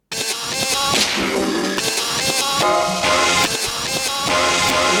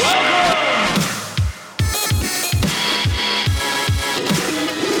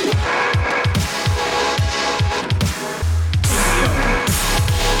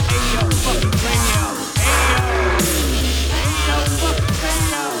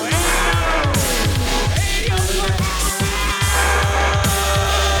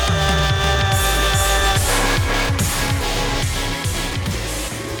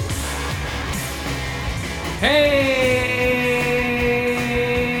Hey!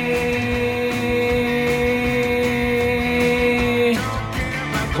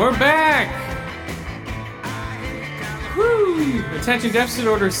 We're back! Woo! Attention Deficit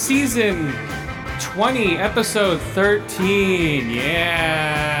Order Season 20, Episode 13.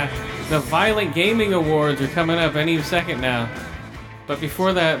 Yeah! The Violent Gaming Awards are coming up any second now. But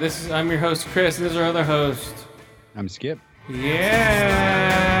before that, I'm your host, Chris, and this is our other host. I'm Skip.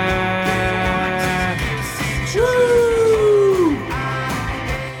 Yeah! Woo!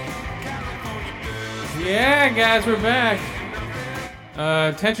 Yeah, guys, we're back.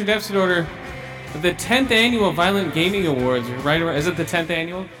 Attention Deficit Order. The 10th Annual Violent Gaming Awards. Right around, is it the 10th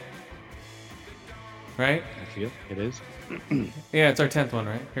annual? Right? I feel it is. Yeah, it's our 10th one,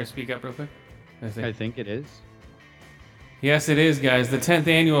 right? Here, speak up real quick. I think it is. Yes, it is, guys. The 10th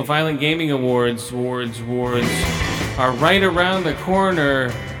Annual Violent Gaming Awards are right around the corner.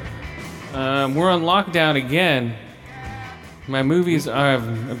 We're on lockdown again. My movies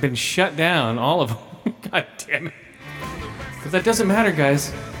have been shut down, all of them. God damn it. Because that doesn't matter,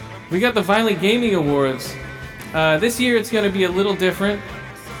 guys. We got the Violent Gaming Awards. This year it's going to be a little different.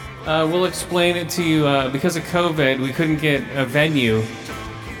 We'll explain it to you. Because of COVID, we couldn't get a venue.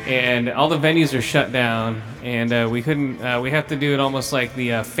 And all the venues are shut down. And we couldn't. We have to do it almost like the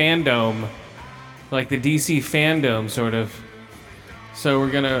Fandome. Like the DC Fandome, sort of. So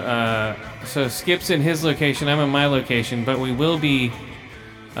we're gonna, so Skip's in his location, I'm in my location, but we will be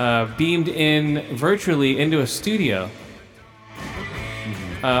beamed in virtually into a studio.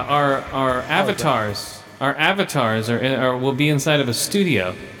 Our avatars will be inside of a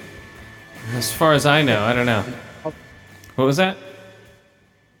studio. As far as I know, I don't know. What was that?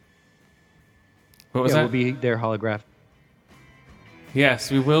 What was that? We'll be there holographic. Yes,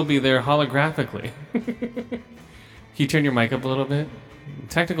 we will be there holographically. Can you turn your mic up a little bit?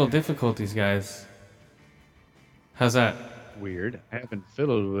 Technical difficulties, guys. How's that? Weird. I haven't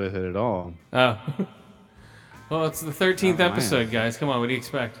fiddled with it at all. Oh. Well, it's the 13th episode, guys. Come on, what do you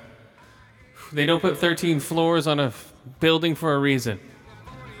expect? They don't put 13 floors on a building for a reason.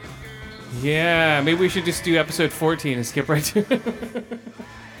 Yeah, maybe we should just do episode 14 and skip right to it.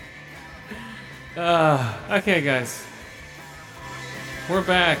 Okay, guys. We're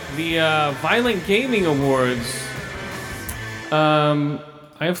back. The Violent Gaming Awards.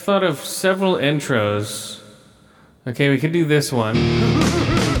 I've thought of several intros. Okay, we could do this one.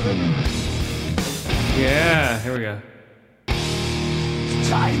 Yeah, here we go. It's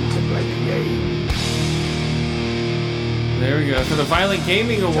time to play the game. There we go. For the Violent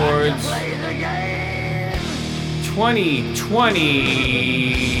Gaming Awards Play the game.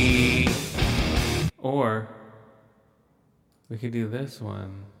 2020. Or we could do this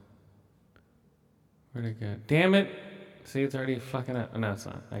one. Where'd it go? Damn it. See, it's already fucking up. Oh, no, it's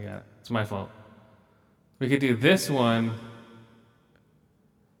not. I got it. It's my fault. We could do this one.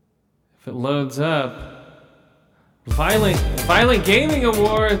 If it loads up. Violent Gaming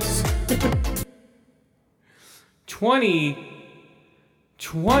Awards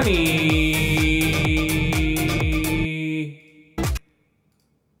 2020.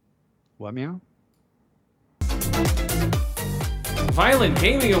 What, meow? Violent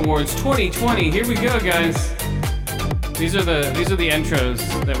Gaming Awards 2020. Here we go, guys. These are the intros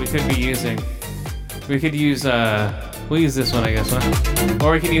that we could be using. We could use we'll use this one, I guess, huh?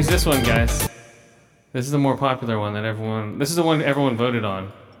 Or we can use this one, guys. This is the more popular one that this is the one everyone voted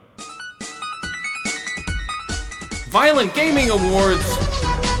on. Violent Gaming Awards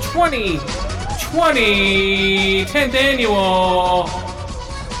 2020 10th annual.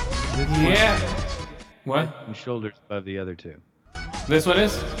 Yeah. What? And shoulders above the other two. This one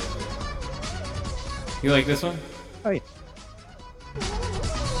is? You like this one? Oh, yeah.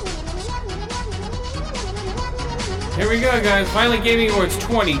 Here we go, guys. Violent Gaming Awards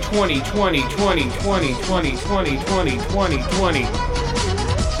 2020, 2020, 2020, 2020, 2020.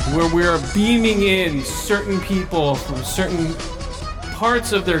 Where we are beaming in certain people from certain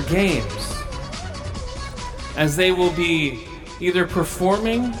parts of their games. As they will be either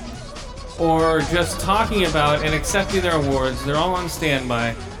performing or just talking about and accepting their awards. They're all on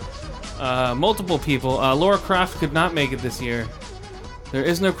standby. Multiple people. Laura Croft could not make it this year. There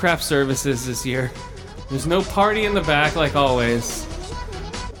is no craft services this year. There's no party in the back like always.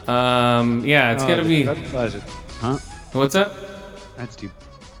 Yeah, it's gonna be. Drug closet. Huh? What's up? That's stupid.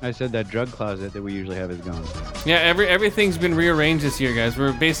 I said that drug closet that we usually have is gone. Yeah, everything's been rearranged this year, guys.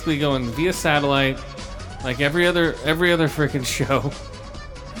 We're basically going via satellite, like every other freaking show.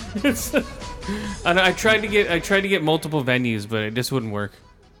 I tried to get multiple venues, but it just wouldn't work.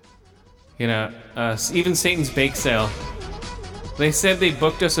 You know, even Satan's Bake Sale. They said they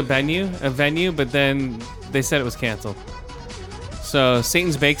booked us a venue, but then they said it was canceled. So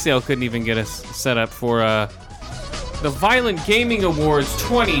Satan's Bake Sale couldn't even get us set up for the Violent Gaming Awards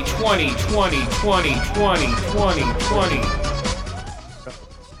 2020.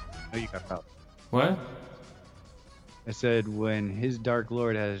 Oh, you got out. What? I said when his Dark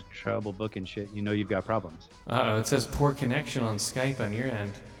Lord has trouble booking shit, you know you've got problems. Uh-oh, it says poor connection on Skype on your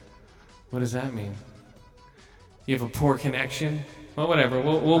end. What does that mean? You have a poor connection? Well, whatever.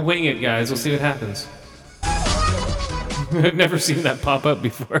 We'll wing it, guys. We'll see what happens. I've never seen that pop up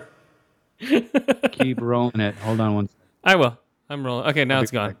before. Keep rolling it. Hold on one second. I will. I'm rolling. Okay, now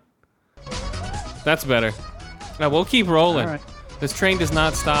it's gone. That's better. Now we'll keep rolling. All right. This train does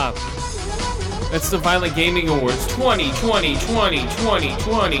not stop. It's the Violent Gaming Awards 2020.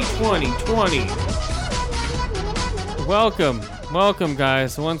 Welcome,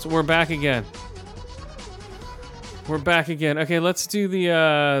 guys. Once we're back again. Okay, let's do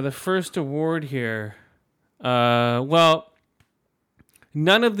the first award here. Well,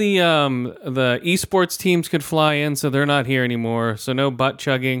 none of the esports teams could fly in, so they're not here anymore. So no butt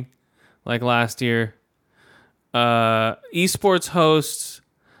chugging like last year. Esports hosts,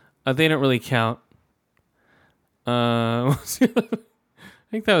 they don't really count. I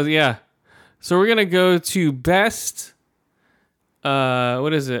think that was, yeah. So we're gonna go to best.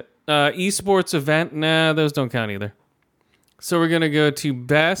 What is it? Esports event. Nah, those don't count either. So we're gonna go to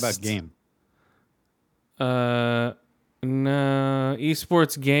best. About game. No,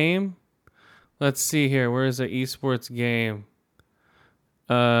 esports game. Let's see here. Where is the esports game?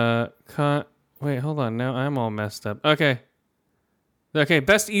 Wait, hold on. Now I'm all messed up. Okay,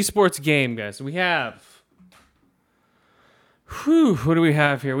 best esports game, guys. We have. What do we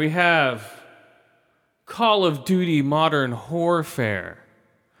have here? We have Call of Duty Modern Warfare,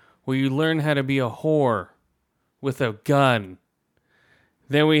 where you learn how to be a whore with a gun.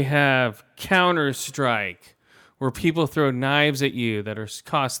 Then we have Counter-Strike, where people throw knives at you that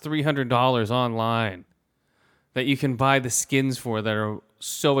cost $300 online that you can buy the skins for that are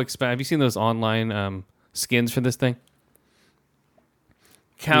so expensive. Have you seen those online skins for this thing?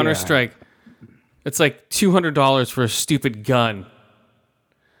 Counter-Strike. It's like $200 for a stupid gun.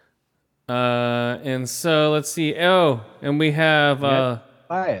 And so let's see. Oh, and we have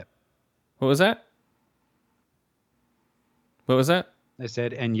Buy it. What was that? I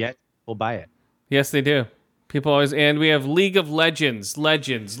said, and yet we'll buy it. Yes, they do. People always, and we have League of Legends.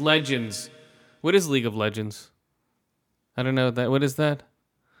 Legends. What is League of Legends? I don't know that. What is that?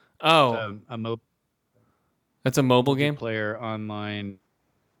 Oh, that's a mobile game. Player online.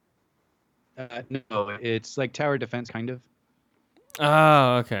 No, it's like tower defense, kind of.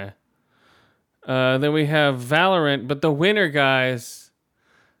 Oh, okay. Then we have Valorant, but the winner, guys,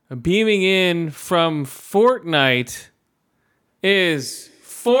 beaming in from Fortnite, is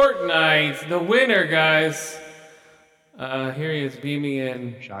Fortnite. The winner, guys. Here he is beaming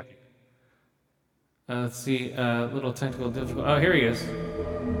in. Shocking. Let's see. Little technical difficulty. Oh, here he is.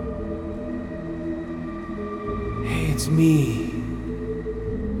 Hey, it's me.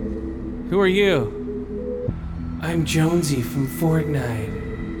 Who are you? I'm Jonesy from Fortnite.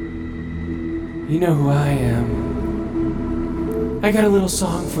 You know who I am. I got a little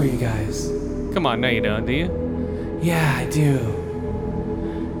song for you guys. Come on, no you don't, do you? Yeah, I do.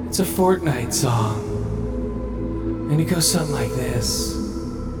 It's a Fortnite song. And it goes something like this.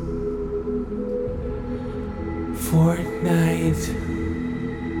 Fortnite.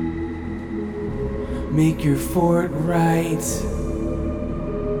 Make your fort right.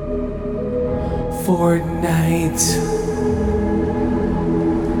 Fortnite.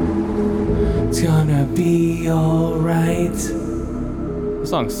 It's gonna be alright. The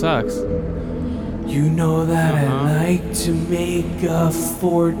song sucks. You know that I like to make a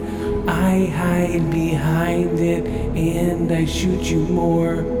fort. I hide behind it and I shoot you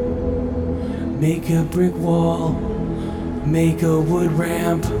more. Make a brick wall. Make a wood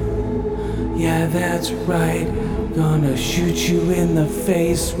ramp. Yeah, that's right. Gonna shoot you in the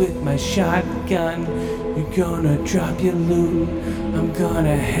face with my shotgun. You're gonna drop your loot. I'm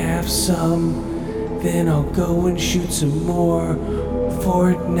gonna have some. Then I'll go and shoot some more.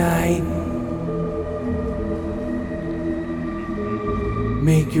 Fortnite.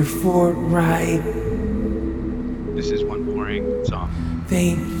 Make your fort right. This is one boring song.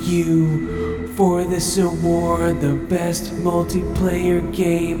 Thank you for this award, the best multiplayer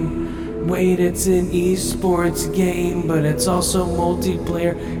game. Wait, it's an esports game, but it's also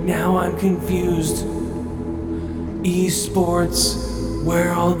multiplayer. Now I'm confused. Esports,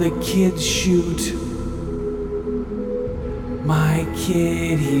 where all the kids shoot. My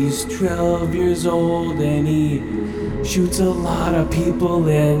kid, he's 12 years old and he shoots a lot of people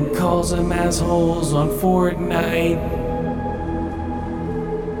and calls them assholes on Fortnite,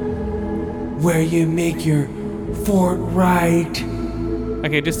 where you make your fort right.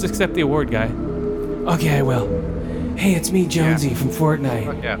 Okay, just accept the award, guy. Okay, I will. Hey, it's me, Jonesy, from Fortnite.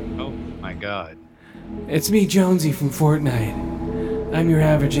 Fuck yeah. Oh my god. It's me, Jonesy, from Fortnite. I'm your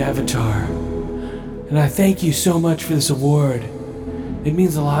average avatar. And I thank you so much for this award. It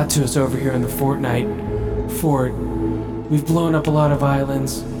means a lot to us over here in the Fortnite fort. We've blown up a lot of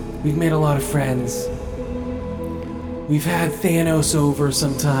islands. We've made a lot of friends. We've had Thanos over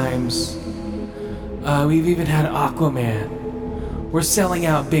sometimes. We've even had Aquaman. We're selling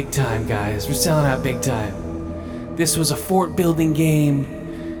out big time, guys. We're selling out big time. This was a fort building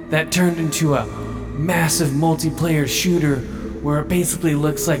game that turned into a massive multiplayer shooter where it basically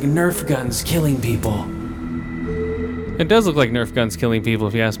looks like Nerf guns killing people. It does look like Nerf guns killing people,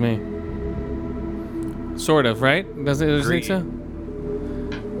 if you ask me. Sort of, right? Does it think so?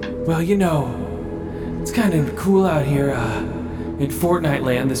 Well, you know, it's kind of cool out here in Fortnite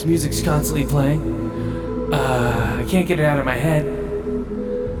land. This music's constantly playing. I can't get it out of my head.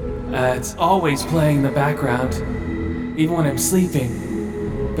 It's always playing in the background, even when I'm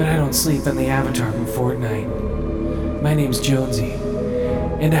sleeping. But I don't sleep. I'm the avatar from Fortnite. My name's Jonesy,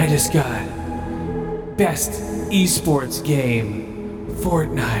 and I just got Best Esports Game,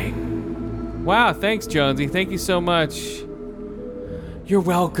 Fortnite. Wow, thanks, Jonesy. Thank you so much. You're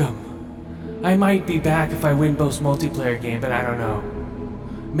welcome. I might be back if I win Best Multiplayer Game, but I don't know.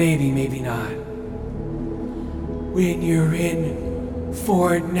 Maybe, maybe not. When you're in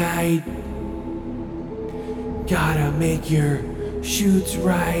Fortnite, gotta make your shoots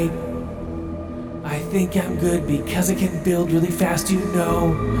right. I think I'm good because I can build really fast, you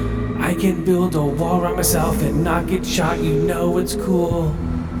know. I can build a wall around myself and not get shot, you know it's cool.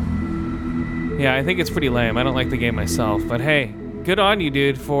 Yeah, I think it's pretty lame. I don't like the game myself, but hey, good on you,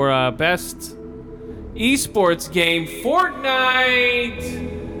 dude, for Best Esports Game, Fortnite!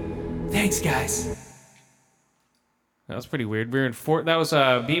 Thanks, guys. That was pretty weird. We were in that was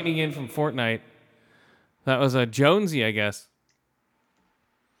beaming in from Fortnite. That was Jonesy, I guess.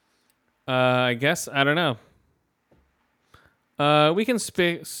 I don't know. We can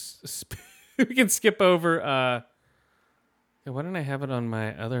we can skip over. Why don't I have it on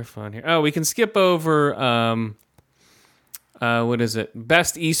my other phone here? Oh, we can skip over. What is it?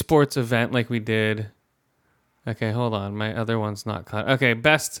 Best esports event, like we did. Okay, hold on. My other one's not caught. Okay,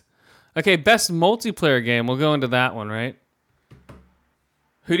 best multiplayer game. We'll go into that one, right?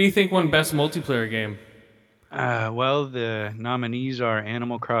 Who do you think won best multiplayer game? Well, the nominees are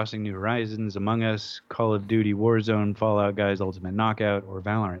Animal Crossing New Horizons, Among Us, Call of Duty Warzone, Fallout Guys Ultimate Knockout, or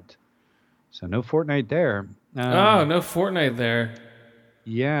Valorant. So no Fortnite there. No Fortnite there.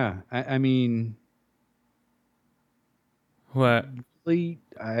 Yeah, I mean... What?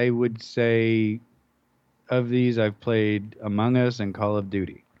 I would say of these, I've played Among Us and Call of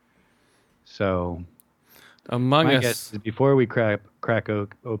Duty. So... Among Us. Guess is before we crack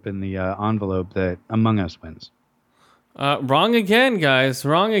open the envelope, that Among Us wins. Wrong again, guys.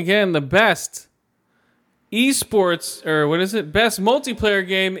 Wrong again. The best esports, or what is it? Best multiplayer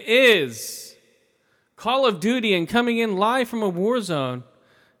game is Call of Duty, and coming in live from a war zone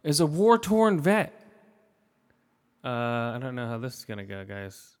is a war-torn vet. I don't know how this is gonna go,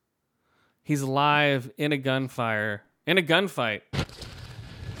 guys. He's live in a gunfight.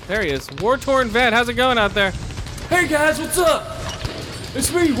 There he is. War-torn vet. How's it going out there? Hey guys, what's up?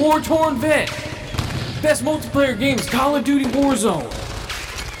 It's me, War-torn vet. Best multiplayer game is Call of Duty Warzone.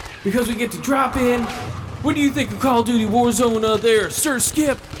 Because we get to drop in. What do you think of Call of Duty Warzone there, Sir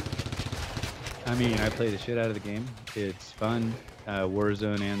Skip? I mean, I play the shit out of the game. It's fun.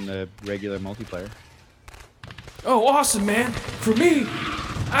 Warzone and the regular multiplayer. Oh, awesome, man. For me,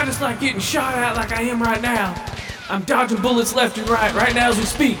 I just like getting shot at like I am right now. I'm dodging bullets left and right now as we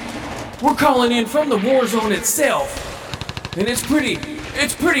speak. We're calling in from the war zone itself. And it's pretty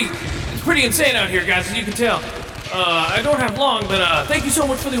insane out here, guys, as you can tell. I don't have long, but thank you so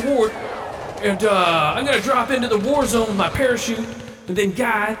much for the award. And I'm gonna drop into the war zone with my parachute, and then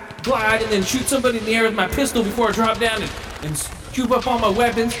glide, and then shoot somebody in the air with my pistol before I drop down and shoot up all my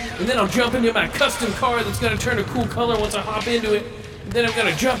weapons. And then I'll jump into my custom car that's gonna turn a cool color once I hop into it. And then I'm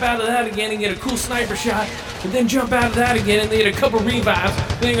gonna jump out of that again and get a cool sniper shot, and then jump out of that again and then get a couple revives.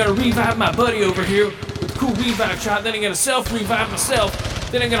 Then I'm gonna revive my buddy over here with a cool revive shot. Then I'm gonna self-revive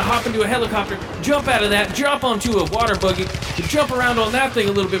myself. Then I'm gonna hop into a helicopter, jump out of that, jump onto a water buggy, and jump around on that thing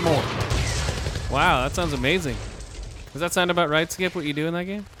a little bit more. Wow, that sounds amazing. Does that sound about right, Skip, what you do in that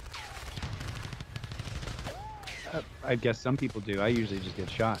game? I guess some people do. I usually just get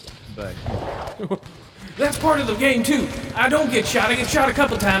shot, but... That's part of the game too. I don't get shot. I get shot a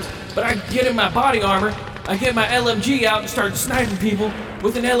couple times, but I get in my body armor. I get my LMG out and start sniping people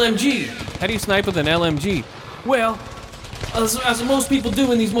with an LMG. How do you snipe with an LMG? Well, as most people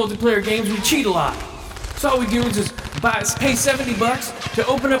do in these multiplayer games, we cheat a lot. So all we do is just pay $70 to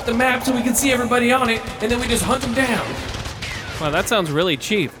open up the map so we can see everybody on it, and then we just hunt them down. Wow, that sounds really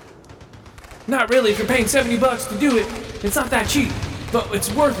cheap. Not really. If you're paying $70 to do it, it's not that cheap, but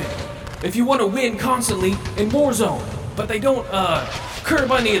it's worth it if you want to win constantly in Warzone. But they don't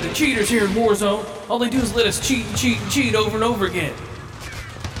curb any of the cheaters here in Warzone. All they do is let us cheat and cheat and cheat over and over again.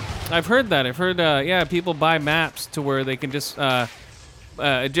 I've heard that. I've heard, people buy maps to where they can just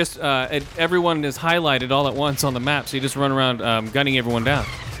everyone is highlighted all at once on the map, so you just run around gunning everyone down.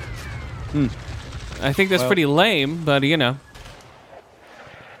 I think that's pretty lame, but you know.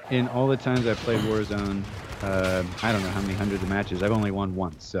 In all the times I've played Warzone, I don't know how many hundreds of matches, I've only won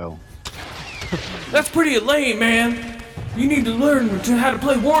once, so. That's pretty lame, man. You need to learn how to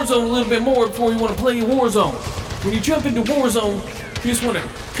play Warzone a little bit more before you want to play Warzone. When you jump into Warzone, you just want to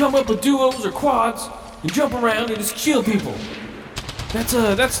come up with duos or quads and jump around and just kill people. That's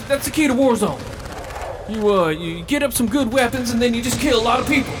the key to Warzone. You get up some good weapons and then you just kill a lot of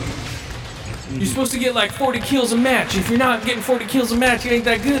people. You're supposed to get like 40 kills a match. If you're not getting 40 kills a match, you ain't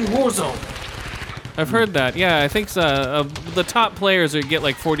that good in Warzone. I've heard that. Yeah, I think the top players get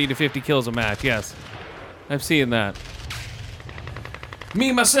like 40 to 50 kills a match. Yes, I've seen that.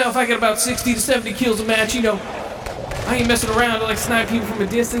 Me myself, I get about 60 to 70 kills a match. You know, I ain't messing around. I like snipe people from a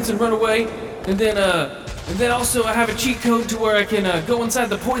distance and run away. And then also I have a cheat code to where I can go inside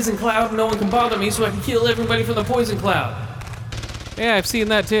the poison cloud and no one can bother me, so I can kill everybody from the poison cloud. Yeah, I've seen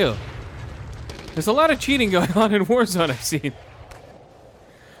that too. There's a lot of cheating going on in Warzone, I've seen.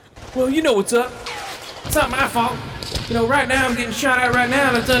 Well, you know what's up. It's not my fault. You know, right now I'm getting shot at right now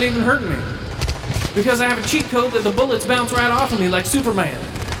and it's not even hurting me. Because I have a cheat code that the bullets bounce right off of me like Superman.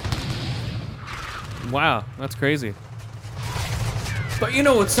 Wow, that's crazy. But you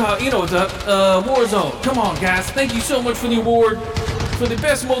know what's up. Warzone. Come on, guys. Thank you so much for the award for the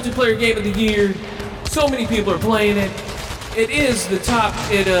best multiplayer game of the year. So many people are playing it. It is the top.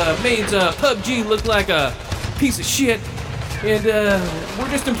 It made PUBG look like a piece of shit. And we're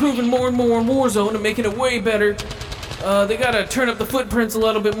just improving more and more in Warzone and making it way better. They gotta turn up the footprints a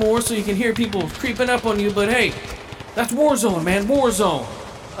little bit more so you can hear people creeping up on you. But hey, that's Warzone, man. Warzone.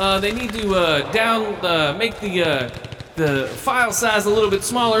 They need to make the file size a little bit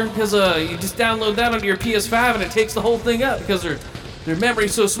smaller because you just download that onto your PS5 and it takes the whole thing up because their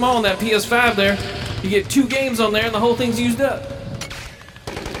memory's so small on that PS5 there. You get 2 games on there and the whole thing's used up.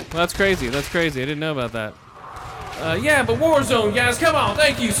 Well, that's crazy. That's crazy. I didn't know about that. Yeah, but Warzone, guys, come on.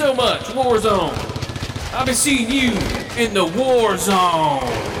 Thank you so much. Warzone. I'll be seeing you in the Warzone.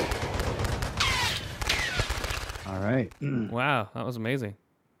 All right. Wow, that was amazing.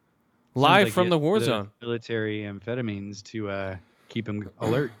 Live like from the Warzone. Military amphetamines to keep him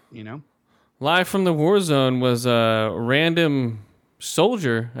alert, you know? Live from the Warzone was a random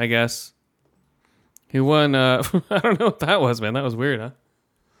soldier, I guess. He won, I don't know what that was, man. That was weird,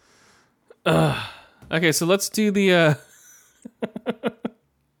 huh? Okay, so let's do the,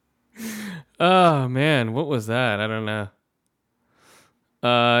 oh, man, what was that? I don't know.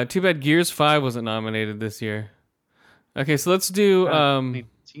 Too bad Gears 5 wasn't nominated this year. Okay, so let's do,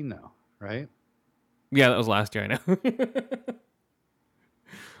 2018 though, right? Yeah, that was last year, I know.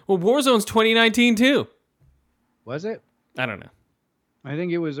 Well, Warzone's 2019 too. Was it? I don't know. I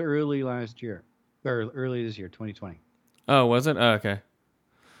think it was early last year. Or early this year, 2020. Oh, was it? Oh, okay.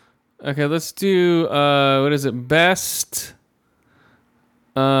 Okay, let's do what is it? Best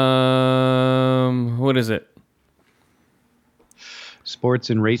what is it? Sports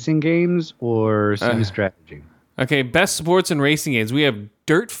and racing games or sim strategy? Okay, best sports and racing games. We have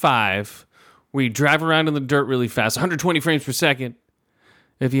Dirt 5, where you drive around in the dirt really fast, 120 frames per second.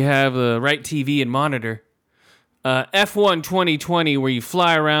 If you have the right TV and monitor. F1 2020, where you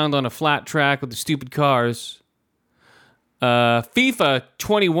fly around on a flat track with the stupid cars. FIFA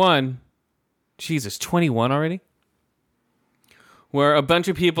 21. Jesus, 21 already? Where a bunch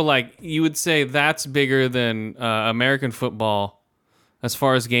of people, like, you would say that's bigger than American football as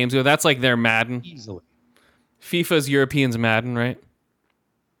far as games go. That's like their Madden. Easily. FIFA's Europeans' Madden, right?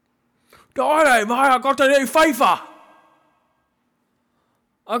 Alright, mate, I got the new FIFA.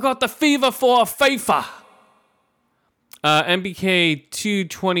 I got the fever for FIFA. MBK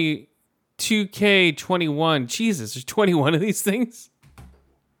 220, 2K21. Jesus, there's 21 of these things.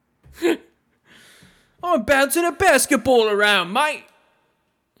 I'm bouncing a basketball around, mate.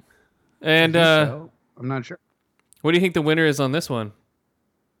 And so. I'm not sure. What do you think the winner is on this one?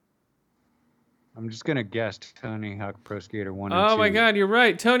 I'm just gonna guess Tony Hawk Pro Skater 1 and 2. Oh my God, you're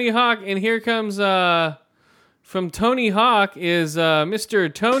right, Tony Hawk. And here comes from Tony Hawk is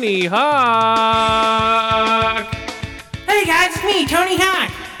Mr. Tony Hawk. Hey guys, it's me, Tony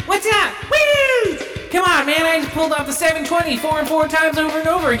Hawk. What's up? Woo! Come on, man, I just pulled off the 720 4 and 4 times over and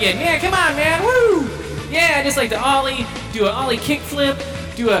over again. Yeah, come on, man, woo! Yeah, I just like to ollie, do an ollie kickflip,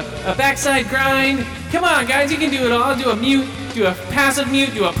 do a backside grind. Come on, guys, you can do it all. Do a mute, do a passive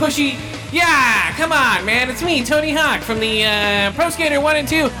mute, do a pushy. Yeah, come on, man, it's me, Tony Hawk, from the Pro Skater 1 and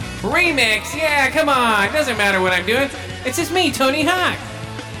 2 remix. Yeah, come on, it doesn't matter what I'm doing. It's just me, Tony Hawk.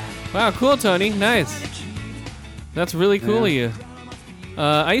 Wow, cool, Tony. Nice. That's really cool of you.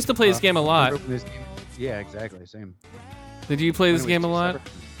 I used to play this game a lot. Yeah, exactly. Same. Did you play this game a lot?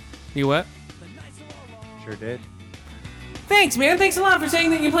 You what? Sure did. Thanks, man. Thanks a lot for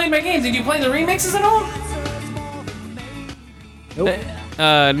saying that you played my games. Did you play the remixes at all? Nope.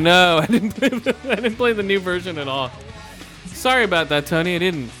 No, I didn't play the new version at all. Sorry about that, Tony. I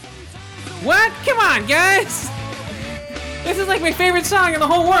didn't. What? Come on, guys. This is like my favorite song in the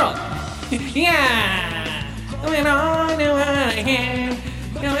whole world. Yeah. Going on and on again.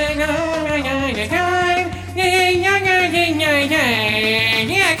 Going on and on again.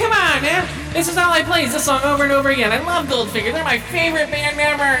 Yeah, come on, man. This is all I play is this song over and over again. I love Goldfinger. They're my favorite band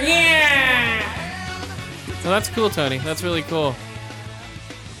ever. Yeah. Well, that's cool, Tony. That's really cool.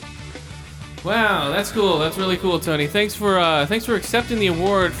 Wow, that's cool. That's really cool, Tony. Thanks for accepting the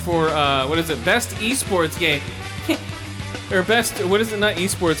award for what is it? Best esports game. Or best, what is it? Not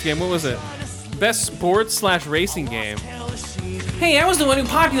esports game. What was it? Best sports/racing game. Hey, I was the one who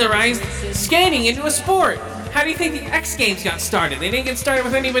popularized skating into a sport. How do you think the X Games got started? They didn't get started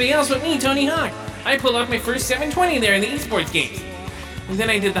with anybody else but me, Tony Hawk. I pulled off my first 720 there in the esports games. And then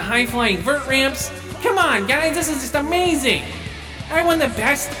I did the high-flying vert ramps. Come on, guys, this is just amazing. I won the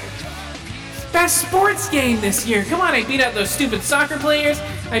best sports game this year. Come on, I beat out those stupid soccer players.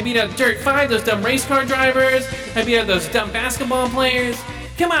 I beat out Dirt 5, those dumb race car drivers. I beat out those dumb basketball players.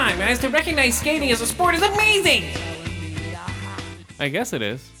 Come on, guys, to recognize skating as a sport is amazing. I guess it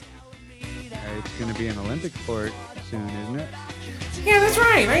is. It's going to be an Olympic sport soon, isn't it? Yeah, that's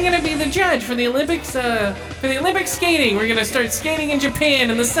right. I'm gonna be the judge for the Olympics. For the Olympic skating, we're gonna start skating in Japan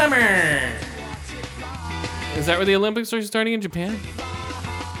in the summer. Is that where the Olympics are starting in Japan?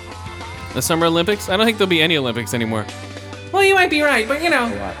 The Summer Olympics? I don't think there'll be any Olympics anymore. Well, you might be right, but you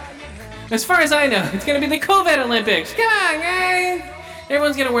know, as far as I know, it's gonna be the COVID Olympics. Come on, guys!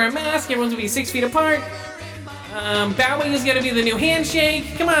 Everyone's gonna wear a mask. Everyone's gonna be 6 feet apart. Bowing is gonna be the new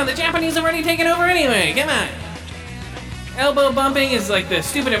handshake. Come on, the Japanese have already taken over anyway. Come on. Elbow bumping is like the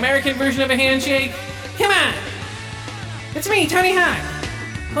stupid American version of a handshake. Come on! It's me, Tony Hawk!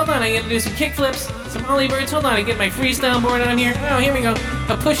 Hold on, I gotta do some kickflips, some ollie birds. Hold on, I get my freestyle board on here. Oh, here we go.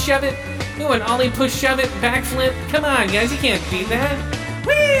 A push shove it. Ooh, an ollie push shove it, backflip. Come on, guys, you can't beat that.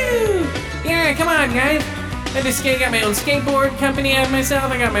 Woo! Yeah, come on, guys. I got my own skateboard company out of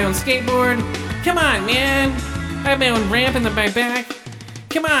myself. I got my own skateboard. Come on, man. I have my own ramp in my back.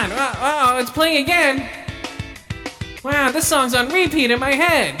 Come on. Oh, it's playing again. Wow, this song's on repeat in my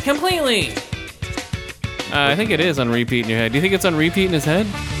head, completely. I think it is on repeat in your head. Do you think it's on repeat in his head?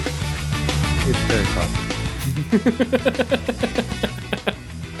 It's very possible.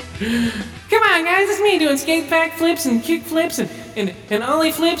 Come on, guys, it's me doing skate back flips and kick flips and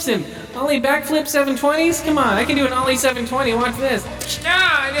ollie flips and ollie backflip 720s. Come on, I can do an ollie 720. Watch this.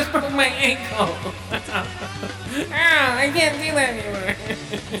 Ah, I just broke my ankle. Ah, I can't do that anymore.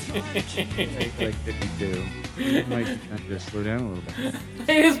 Like 52. You might just slow down a little bit.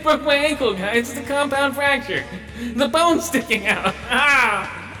 I just broke my ankle, guys. It's a compound fracture. The bone's sticking out. Ah!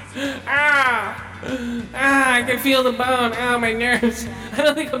 Ah! Ah, I can feel the bone. Ow, my nerves. I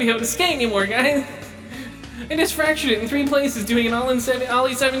don't think I'll be able to skate anymore, guys. I just fractured it in 3 places doing an ollie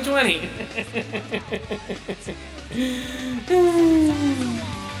 720.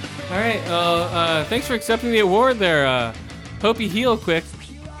 All right. Thanks for accepting the award there. Hope you heal quick.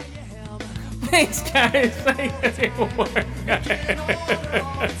 Thanks, guys. Thanks for the award,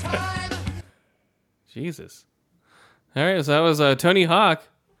 guys. Jesus. All right. So that was Tony Hawk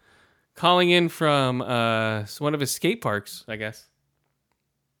calling in from one of his skate parks, I guess.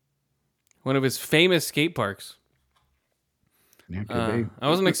 One of his famous skate parks. Yeah, could be. I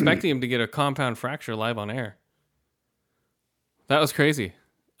wasn't expecting him to get a compound fracture live on air. That was crazy.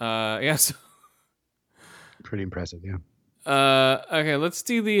 Yes. Pretty impressive, yeah. Okay, let's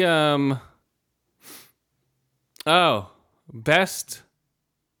do the best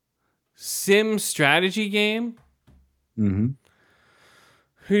sim strategy game. Mm-hmm.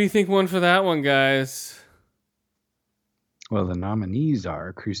 Who do you think won for that one, guys? Well, the nominees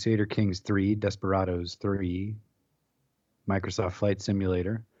are Crusader Kings 3, Desperados 3, Microsoft Flight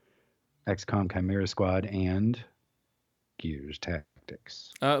Simulator, XCOM Chimera Squad, and Gears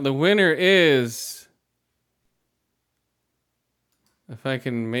Tactics. The winner is... If I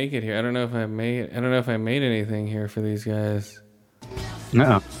can make it here. I don't know if I made anything here for these guys.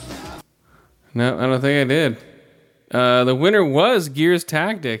 No. No, I don't think I did. The winner was Gears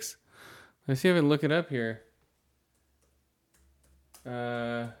Tactics. Let's see if I can look it up here.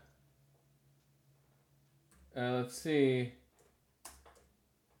 Let's see.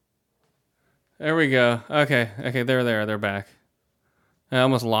 There we go. Okay, they're there. They're back. I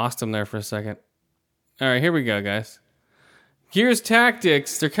almost lost them there for a second. All right, here we go, guys. Gears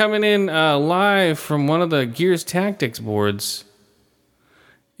Tactics. They're coming in live from one of the Gears Tactics boards.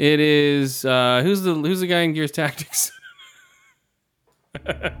 It is who's the guy in Gears Tactics?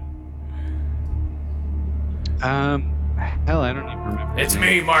 Hell, I don't even remember. It's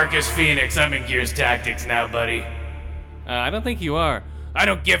me, Marcus Phoenix. I'm in Gears Tactics now, buddy. I don't think you are. I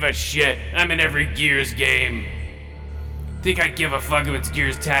don't give a shit. I'm in every Gears game. Think I'd give a fuck if it's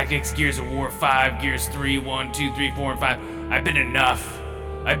Gears Tactics, Gears of War 5, Gears 3, 1, 2, 3, 4, and 5. I've been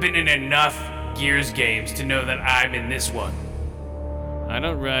in enough Gears games to know that I'm in this one.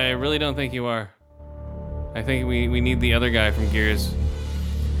 I really don't think you are. I think we need the other guy from Gears.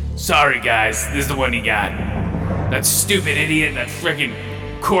 Sorry, guys. This is the one you got. That stupid idiot, that frickin'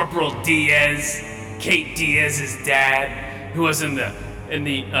 Corporal Diaz, Kate Diaz's dad, who was in the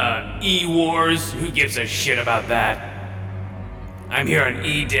E-Wars. Who gives a shit about that? I'm here on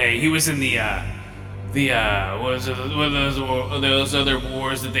E-Day. He was in what was it, those other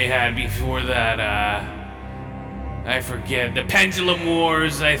wars that they had before that, I forget. The Pendulum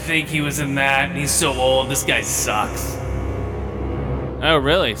Wars, I think he was in that. He's so old. This guy sucks. Oh,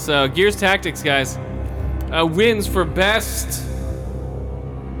 really? So, Gears Tactics, guys, wins for best...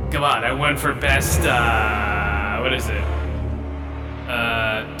 Come on, I won for best, what is it?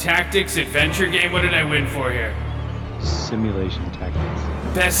 Tactics adventure game? What did I win for here? Simulation Tactics.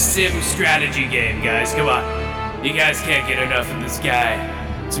 Best sim strategy game, guys. Come on. You guys can't get enough of this guy.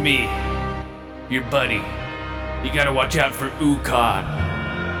 It's me, your buddy. You gotta watch out for Ukon.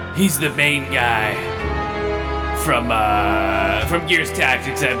 He's the main guy from Gears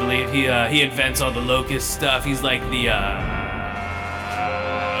Tactics, I believe. He invents all the Locust stuff. He's like the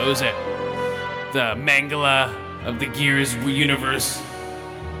what was it? The Mangala of the Gears universe.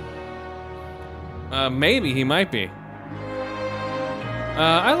 Maybe he might be.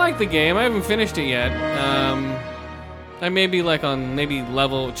 I like the game. I haven't finished it yet. I may be like on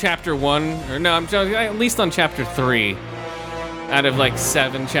level chapter 1, or no, I'm at least on chapter 3 out of like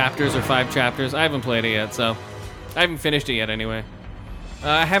 7 chapters or 5 chapters. I haven't played it yet, so I haven't finished it yet anyway.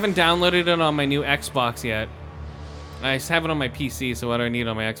 I haven't downloaded it on my new Xbox yet. I just have it on my PC, so what do I need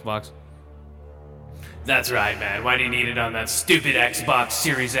on my Xbox? That's right, man. Why do you need it on that stupid Xbox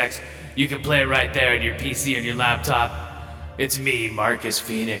Series X? You can play it right there on your PC and your laptop. It's me, Marcus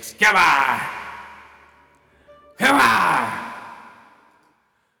Phoenix. Come on! Come on!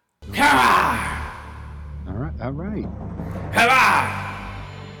 Come on! All right. Come on!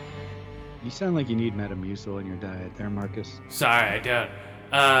 You sound like you need Metamucil in your diet there, Marcus. Sorry, I don't.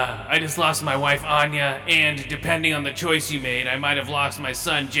 I just lost my wife, Anya, and depending on the choice you made, I might have lost my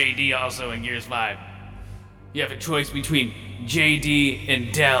son, JD, also in Gears 5. You have a choice between JD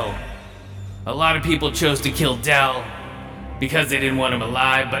and Dell. A lot of people chose to kill Dell because they didn't want him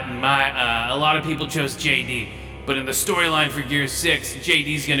alive, but a lot of people chose JD. But in the storyline for Gears 6,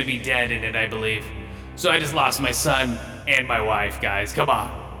 JD's gonna be dead in it, I believe. So I just lost my son and my wife, guys. Come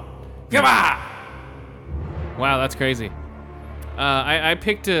on. Come on! Wow, that's crazy. I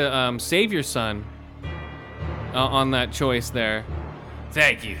picked to save your son on that choice there.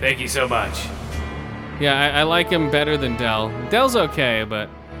 Thank you so much. Yeah, I like him better than Dell. Dell's okay, but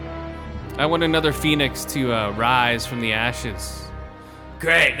I want another Phoenix to rise from the ashes.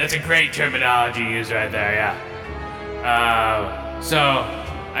 Great, that's a great terminology used right there, yeah. So,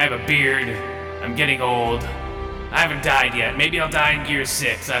 I have a beard, I'm getting old, I haven't died yet. Maybe I'll die in Gear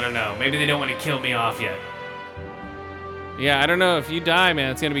 6, I don't know. Maybe they don't want to kill me off yet. Yeah, I don't know, if you die, man,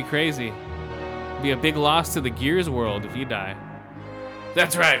 it's gonna be crazy. It'll be a big loss to the Gears world if you die.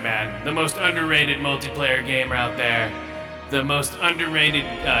 That's right, man. The most underrated multiplayer gamer out there. The most underrated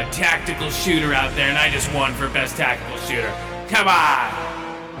tactical shooter out there, and I just won for best tactical shooter. Come on!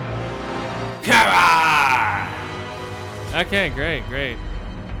 Come on! Okay, great.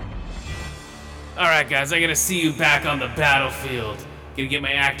 Alright, guys, I'm gonna see you back on the battlefield. Gonna get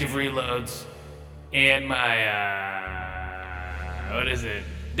my active reloads and my,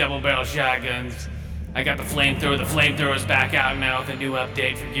 double barrel shotguns. I got the flamethrower. The flamethrower's back out now with a new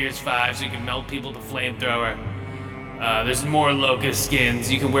update for Gears 5, so you can melt people with the flamethrower. There's more Locust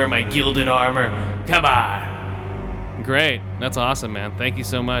skins. You can wear my gilded armor. Come on. Great. That's awesome, man. Thank you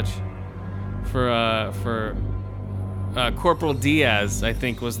so much for Corporal Diaz, I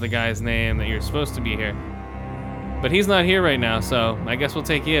think was the guy's name that you're supposed to be here. But he's not here right now, so I guess we'll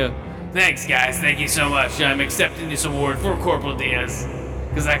take you. Thanks, guys. Thank you so much. I'm accepting this award for Corporal Diaz,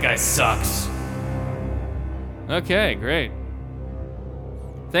 because that guy sucks. Okay, great.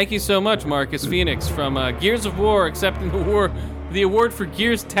 Thank you so much, Marcus Phoenix from Gears of War, accepting the award for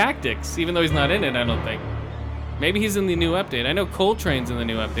Gears Tactics, even though he's not in it, I don't think. Maybe he's in the new update. I know Coltrane's in the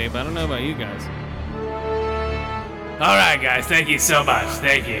new update, but I don't know about you guys. All right, guys. Thank you so much.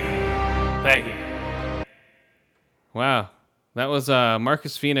 Thank you. Thank you. Wow. That was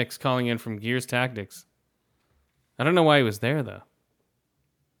Marcus Phoenix calling in from Gears Tactics. I don't know why he was there, though.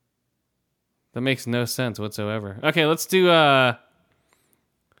 That makes no sense whatsoever. Okay, let's do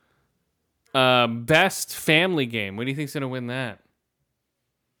best family game. What do you think's gonna win that?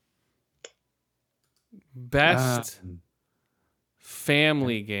 Best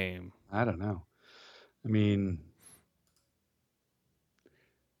family game. I don't know. I mean,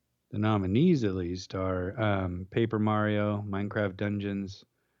 the nominees at least are Paper Mario, Minecraft Dungeons,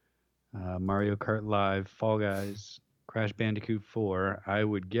 Mario Kart Live, Fall Guys, Crash Bandicoot 4. I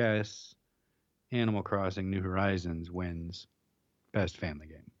would guess Animal Crossing New Horizons wins best family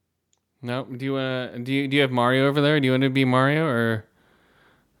game. No, do you have Mario over there? Do you want to be Mario,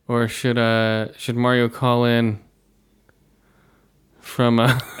 or should Mario call in from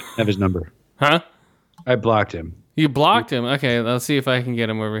Have his number. Huh? I blocked him. You blocked him. Okay, let's see if I can get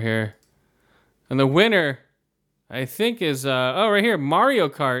him over here. And the winner, I think, is right here, Mario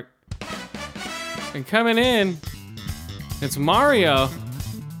Kart. And coming in, it's Mario.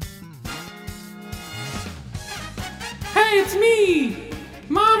 Hey, it's me,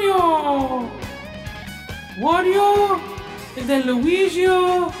 Mario! Wario, and then Luigi.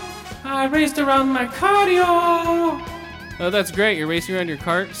 I raced around my cardio. Oh, that's great. You're racing around your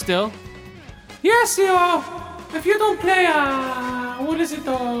cart still? Yes, yo. If you don't play, what is it?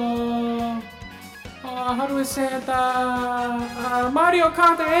 How do I say it? Mario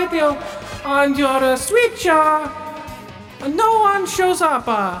Kart 8 on your Switch. No one shows up.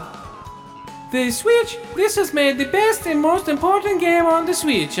 The Switch, this has made the best and most important game on the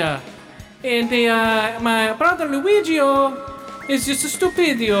Switch. And my brother Luigi is just a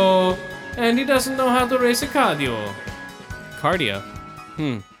stupidio, and he doesn't know how to race a cardio. Cardio?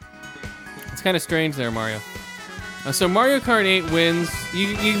 It's kind of strange there, Mario. So Mario Kart 8 wins.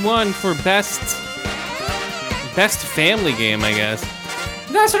 You won for best family game, I guess.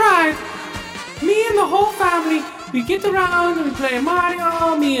 That's right. Me and the whole family, we get around and we play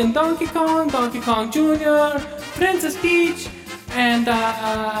Mario. Me and Donkey Kong Jr., Princess Peach, and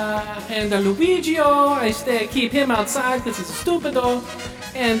Luigi. I keep him outside because he's a stupido.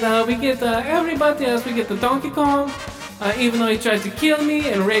 And we get everybody else. We get the Donkey Kong, even though he tries to kill me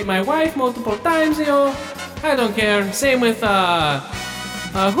and rape my wife multiple times. I don't care. Same with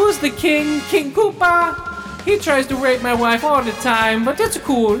who's the king? King Koopa. He tries to rape my wife all the time, but it's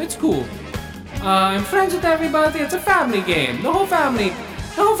cool. It's cool. I'm friends with everybody. It's a family game. The whole family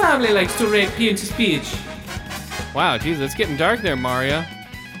likes to rape Princess Peach. Wow, geez, it's getting dark there, Mario.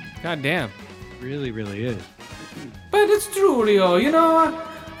 God damn. It really, really is. But it's true, Leo.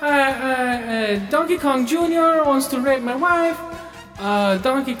 Donkey Kong Jr. wants to rape my wife.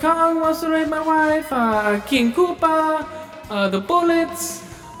 Donkey Kong wants to rape my wife. King Koopa, the Bullets,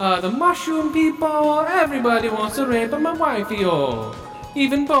 the Mushroom People. Everybody wants to rape my wife, yo.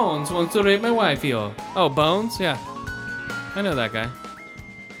 Even Bones wants to rape my wife, yo. Oh, Bones? Yeah. I know that guy.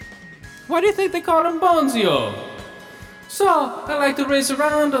 Why do you think they call him Bones, yo? So, I like to race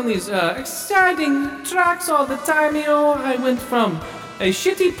around on these exciting tracks all the time, yo. I went from a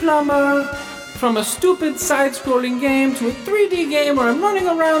shitty plumber, from a stupid side-scrolling game to a 3D game where I'm running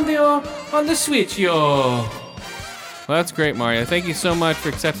around, yo, on the Switch, yo. Well, that's great, Mario. Thank you so much for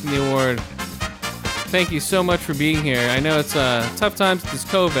accepting the award. Thank you so much for being here. I know it's tough times with this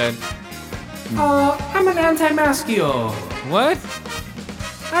COVID. I'm an anti-mask, yo. What?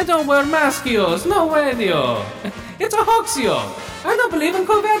 I don't wear mask, yo. No way, yo. It's a hoax, yo. I don't believe in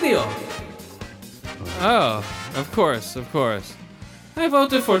COVID, yo. Oh, of course. I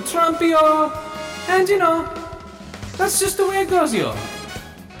voted for Trump, yo. And, that's just the way it goes, yo.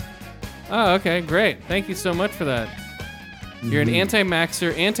 Oh, okay, great. Thank you so much for that. You're an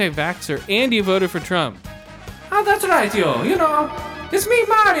anti-maxer, anti-vaxxer, and you voted for Trump. Oh, that's right, yo. It's me,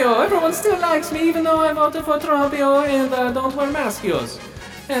 Mario. Everyone still likes me, even though I voted for Trump, yo, and don't wear masks, yo.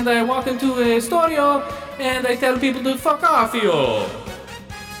 and I walk into a studio, and I tell people to fuck off, yo.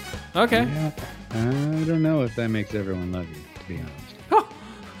 Okay. Yeah, I don't know if that makes everyone love you, to be honest.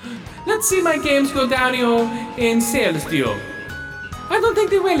 Let's see my games go down, yo, in sales, yo. I don't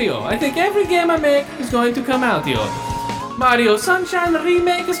think they will, yo. I think every game I make is going to come out, yo. Mario Sunshine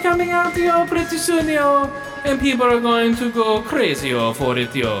remake is coming out, yo, pretty soon, yo. And people are going to go crazy, yo, for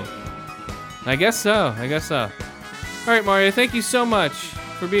it, yo. I guess so. All right, Mario, thank you so much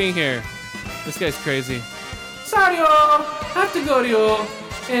for being here. This guy's crazy. Sorry, yo. Have to go, yo.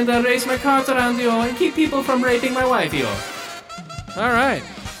 And race my cards around, yo, and keep people from raping my wife, yo. All right.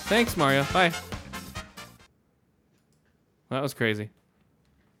 Thanks, Mario. Bye. That was crazy.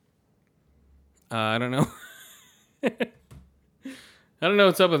 I don't know. I don't know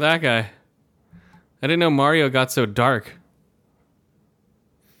what's up with that guy. I didn't know Mario got so dark.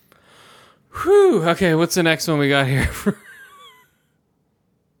 Whew. Okay, what's the next one we got here?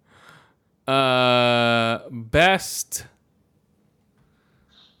 Best.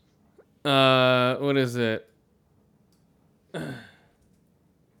 What is it?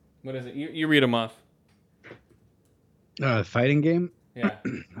 What is it? You read them off. Fighting game? Yeah.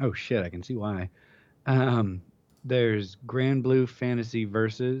 Oh shit, I can see why. There's Grand Blue Fantasy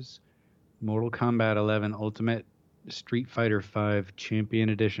Versus, Mortal Kombat 11 Ultimate, Street Fighter 5 Champion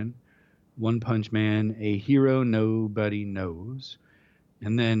Edition, One Punch Man, A Hero Nobody Knows,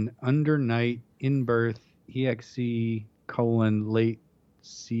 and then Under Night, In Birth, EXE, late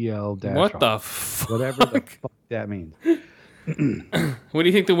CL dash. What the fuck? Whatever the fuck that means. What do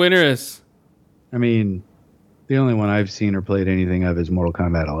you think the winner is? I mean, the only one I've seen or played anything of is Mortal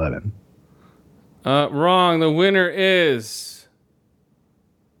Kombat 11. Wrong. The winner is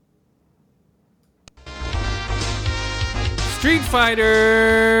Street Fighter.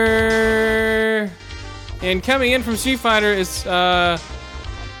 And coming in from Street Fighter is I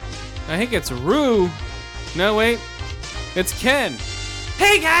think it's Rue. No, wait. It's Ken.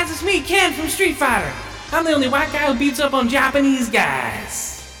 Hey guys, it's me, Ken from Street Fighter. I'm the only white guy who beats up on Japanese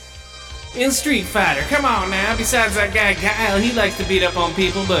guys. In Street Fighter, come on now. Besides that guy Guile, he likes to beat up on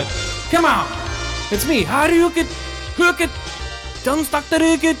people, but come on. It's me, Haryuken, Hook it, don't stop the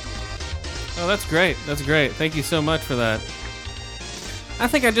Hook. Oh, that's great. That's great. Thank you so much for that. I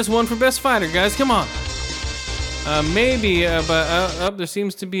think I just won for Best Fighter, guys. Come on. Maybe, but there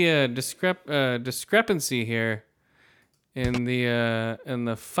seems to be a discrepancy here in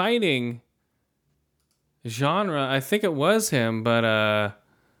the fighting genre. I think it was him, but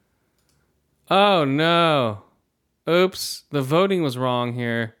oh no, oops, the voting was wrong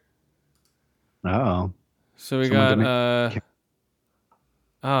here. Oh, So we Someone got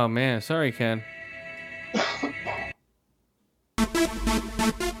oh man, sorry, Ken.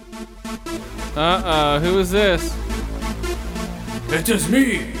 Who is this? It is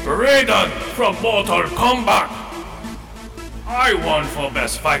me, Raiden from Mortal Kombat. I won for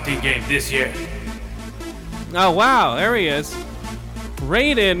best fighting game this year. Oh wow, there he is.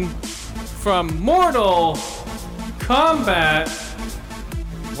 Raiden from Mortal Kombat.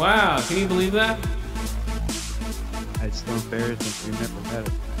 Wow, can you believe that? it's so embarrassing. We never met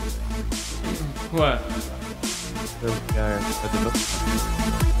it. What? Those guys at the book.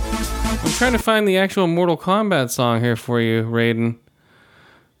 I'm trying to find the actual Mortal Kombat song here for you, Raiden.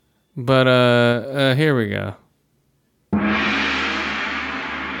 But here we go.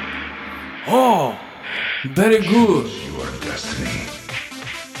 Oh, very good. Your destiny.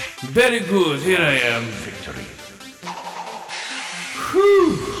 Very good, here I am. Victory.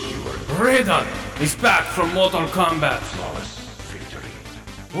 Whew. Raiden is back from Mortal Kombat. Flawless victory.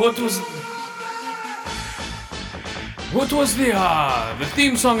 What was the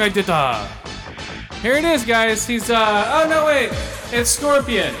theme song I did? Here it is, guys. He's oh no, wait. It's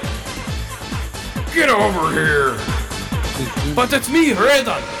Scorpion. Get over here. But it's me,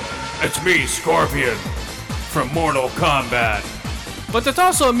 Raiden. It's me, Scorpion, from Mortal Kombat. But it's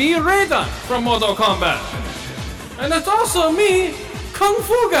also me, Raiden, from Mortal Kombat. And it's also me, Kung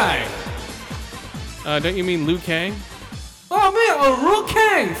Fu Guy. Don't you mean Liu Kang? Oh man, Liu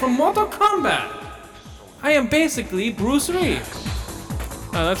Kang from Mortal Kombat. I am basically Bruce Lee.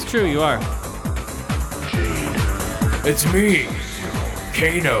 Oh, that's true, you are. It's me,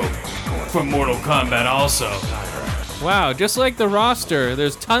 Kano, from Mortal Kombat also. Wow, just like the roster,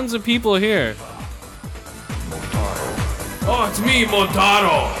 there's tons of people here. Oh, it's me,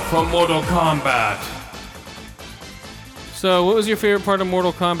 Motaro, from Mortal Kombat. So, what was your favorite part of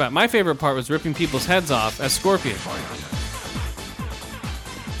Mortal Kombat? My favorite part was ripping people's heads off as Scorpion.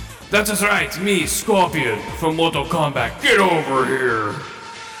 That is right, me, Scorpion, from Mortal Kombat. Get over here.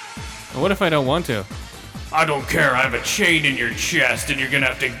 And what if I don't want to? I don't care, I have a chain in your chest and you're gonna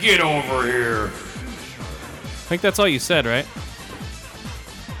have to get over here. I think that's all you said, right?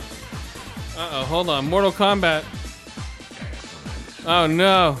 Uh-oh, hold on. Mortal Kombat. Oh,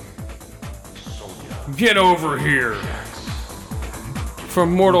 no. Get over here.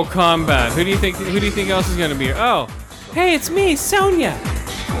 From Mortal Kombat. Who do you think else is gonna be here? Oh. Hey, it's me, Sonya.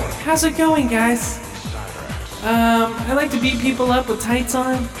 How's it going, guys? I like to beat people up with tights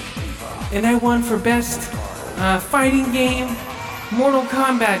on, and I won for best fighting game, Mortal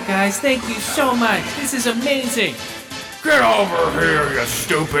Kombat, guys. Thank you so much. This is amazing. Get over here, you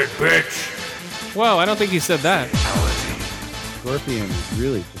stupid bitch. Whoa, I don't think he said that. Scorpion is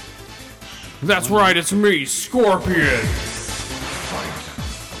really just That's right, it's me, Scorpion.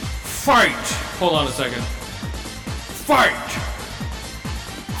 Fight. Hold on a second. Fight.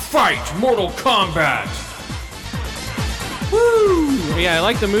 Fight, Mortal Kombat. Woo! Yeah, I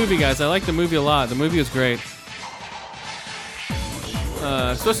like the movie, guys. I like the movie a lot. The movie was great.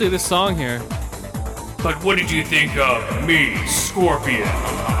 Especially this song here. But what did you think of me, Scorpion?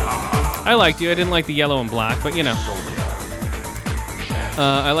 I liked you. I didn't like the yellow and black, but you know.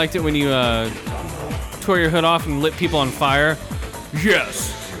 I liked it when you tore your hood off and lit people on fire.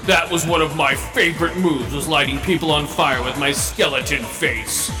 Yes, that was one of my favorite moves, was lighting people on fire with my skeleton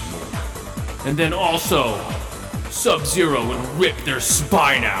face. And then also, Sub-Zero would rip their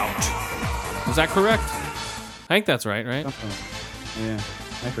spine out. Is that correct? I think that's right? something. Yeah,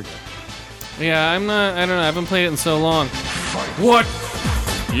 I forget. Yeah, I don't know. I haven't played it in so long. What?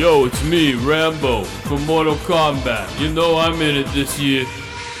 Yo, it's me, Rambo, from Mortal Kombat. You know I'm in it this year.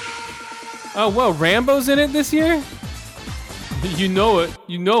 Oh, whoa, Rambo's in it this year? You know it.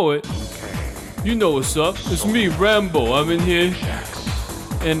 You know it. You know what's up. It's me, Rambo. I'm in here.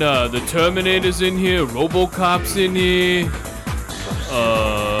 And the Terminator's in here. RoboCop's in here.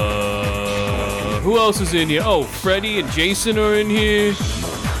 Who else is in here? Oh, Freddy and Jason are in here.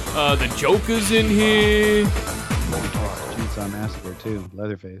 The Joker's in here. Chainsaw Massacre too.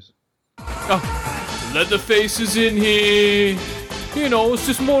 Leatherface. Oh, Leatherface is in here. You know, it's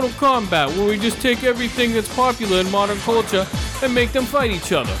just Mortal Kombat, where we just take everything that's popular in modern culture and make them fight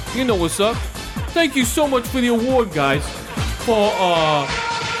each other. You know what's up. Thank you so much for the award, guys, for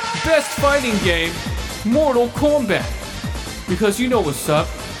best fighting game, Mortal Kombat. Because you know what's up.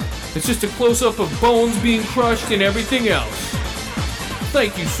 It's just a close-up of bones being crushed and everything else.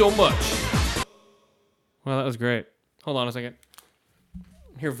 Thank you so much. well, that was great. Hold on a second.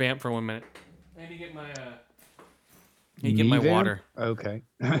 Here, vamp for 1 minute. I need to get my Knee-vamp? water. Okay.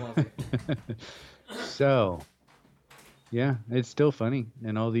 Hold on a second. So, yeah, it's still funny.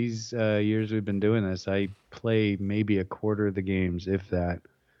 In all these years we've been doing this, I play maybe a quarter of the games, if that,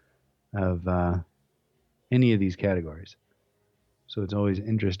 of any of these categories. So it's always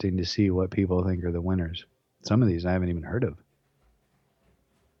interesting to see what people think are the winners. Some of these I haven't even heard of.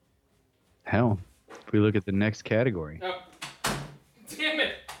 Hell, if we look at the next category, Oh, damn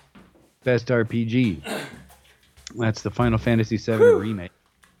it! Best RPG. That's the Final Fantasy VII Remake.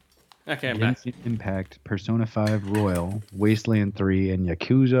 Okay, I'm back. Genshin Impact, Persona 5 Royal, Wasteland 3, and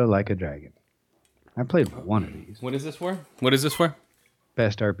Yakuza Like a Dragon. I played one of these. What is this for? What is this for?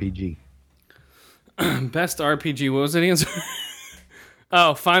 Best RPG. Best RPG. What was the answer?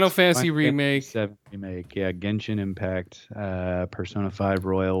 Oh, Final Fantasy Remake. 7 Remake, yeah. Genshin Impact, Persona 5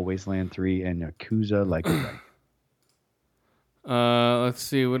 Royal, Wasteland 3, and Yakuza Like a Dragon. Let's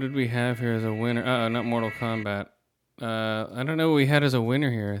see. What did we have here as a winner? Not Mortal Kombat. I don't know what we had as a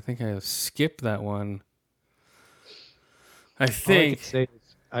winner here. I think I skipped that one. I All I think. can say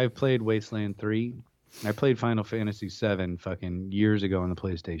is I've played Wasteland 3. I played Final Fantasy 7 fucking years ago on the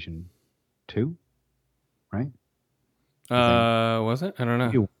PlayStation 2, right? Was it? I don't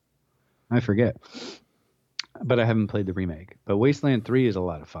know. I forget. But I haven't played the remake. But Wasteland 3 is a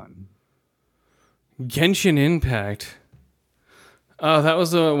lot of fun. Genshin Impact. Oh, that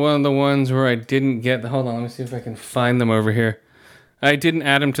was one of the ones where I didn't get. Hold on, let me see if I can find them over here. I didn't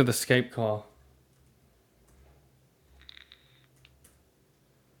add them to the Skype call.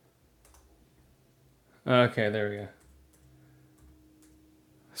 Okay, there we go.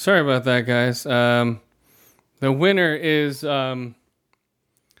 Sorry about that, guys. The winner is I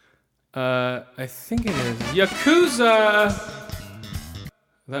think it is Yakuza.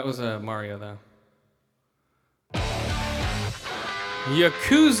 That was Mario though.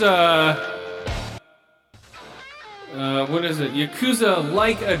 Yakuza. What is it? Yakuza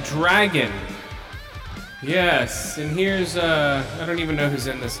Like a Dragon. Yes, and here's I don't even know who's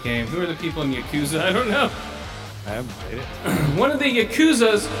in this game. Who are the people in Yakuza? I don't know. I haven't played it. One of the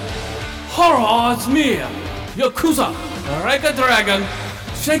Yakuzas. Horror, it's me, Yakuza Like a Dragon.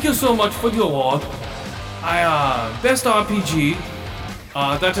 Thank you so much for the award. Best RPG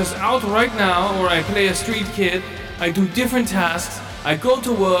that is out right now, where I play a street kid. I do different tasks. I go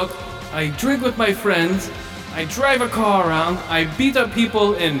to work. I drink with my friends. I drive a car around. I beat up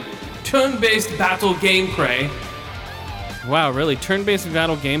people in turn-based battle gameplay. Wow, really? Turn-based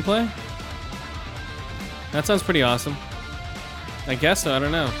battle gameplay? That sounds pretty awesome. I guess so, I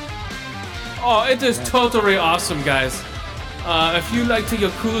don't know. Oh, it is totally awesome, guys. If you like the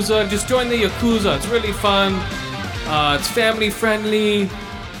Yakuza, just join the Yakuza. It's really fun. It's family friendly.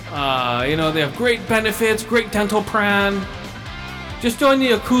 You know, they have great benefits, great dental plan. Just join the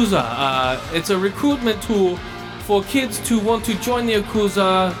Yakuza. It's a recruitment tool for kids to want to join the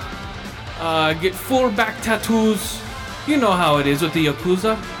Yakuza, get full back tattoos. You know how it is with the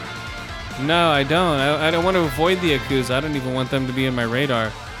Yakuza. No, I don't. I don't want to avoid the Yakuza. I don't even want them to be in my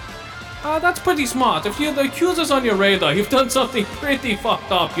radar. That's pretty smart. If the Yakuza's on your radar, you've done something pretty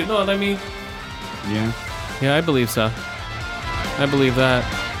fucked up. You know what I mean? Yeah. Yeah, I believe so. I believe that.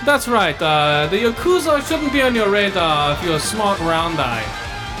 That's right. The Yakuza shouldn't be on your radar if you're a smart round eye.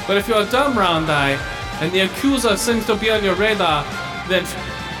 But if you're a dumb round eye, and the Yakuza seems to be on your radar, then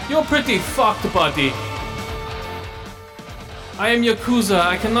you're pretty fucked, buddy. I am Yakuza.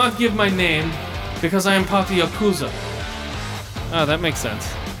 I cannot give my name because I am part of Yakuza. Oh, that makes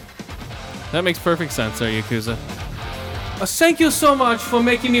sense. That makes perfect sense, there, Yakuza. Thank you so much for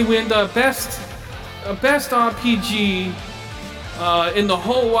making me win the best RPG in the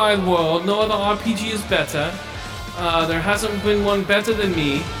whole wide world. No other RPG is better. There hasn't been one better than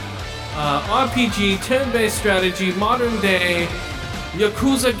me. RPG, turn-based strategy, modern day,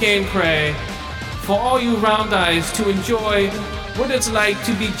 Yakuza gameplay for all you round eyes to enjoy what it's like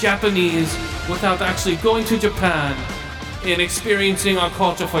to be Japanese without actually going to Japan and experiencing our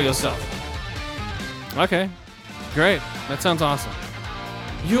culture for yourself. Okay, great. That sounds awesome.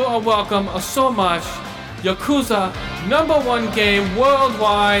 You are welcome so much. Yakuza, #1 game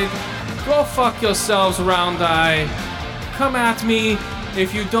worldwide. Go fuck yourselves, round eye. Come at me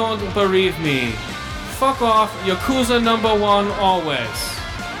if you don't bereave me. Fuck off, Yakuza #1 always.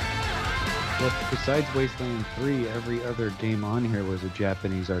 Well, besides Wasteland 3, every other game on here was a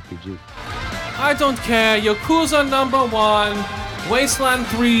Japanese RPG. I don't care. Yakuza #1, Wasteland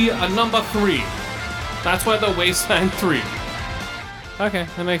 3, number 3. That's why the Wasteland 3. Okay,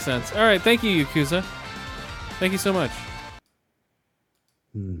 that makes sense. All right, thank you, Yakuza. Thank you so much.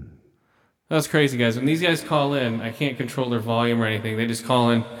 That was crazy, guys. When these guys call in, I can't control their volume or anything. They just call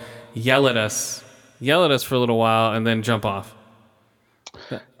in, yell at us for a little while, and then jump off.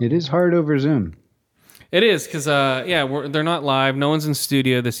 It is hard over Zoom. It is, because, they're not live. No one's in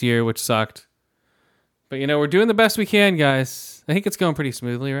studio this year, which sucked. But, you know, we're doing the best we can, guys. I think it's going pretty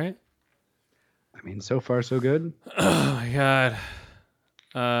smoothly, right? I mean, so far so good. Oh, my God.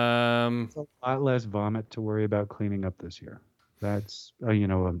 It's a lot less vomit to worry about cleaning up this year. That's,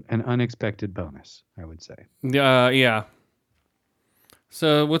 an unexpected bonus, I would say. Yeah.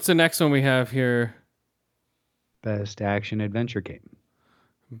 So what's the next one we have here? Best action adventure game.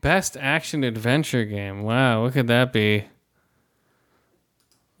 Best action adventure game. Wow, what could that be?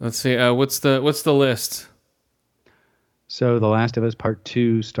 Let's see. What's the list? So, The Last of Us Part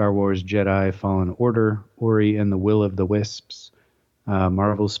 2, Star Wars Jedi Fallen Order, Ori and the Will of the Wisps,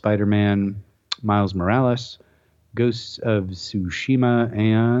 Marvel's Spider-Man, Miles Morales, Ghosts of Tsushima,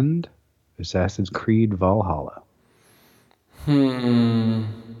 and Assassin's Creed Valhalla. What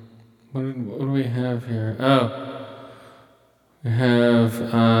do we have here? Oh. We have,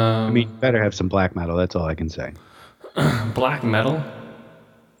 better have some black metal, that's all I can say. Black metal?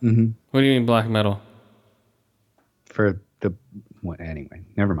 Mm-hmm. What do you mean black metal? Anyway,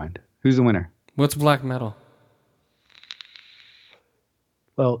 never mind. Who's the winner? What's black metal?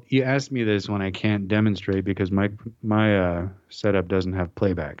 Well, you asked me this when I can't demonstrate because my setup doesn't have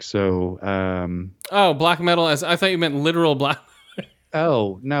playback. So, Oh, black metal, as I thought you meant literal black.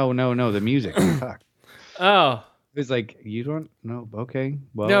 Oh, no, the music. Fuck. Oh. It's like, you don't know? Okay.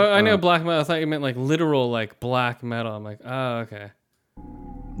 Well, no, I know black metal. I thought you meant like literal, like black metal. I'm like, oh, okay.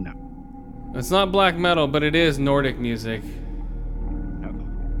 No. It's not black metal, but it is Nordic music. No.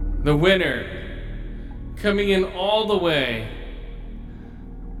 The winner, coming in all the way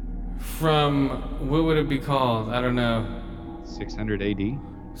from, what would it be called? I don't know. 600 AD?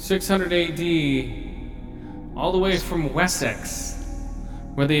 600 AD, all the way from Wessex,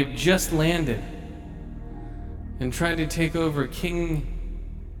 where they've just landed and tried to take over King...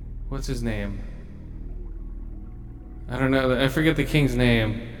 What's his name? I don't know. I forget the king's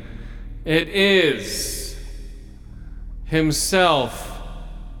name. It is himself.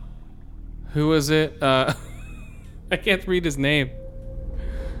 Who was it? I can't read his name.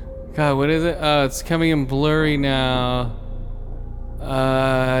 God, what is it? Oh, it's coming in blurry now.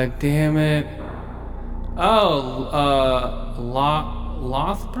 Damn it. Oh,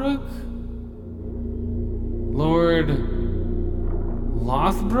 Lothbrok? Lord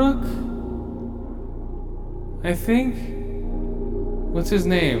Lothbrok? I think? What's his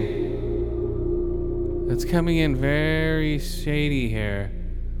name? It's coming in very shady here.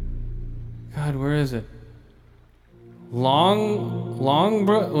 God, where is it?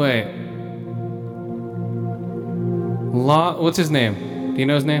 Longbrook? Wait. What's his name? Do you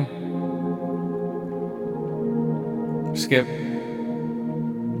know his name? Skip.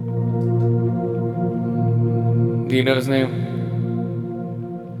 Do you know his name?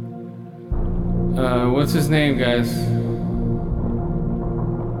 What's his name, guys?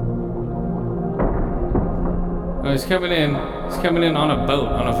 Oh, he's coming in. He's coming in on a boat,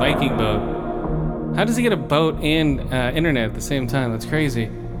 on a Viking boat. How does he get a boat and internet at the same time? That's crazy.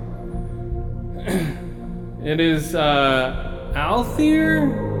 It is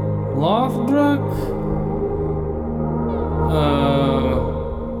Althir Lothbrok.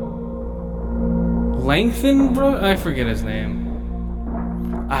 Langthenbrook? I forget his name.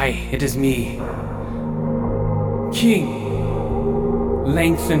 Aye, it is me, King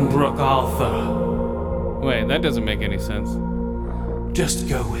Langthenbrook Arthur. Wait, that doesn't make any sense. Just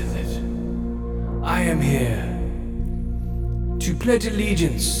go with it. I am here to pledge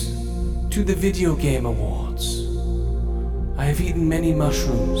allegiance to the Video Game Awards. I have eaten many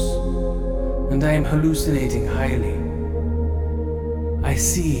mushrooms, and I am hallucinating highly. I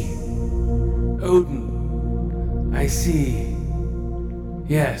see Odin. I see.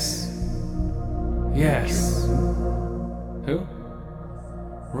 Yes. Who?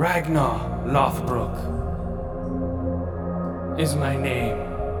 Ragnar Lothbrok is my name.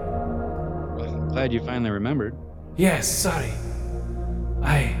 Well, I'm glad you finally remembered. Yes, sorry.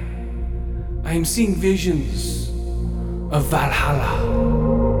 I am seeing visions of Valhalla.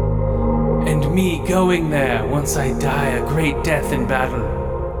 And me going there once I die a great death in battle.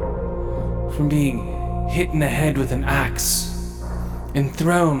 From being hit in the head with an axe and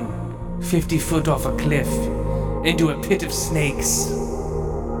thrown 50 foot off a cliff into a pit of snakes.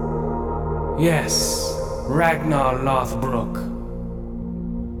 Yes, Ragnar Lothbrok.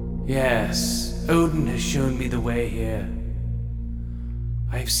 Yes, Odin has shown me the way here.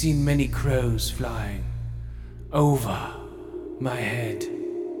 I've seen many crows flying over my head.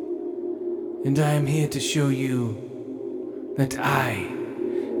 And I am here to show you that I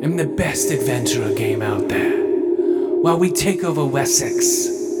am the best adventurer game out there. While we take over Wessex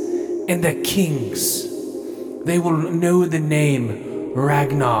and the kings, they will know the name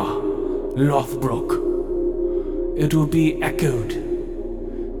Ragnar Lothbrok. It will be echoed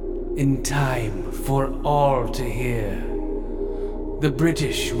in time for all to hear. The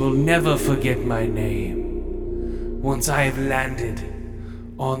British will never forget my name once I have landed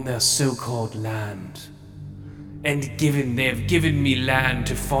on their so-called land. And they have given me land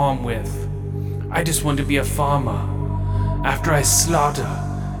to farm with. I just want to be a farmer after I slaughter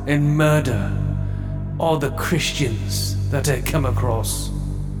and murder all the Christians that I come across.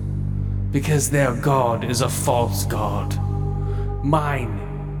 Because their God is a false God.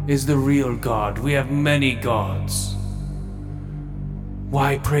 Mine is the real God. We have many gods.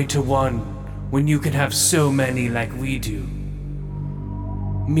 Why pray to one when you can have so many like we do?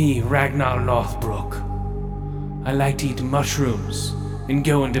 Me, Ragnar Lothbrok. I like to eat mushrooms and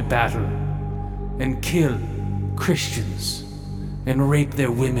go into battle and kill Christians and rape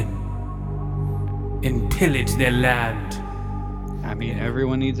their women and pillage their land. I mean,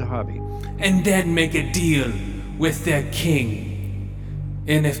 everyone needs a hobby. And then make a deal with their king.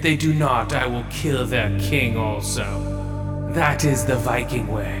 And if they do not, I will kill their king also. That is the Viking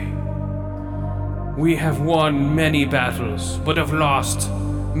way. We have won many battles, but have lost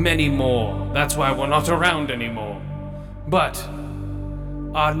many more. That's why we're not around anymore. But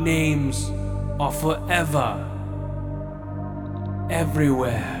our names are forever.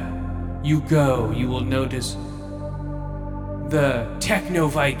 Everywhere you go, you will notice the Techno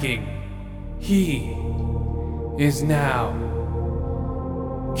Viking. He is now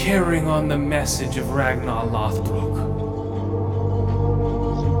carrying on the message of Ragnar Lothbrok.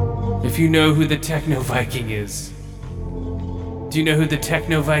 If you know who the Techno Viking is, do you know who the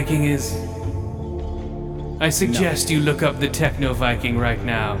Techno Viking is? I suggest you look up the Techno Viking right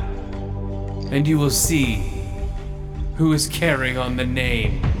now, and you will see who is carrying on the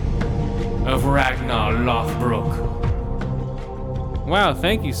name of Ragnar Lothbrok. Wow,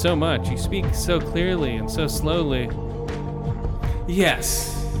 thank you so much. You speak so clearly and so slowly.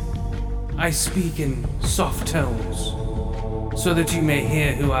 Yes, I speak in soft tones, so that you may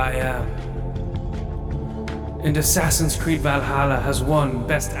hear who I am. And Assassin's Creed Valhalla has won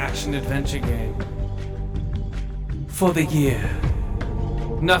Best Action Adventure Game for the year.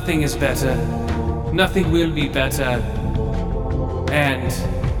 Nothing is better. Nothing will be better. And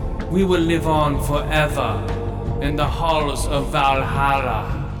we will live on forever in the halls of Valhalla,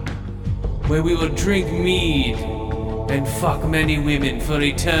 where we will drink mead and fuck many women for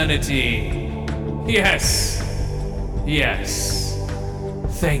eternity. Yes. Yes.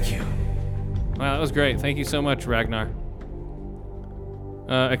 Thank you. Wow, that was great. Thank you so much, Ragnar.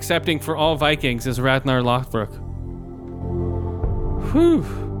 Accepting for all Vikings is Ragnar Lothbrok. Whew,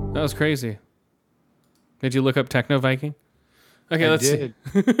 that was crazy. Did you look up Techno Viking? Okay, let's see.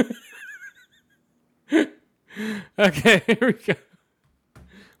 Okay, here we go.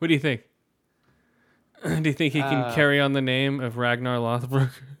 What do you think? Do you think he can carry on the name of Ragnar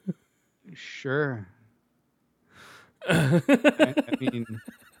Lothbrok? Sure. I mean,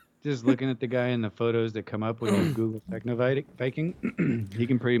 just looking at the guy in the photos that come up when you Google Techno Viking, he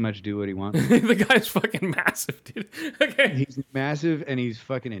can pretty much do what he wants. The guy's fucking massive, dude. Okay. He's massive and he's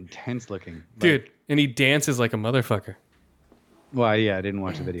fucking intense looking. Dude, and he dances like a motherfucker. Well, yeah, I didn't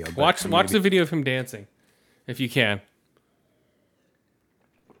watch the video. Watch the video of him dancing, if you can.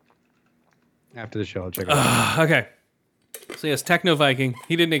 After the show, I'll check it out. Okay. So yes, Techno Viking.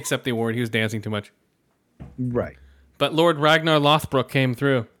 He didn't accept the award. He was dancing too much. Right. But Lord Ragnar Lothbrok came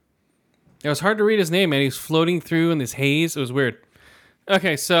through. It was hard to read his name, man. He was floating through in this haze. It was weird.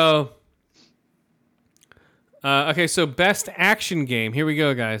 Okay, so best action game. Here we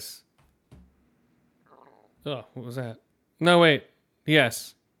go, guys. Oh, what was that? No, wait.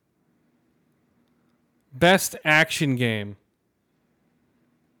 Yes. Best action game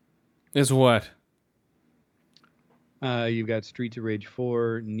is what? You've got Streets of Rage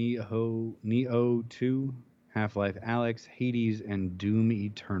 4, Neo 2, Half-Life Alyx, Hades, and Doom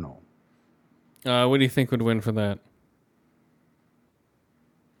Eternal. What do you think would win for that?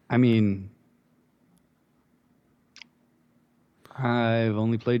 I mean, I've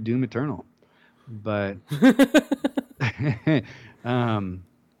only played Doom Eternal, but I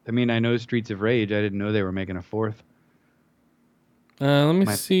mean, I know Streets of Rage. I didn't know they were making a fourth. Let me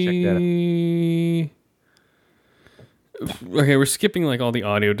see. Okay, we're skipping like all the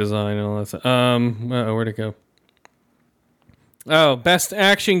audio design and all that stuff. Where'd it go? Oh, best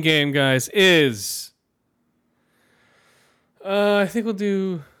action game, guys, is I think we'll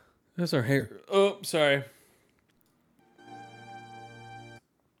do. That's our hair. Oh, sorry.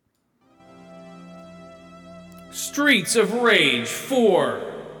 Streets of Rage 4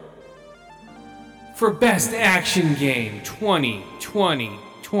 for best action game 2020.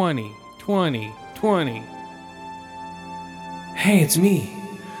 Hey, it's me,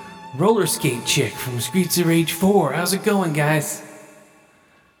 Roller Skate Chick from Streets of Rage 4. How's it going, guys?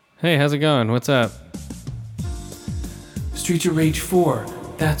 Hey, how's it going? What's up? Streets of Rage 4,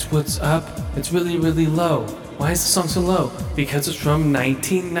 that's what's up. It's really, really low. Why is the song so low? Because it's from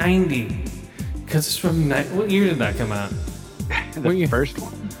 1990. Because it's from... What year did that come out? The first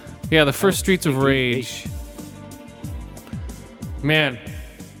one. Yeah, the first Streets of Rage. Man.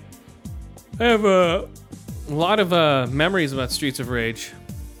 I have a lot of memories about Streets of Rage.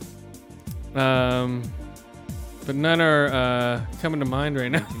 But none are coming to mind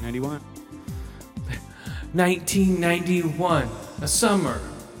right now. 1991. 1991. A summer.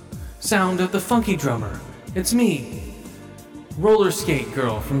 Sound of the funky drummer. It's me. Roller Skate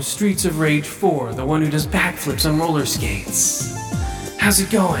Girl from Streets of Rage 4. The one who does backflips on roller skates. How's it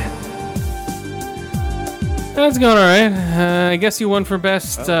going? That's going alright. I guess you won for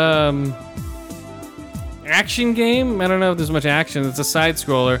best action game? I don't know if there's much action. It's a side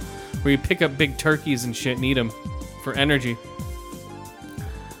scroller where you pick up big turkeys and shit and eat them for energy.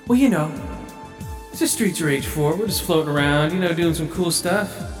 Well, you know, it's just Streets of Rage 4. We're just floating around, you know, doing some cool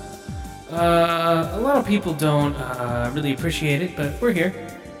stuff. A lot of people don't really appreciate it, but we're here.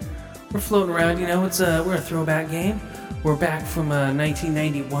 We're floating around, you know. We're a throwback game. We're back from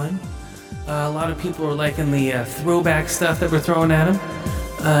 1991. A lot of people are liking the throwback stuff that we're throwing at them.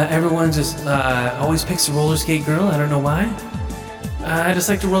 Everyone just always picks the Roller Skate Girl. I don't know why. I just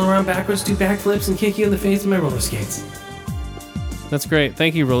like to roll around backwards, do backflips, and kick you in the face with my roller skates. That's great.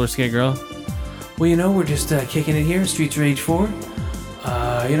 Thank you, Roller Skate Girl. Well, you know, we're just kicking it here, Streets of Rage 4.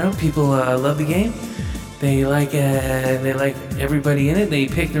 You know, people love the game. They like everybody in it. They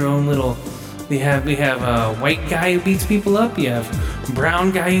pick their own little. We have a white guy who beats people up. You have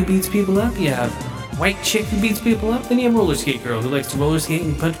brown guy who beats people up. You have white chick who beats people up. Then you have Roller Skate Girl who likes to roller skate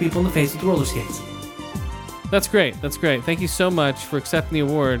and punch people in the face with the roller skates. That's great. That's great. Thank you so much for accepting the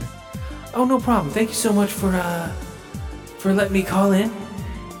award. Oh, no problem. Thank you so much for for letting me call in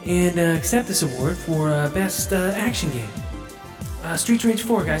and accept this award for best action game. Streets Rage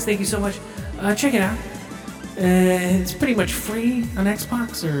 4, guys. Thank you so much. Check it out. It's pretty much free on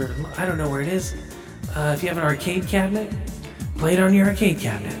Xbox, or I don't know where it is. If you have an arcade cabinet, play it on your arcade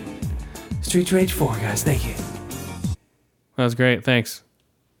cabinet. Streets Rage 4, guys. Thank you. That was great. Thanks.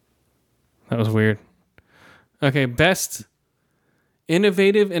 That was weird. Okay, best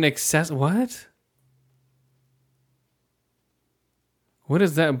innovative and accessible. What? What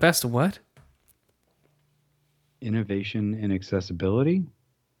is that? Best what? Innovation and accessibility.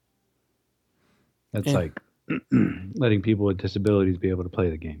 That's like letting people with disabilities be able to play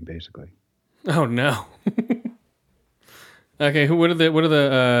the game, basically. Oh no. Okay, what are they?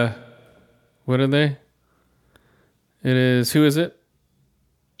 It is, who is it?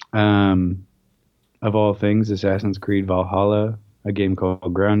 Of all things, Assassin's Creed Valhalla, a game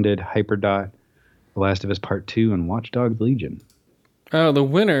called Grounded, Hyperdot, The Last of Us Part 2, and Watch Dogs Legion. Oh, the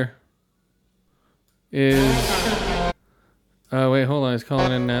winner is... Oh, wait, hold on. He's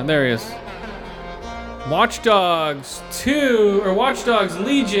calling in now. There he is. Watch Dogs 2, or Watch Dogs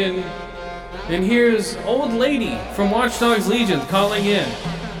Legion. And here's Old Lady from Watch Dogs Legion calling in.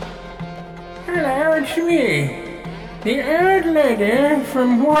 Hello, it's me, the old lady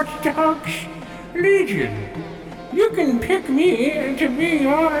from Watch Dogs Legion. You can pick me to be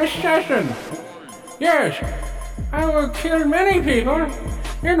your assassin. Yes, I will kill many people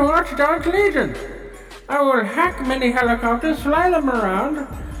in Watch Dogs Legion. I will hack many helicopters, fly them around,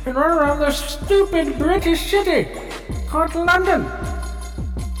 and run around the stupid British city called London.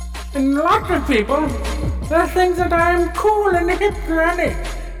 And lots of people, they think that I am cool and hip granny.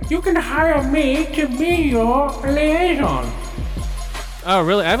 You can hire me to be your liaison. Oh,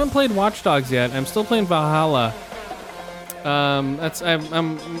 really? I haven't played Watch Dogs yet. I'm still playing Valhalla. I'm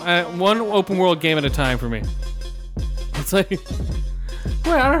one open world game at a time for me. It's like...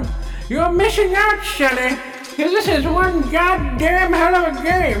 Well, you're missing out, Sonny. Because this is one goddamn hell of a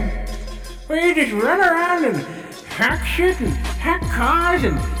game. Where you just run around and hack shit and hack cars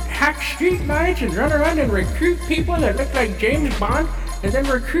and hack street lights and run around and recruit people that look like James Bond, and then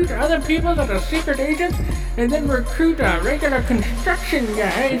recruit other people that are secret agents, and then recruit regular construction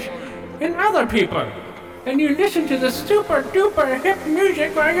guys and other people. And you listen to the super duper hip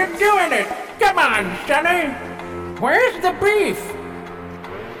music while you're doing it. Come on, Sonny. Where's the beef?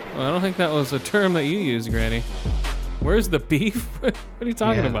 Well, I don't think that was a term that you used, Granny. Where's the beef? What are you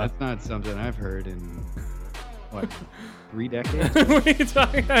talking about? That's not something I've heard in, what, 3 decades? What are you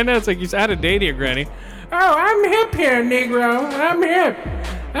talking? I know, it's like you're out of date here, Granny. Oh, I'm hip here, Negro. I'm hip.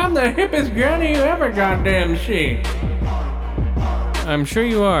 I'm the hippest granny you ever goddamn see. I'm sure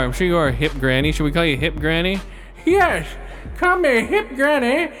you are. I'm sure you are, Hip Granny. Should we call you Hip Granny? Yes, call me Hip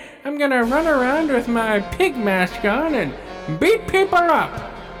Granny. I'm gonna run around with my pig mask on and beat people up.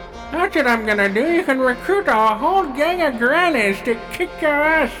 That's what I'm gonna do. You can recruit a whole gang of grannies to kick your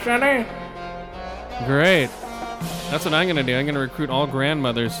ass, Sonny. Great. That's what I'm gonna do. I'm gonna recruit all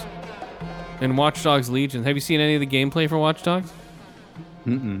grandmothers in Watch Dogs Legion. Have you seen any of the gameplay for Watch Dogs?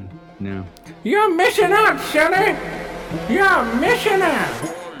 No. You're missing out, Sonny. You're missing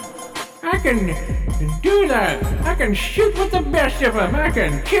out. I can do that. I can shoot with the best of them. I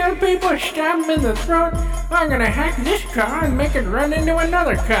can kill people, stab them in the throat. I'm gonna hack this car and make it run into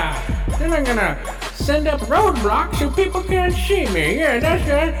another car. Then I'm gonna send up roadblocks so people can't see me. Yeah, that's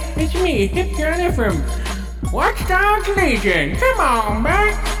right. It's me, Hip Granny from Watch Dogs Legion. Come on,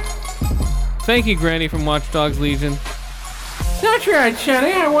 man. Thank you, Granny from Watch Dogs Legion. That's right,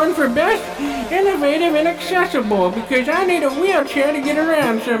 Sonny. I won for best innovative and accessible because I need a wheelchair to get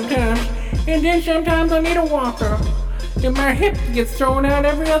around sometimes. And then sometimes I need a walker. And my hip gets thrown out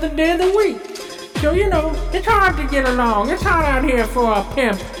every other day of the week. So, you know, it's hard to get along. It's hard out here for a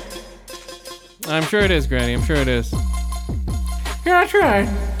pimp. I'm sure it is, Granny. I'm sure it is. That's right.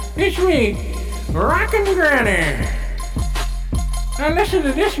 It's me, Rockin' Granny. I listen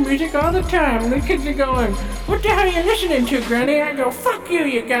to this music all the time. The kids are going, "What the hell are you listening to, Granny?" I go, "Fuck you,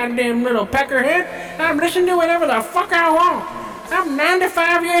 you goddamn little peckerhead. I'm listening to whatever the fuck I want. I'm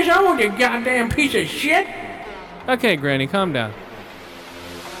 95 years old, you goddamn piece of shit." Okay, Granny, calm down.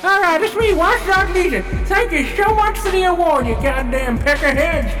 All right, it's me, Watch Dogs Legion. Thank you so much for the award, you goddamn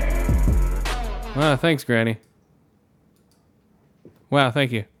peckerheads. Wow, thanks, Granny. Wow,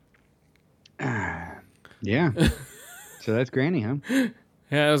 thank you. Yeah. So that's Granny, huh? Yeah,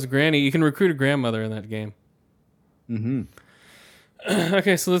 that was Granny. You can recruit a grandmother in that game. Mm-hmm.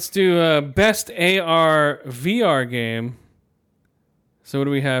 Okay, so let's do best AR VR game. So what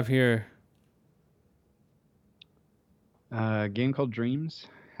do we have here? A game called Dreams,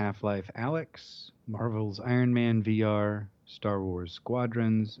 Half-Life Alyx, Marvel's Iron Man VR, Star Wars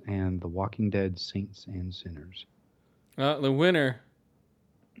Squadrons, and The Walking Dead Saints and Sinners. The winner.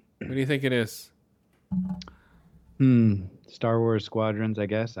 What do you think it is? Star Wars Squadrons, I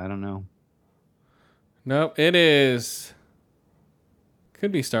guess. I don't know. Nope, it is.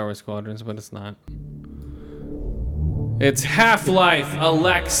 Could be Star Wars Squadrons, but it's not. It's Half-Life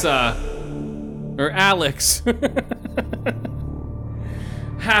Alexa. Or Alex.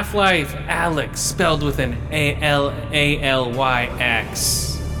 Half-Life Alex, spelled with an A-L-A-L-Y-X.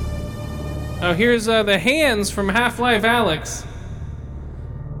 Oh, here's the hands from Half-Life Alex.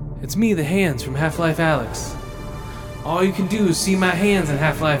 It's me, the hands from Half-Life Alex. All you can do is see my hands in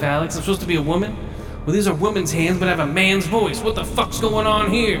Half-Life Alex. I'm supposed to be a woman? Well, these are women's hands, but I have a man's voice. What the fuck's going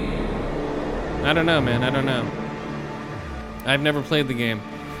on here? I don't know, man. I don't know. I've never played the game.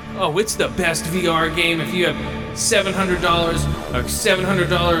 Oh, it's the best VR game if you have $700, a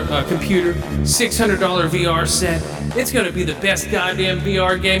 $700 computer, $600 VR set. It's gonna be the best goddamn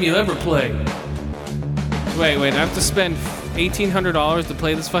VR game you'll ever play. Wait, I have to spend $1,800 to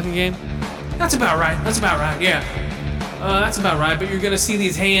play this fucking game? That's about right, yeah. That's about right, but you're gonna see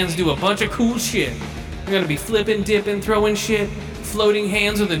these hands do a bunch of cool shit. You're gonna be flipping, dipping, throwing shit. Floating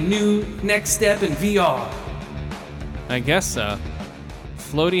hands are the new next step in VR. I guess so.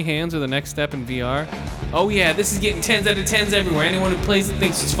 Floaty hands are the next step in VR? Oh yeah, this is getting 10s out of 10s everywhere. Anyone who plays it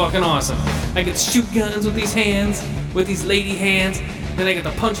thinks it's fucking awesome. I get to shoot guns with these hands, with these lady hands. Then I get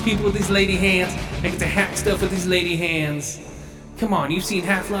to punch people with these lady hands. I get to hack stuff with these lady hands. Come on, you've seen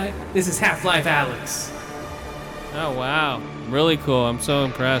Half-Life? This is Half-Life Alex. Oh wow, really cool. I'm so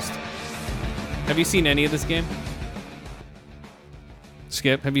impressed. Have you seen any of this game?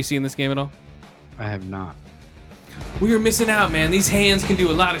 Skip, have you seen this game at all? I have not. We are missing out, man. These hands can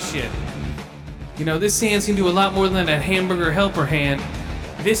do a lot of shit. You know, this hands can do a lot more than that hamburger helper hand.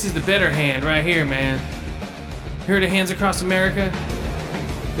 This is the better hand right here, man. Heard of Hands Across America?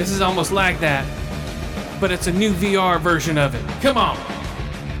 This is almost like that, but it's a new VR version of it. Come on.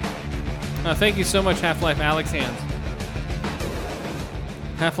 Thank you so much, Half-Life Alex Hands.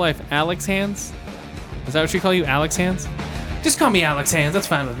 Half-Life Alex Hands? Is that what you call you, Alex Hands? Just call me Alex Hands. That's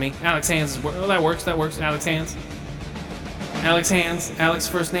fine with me. Alex Hands. Oh, that works. Alex Hands. Alex Hands. Alex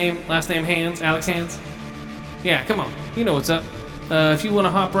first name, last name Hands. Alex Hands. Yeah, come on. You know what's up. If you want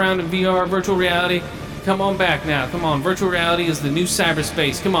to hop around in VR, virtual reality, come on back now. Come on. Virtual reality is the new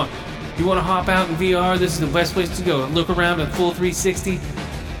cyberspace. Come on. If you want to hop out in VR, this is the best place to go. Look around at full 360.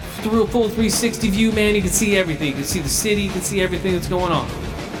 Through a full 360 view, man, you can see everything. You can see the city. You can see everything that's going on.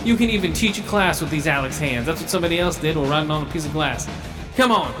 You can even teach a class with these Alex hands. That's what somebody else did while riding on a piece of glass.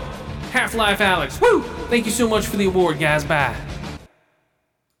 Come on. Half-Life Alex. Woo! Thank you so much for the award, guys. Bye.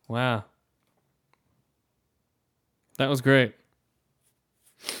 Wow. That was great.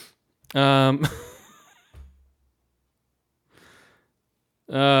 Okay,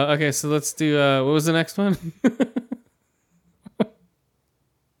 so let's do, what was the next one?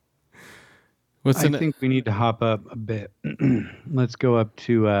 I think we need to hop up a bit. Let's go up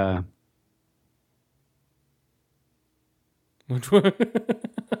to, which one?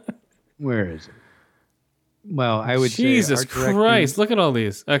 Where is it? Well, I would Jesus say Christ, look at all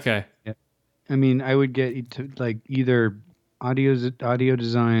these. Okay. Yeah. I mean, I would get to like either audio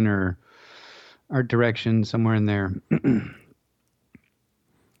design or art direction, somewhere in there.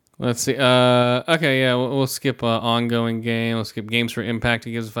 Let's see. Okay, yeah, we'll skip ongoing game. We'll skip games for impact.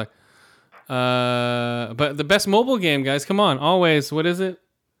 Who gives a fuck? But the best mobile game, guys, come on. Always, what is it?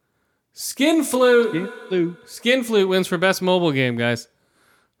 Skin Flute. Skin Flute wins for best mobile game, guys.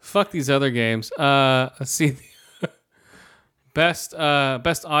 Fuck these other games. Let's see. Best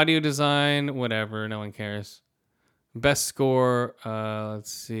audio design, whatever. No one cares. Best score.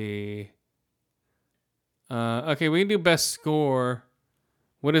 Let's see. Okay, we can do best score.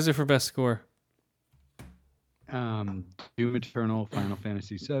 What is it for best score? Doom Eternal, Final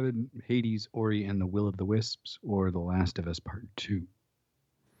Fantasy VII, Hades, Ori, and the Will of the Wisps, or The Last of Us Part 2.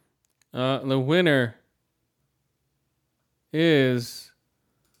 The winner is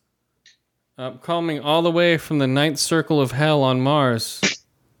coming all the way from the ninth circle of hell on Mars.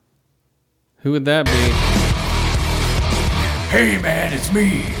 Who would that be? Hey man, it's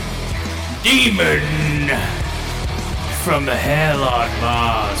me, Demon, from the hell on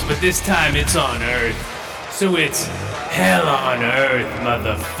Mars, but this time it's on Earth. So it's hell on Earth,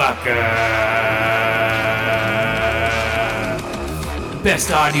 motherfucker. Best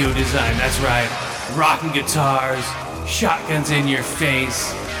audio design, that's right. Rocking guitars, shotguns in your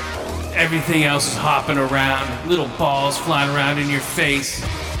face. Everything else is hopping around, little balls flying around in your face.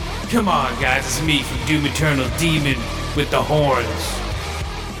 Come on, guys, it's me from Doom Eternal, Demon with the horns.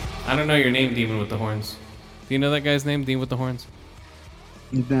 I don't know your name, Demon with the Horns. Do you know that guy's name, Demon with the Horns?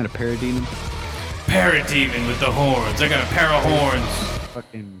 Isn't that a parademon? Parademon with the horns. I got a pair of horns.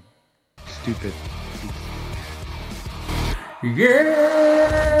 Fucking stupid.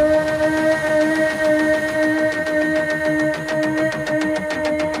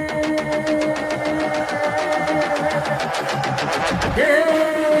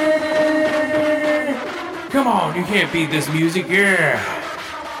 Come on, you can't beat this music. Yeah.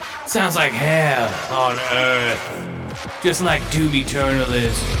 Sounds like hell on earth. Just like Doom Eternal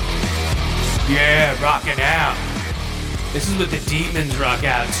is. Yeah, rock it out. This is what the demons rock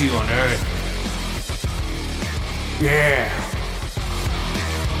out to on earth. Yeah.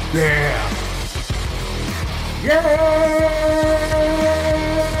 Yeah.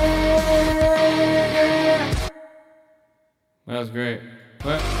 That was great.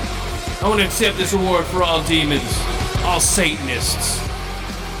 What? I want to accept this award for all demons, all Satanists.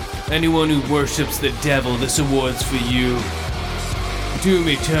 Anyone who worships the devil, this award's for you. Doom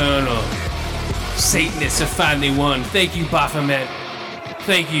Eternal. Satanists have finally won. Thank you, Baphomet.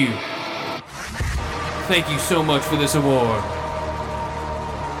 Thank you. Thank you so much for this award.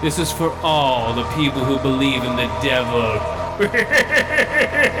 This is for all the people who believe in the devil.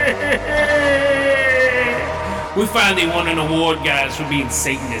 We finally won an award, guys, for being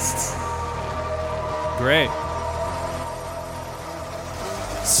Satanists. Great.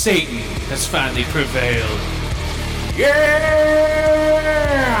 Satan has finally prevailed. Yeah!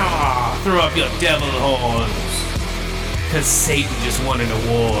 Throw up your devil horns. Because Satan just won an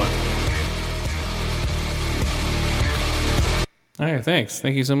award. All right, thanks.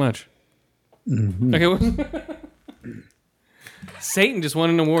 Thank you so much. Mm-hmm. Okay, Satan just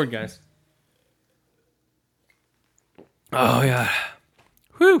won an award, guys. Oh, yeah.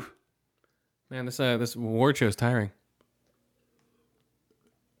 Whew. Man, this award show is tiring.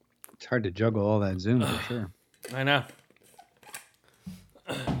 It's hard to juggle all that Zoom for sure. I know.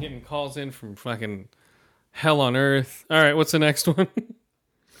 Getting calls in from fucking hell on earth. All right, what's the next one?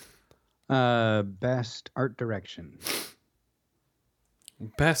 Best art direction.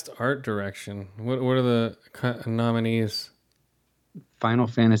 Best art direction. What are the nominees? Final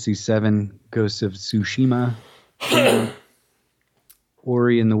Fantasy VII, Ghosts of Tsushima,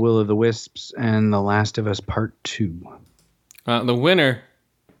 Ori and the Will of the Wisps, and The Last of Us Part 2. The winner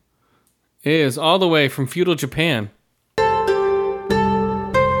is all the way from feudal Japan.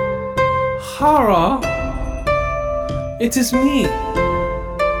 Hara, it is me.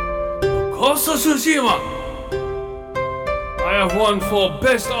 Ghost of Tsushima. I have won for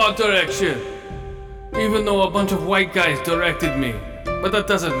best art direction, even though a bunch of white guys directed me. But that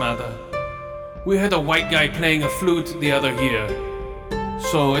doesn't matter. We had a white guy playing a flute the other year,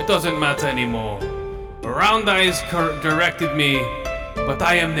 so it doesn't matter anymore. Round Eyes directed me, but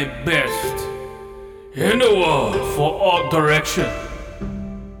I am the best in the world for art direction.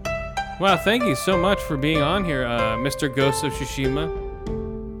 Wow, thank you so much for being on here, Mr. Ghost of Tsushima.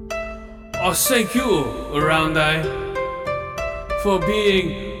 Oh, thank you, Round Eye, for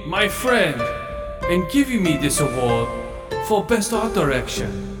being my friend and giving me this award for best art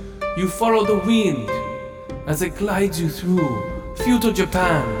direction. You follow the wind as it glides you through feudal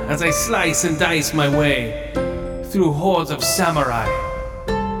Japan as I slice and dice my way through hordes of samurai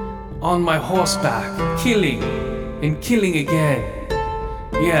on my horseback, killing and killing again.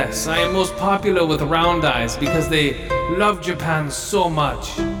 Yes, I am most popular with Round Eyes because they love Japan so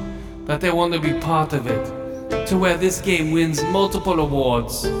much that they want to be part of it, to where this game wins multiple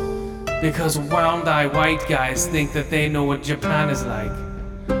awards because Round Eye white guys think that they know what Japan is like,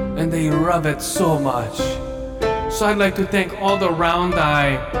 and they love it so much. So I'd like to thank all the Round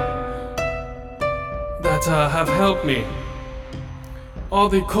Eye that have helped me. All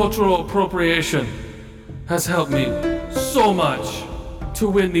the cultural appropriation has helped me so much to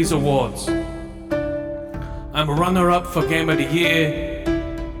win these awards. I'm a runner-up for Game of the Year.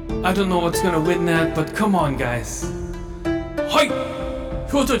 I don't know what's gonna win that, but come on, guys. Hi!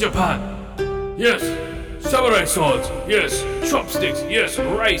 Kyoto, Japan! Yes! Samurai swords! Yes! Chopsticks! Yes!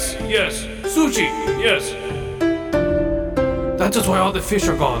 Rice! Yes! Sushi! Yes! That's just why all the fish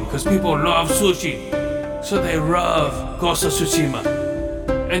are gone, because people love sushi. So they love Ghost of Tsushima.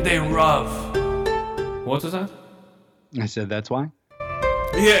 And they love... What was that? I said that's why?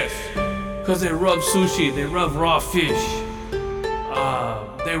 Yes! Because they love sushi, they love raw fish.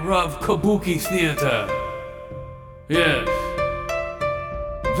 They love kabuki theater. Yes.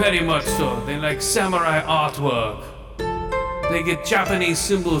 Very much so. They like samurai artwork. They get Japanese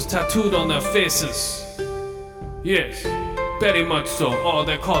symbols tattooed on their faces. Yes. Very much so. Oh,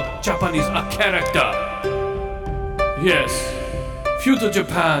 they're called Japanese a character. Yes. Feudal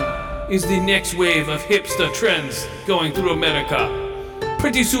Japan is the next wave of hipster trends going through America.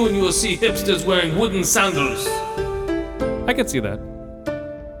 Pretty soon you will see hipsters wearing wooden sandals. I could see that.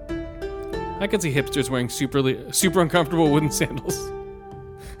 I could see hipsters wearing super uncomfortable wooden sandals.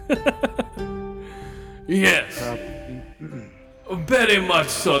 Yes. Very much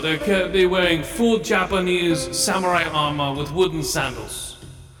so. They can be wearing full Japanese samurai armor with wooden sandals.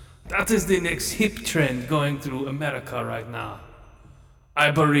 That is the next hip trend going through America right now.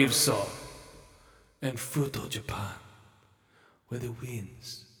 I believe so. And Futo Japan, where the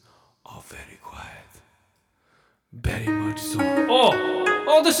winds are very quiet. Very much so.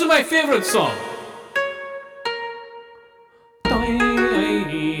 Oh, this is my favorite song.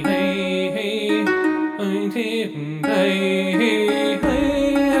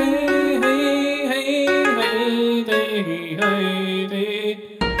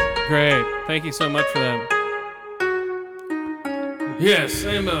 Great. Thank you so much for that. Yes,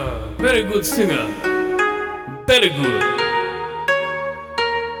 I'm a very good singer. Very good.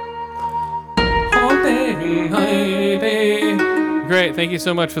 Great. Thank you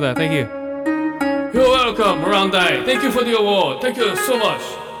so much for that. Thank you. You're welcome, Randai. Thank you for the award. Thank you so much.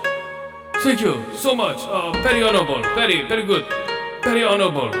 Thank you so much. Very honorable. Very, very good. Very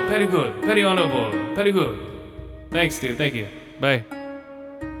honorable. Very good. Very honorable. Very good. Thanks, dude. Thank you. Bye.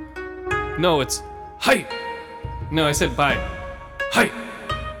 No, it's Hi. no. I said bye. Hi.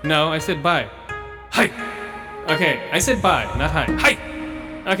 No, I said bye. Hi. Okay, I said bye, not hi. Hi.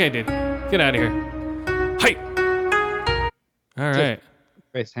 Okay, dude. Get out of here. Hi. All right.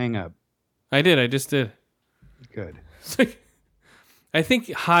 Chris, hang up. I did. I just did. Good. I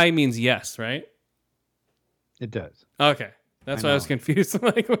think hi means yes, right? It does. Okay. That's why I was confused. I'm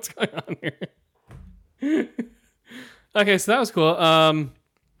like, what's going on here? Okay, so that was cool.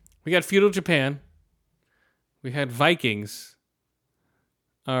 We got feudal Japan. We had Vikings.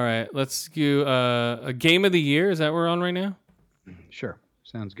 All right, let's do a game of the year. Is that what we're on right now? Sure.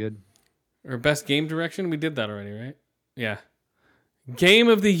 Sounds good. Or best game direction? We did that already, right? Yeah. Game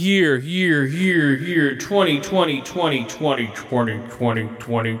of the year, 2020, 2020, 2020, 2020,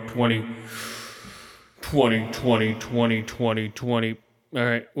 2020, 2020, 2020, 20. All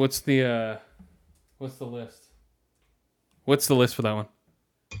right, what's the list? What's the list for that one?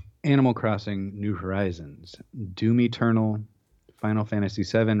 Animal Crossing New Horizons, Doom Eternal, Final Fantasy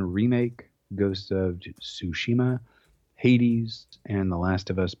VII Remake, Ghost of Tsushima, Hades, and The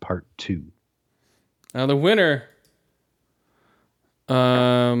Last of Us Part 2. Now the winner.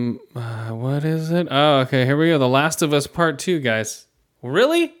 What is it? Oh, okay. Here we go. The Last of Us Part 2, guys.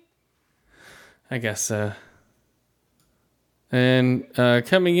 Really? I guess so. And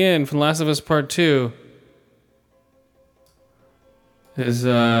coming in from Last of Us Part 2 is Hey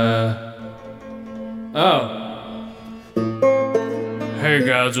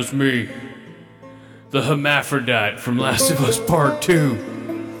guys, it's me. The hermaphrodite from Last of Us Part 2.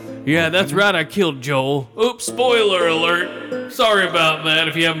 Yeah, that's right, I killed Joel. Oops, spoiler alert. Sorry about that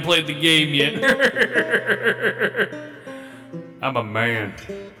if you haven't played the game yet. I'm a man.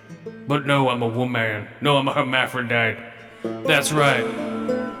 But no, I'm a woman. No, I'm a hermaphrodite. That's right.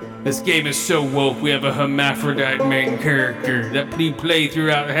 This game is so woke, we have a hermaphrodite main character that we play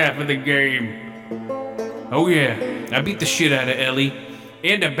throughout half of the game. Oh yeah, I beat the shit out of Ellie,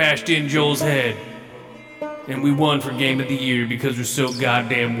 and I bashed in Joel's head. And we won for Game of the Year because we're so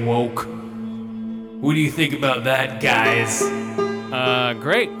goddamn woke. What do you think about that, guys?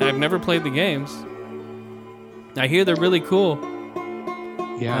 great. I've never played the games. I hear they're really cool.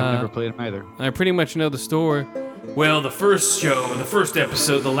 Yeah, I've never played them either. I pretty much know the story. Well, the first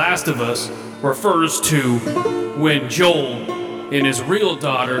episode, The Last of Us, refers to when Joel and his real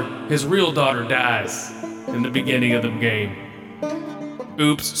daughter dies in the beginning of the game.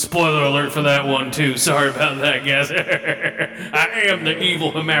 Oops, spoiler alert for that one too. Sorry about that, guys. I am the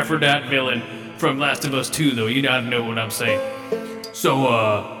evil hermaphrodite villain from Last of Us 2, though. You gotta know what I'm saying. So,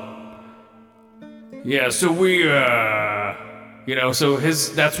 so we, that's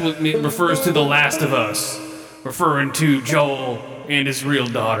what it refers to The Last of Us, referring to Joel and his real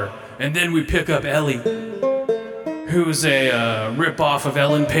daughter. And then we pick up Ellie, who's a rip-off of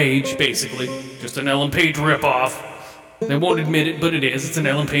Ellen Page, basically. Just an Ellen Page rip-off. They won't admit it, but it is. It's an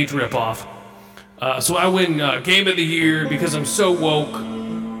Ellen Page ripoff. So I win Game of the Year because I'm so woke.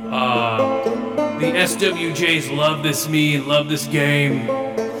 The SWJs love this game.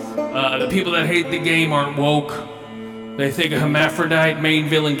 The people that hate the game aren't woke. They think a hermaphrodite main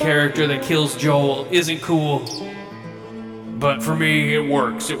villain character that kills Joel isn't cool. But for me, it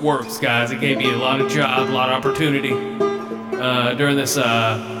works. It works, guys. It gave me a lot of job, a lot of opportunity during this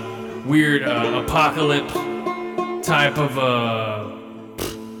weird apocalypse type of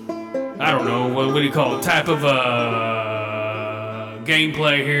I don't know, what do you call it, type of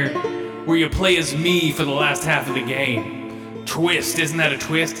gameplay here, where you play as me for the last half of the game. Twist, isn't that a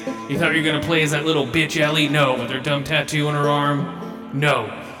twist? You thought you were gonna play as that little bitch Ellie? No, with her dumb tattoo on her arm?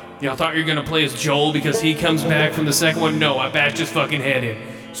 No. Y'all thought you were gonna play as Joel because he comes back from the second one? No, I bashed his fucking head in.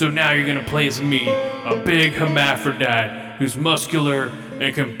 So now you're gonna play as me, a big hermaphrodite who's muscular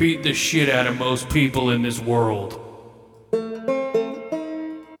and can beat the shit out of most people in this world.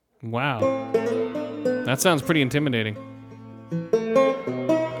 Wow. That sounds pretty intimidating.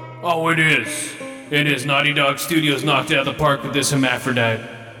 Oh, it is. It is. Naughty Dog Studios knocked it out of the park with this hermaphrodite.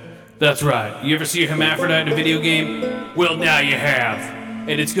 That's right. You ever see a hermaphrodite in a video game? Well, now you have.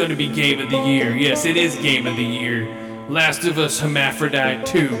 And it's going to be Game of the Year. Yes, it is Game of the Year. Last of Us Hermaphrodite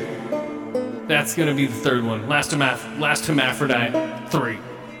 2. That's going to be the third one. Last Hermaphrodite 3.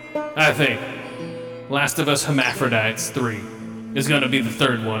 I think. Last of Us Hermaphrodites 3 is going to be the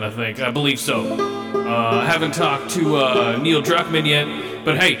third one, I think. I believe so. I haven't talked to Neil Druckmann yet,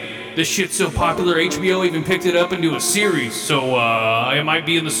 but hey, this shit's so popular, HBO even picked it up into a series, so it might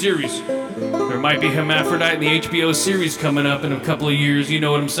be in the series. There might be Hermaphrodite in the HBO series coming up in a couple of years, you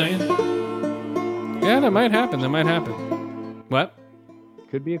know what I'm saying? Yeah, that might happen. What?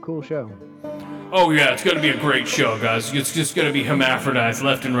 Could be a cool show. Oh yeah, it's gonna be a great show, guys. It's just gonna be hermaphrodites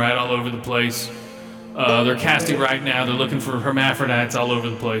left and right all over the place. They're casting right now, they're looking for hermaphrodites all over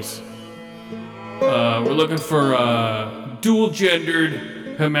the place. We're looking for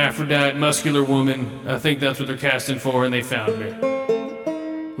dual-gendered hermaphrodite, muscular woman. I think that's what they're casting for, and they found me.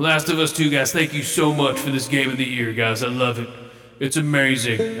 Last of Us 2, guys, thank you so much for this Game of the Year, guys. I love it. It's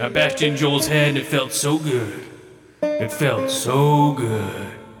amazing. I bashed in Joel's head, and it felt so good. It felt so good.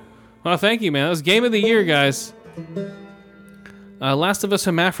 Well, thank you, man. That was Game of the Year, guys. Last of Us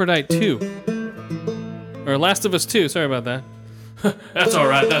Hermaphrodite 2. Or Last of Us 2, sorry about that. That's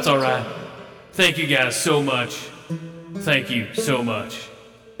alright, that's alright. Thank you guys so much. Thank you so much.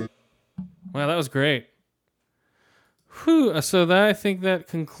 Wow, that was great. Whew, so that I think that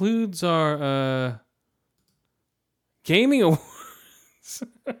concludes our gaming awards.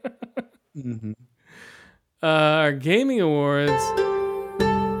 Mm-hmm. Our gaming awards.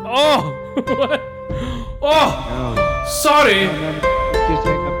 Oh! What? Oh! Sorry! Just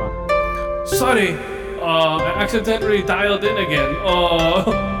hang up on. Sorry. I accidentally dialed in again.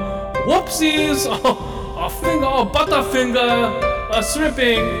 Whoopsies! A finger, butterfinger,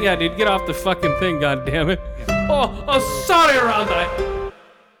 stripping. Yeah, dude, get off the fucking thing, goddammit. Sorry, Rondai.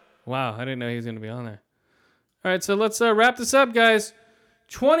 Wow, I didn't know he was gonna be on there. All right, so let's wrap this up, guys.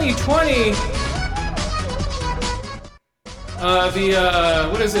 2020.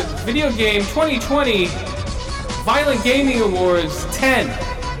 What is it? Video Game 2020 Violent Gaming Awards 10.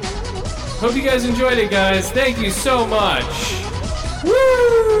 Hope you guys enjoyed it, guys. Thank you so much.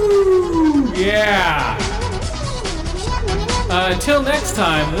 Woo! Yeah. Until next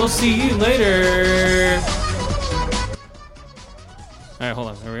time, we'll see you later. All right, hold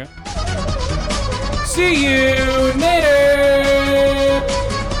on. There we go. See you later.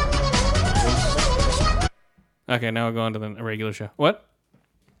 Okay, now we'll go on to the regular show. What?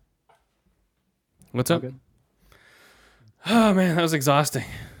 What's up? Good. Oh man, that was exhausting.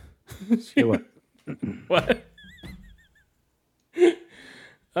 Hey, what? What?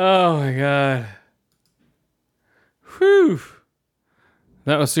 Oh my god. Whew.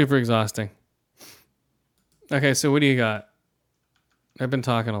 That was super exhausting. Okay, so what do you got? I've been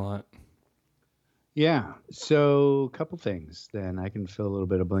talking a lot. Yeah. So a couple things. Then I can fill a little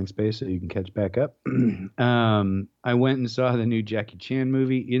bit of blank space so you can catch back up. I went and saw the new Jackie Chan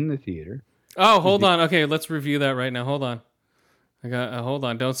movie in the theater. Oh, hold on. Okay, let's review that right now. Hold on. I got. Hold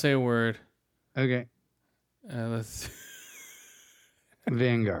on. Don't say a word. Okay. Let's.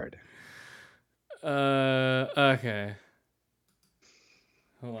 Vanguard. Okay.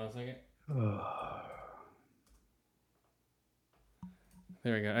 Hold on a second.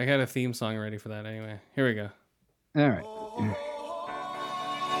 There we go. I got a theme song ready for that anyway. Here we go. All right.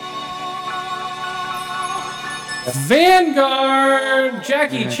 Vanguard!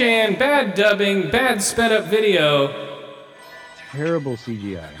 Jackie Chan, bad dubbing, bad sped up video. Terrible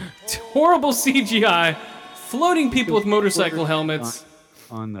CGI. Horrible CGI. Floating people with motorcycle helmets.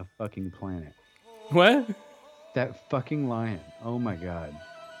 On the fucking planet. What? That fucking lion. Oh my god.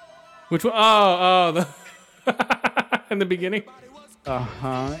 Which one? Oh, the in the beginning.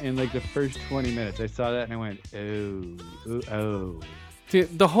 In like the first 20 minutes, I saw that and I went, oh.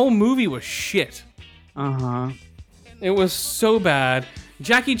 Dude, the whole movie was shit. It was so bad.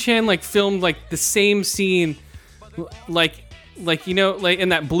 Jackie Chan like filmed like the same scene, like you know, like in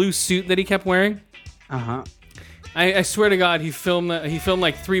that blue suit that he kept wearing. I swear to God, he filmed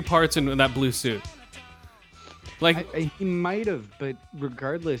like 3 parts in that blue suit. Like he might have, but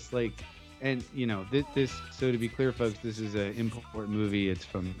regardless, like, and you know, this. So to be clear, folks, this is an import movie. It's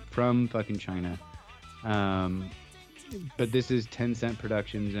from fucking China. But this is Tencent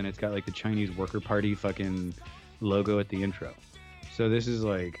Productions, and it's got like the Chinese Worker Party fucking logo at the intro. So this is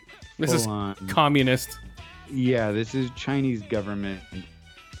like this is on, communist. Yeah, this is Chinese government.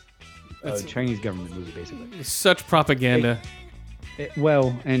 Chinese government movie, basically. Such propaganda.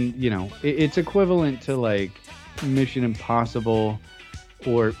 Well, and you know, it's equivalent to like Mission Impossible,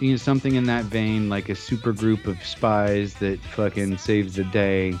 or you know, something in that vein, like a super group of spies that fucking saves the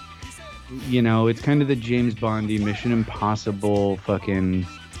day. You know, it's kind of the James Bondy Mission Impossible fucking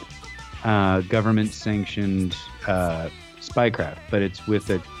government sanctioned spycraft, but it's with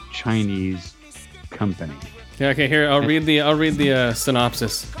a Chinese company. Yeah, okay, here I'll read the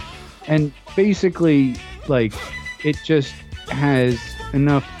synopsis. And basically, like, it just has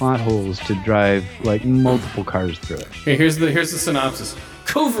enough plot holes to drive like multiple cars through it. Okay, here's the synopsis.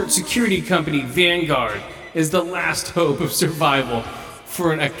 Covert security company Vanguard is the last hope of survival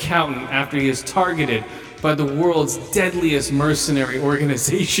for an accountant after he is targeted by the world's deadliest mercenary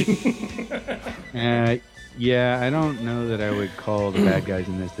organization. Yeah, I don't know that I would call the bad guys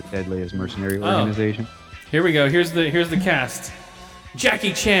in this the deadliest mercenary organization. Here we go. Here's the cast.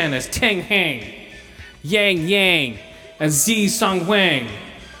 Jackie Chan as Teng Hang, Yang Yang as Zi Songwang,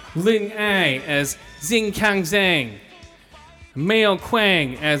 Lin Ai as Xing Kang Zhang, Mao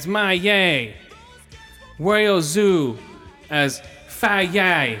Quang as Ma Ye, Wei Zhu as Fa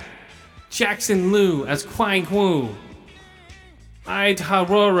Yai, Jackson Lu as Quang Wu, Ait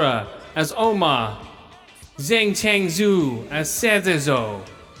Harora as Oma, Zheng Cheng Zhu as Sezezo,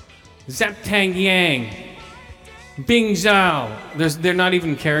 Zap Tang Yang, Bing Zhao. They're not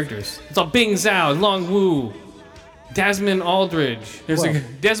even characters. It's all Bing Zhao, Long Wu, Desmond Aldridge.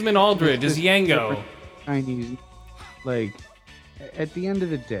 Desmond Aldridge is Yango. Chinese, like, at the end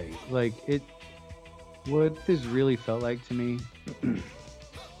of the day, like, what this really felt like to me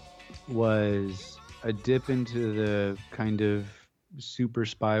was a dip into the kind of super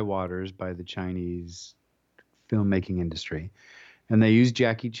spy waters by the Chinese filmmaking industry. And they used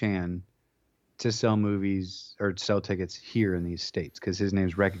Jackie Chan to sell movies or sell tickets here in these states because his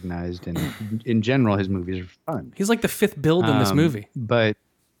name's recognized, and in general his movies are fun. He's like the 5th build in this movie. But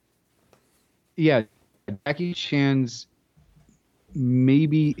yeah, Jackie Chan's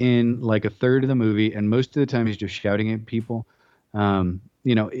maybe in like a third of the movie, and most of the time he's just shouting at people.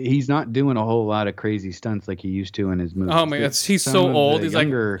 You know, he's not doing a whole lot of crazy stunts like he used to in his movies. Oh my God, he's so old. He's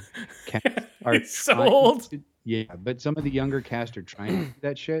younger cast are he's so old. Yeah, but some of the younger cast are trying to do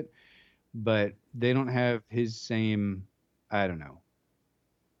that shit, but they don't have his same, I don't know,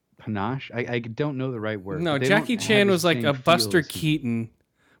 panache. I don't know the right word. No, Jackie Chan was like a Buster Keaton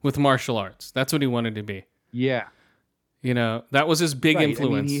with martial arts. That's what he wanted to be. Yeah. You know, that was his big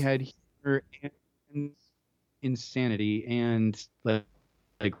influence. I mean, he had humor and insanity and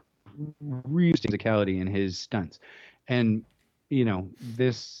like real physicality in his stunts. And, you know,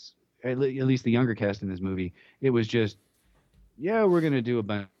 this, at least the younger cast in this movie, it was just, yeah, we're going to do a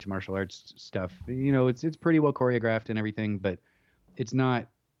bunch of martial arts stuff. You know, it's pretty well choreographed and everything, but it's not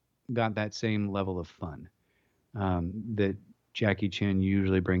got that same level of fun that Jackie Chan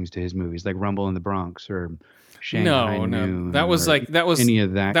usually brings to his movies, like Rumble in the Bronx or Shanghai Noon. That was any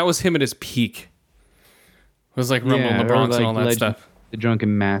of that. That was him at his peak. It was like Rumble in the Bronx and all that stuff. The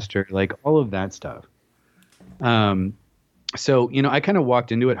Drunken Master, like all of that stuff. So, you know, I kind of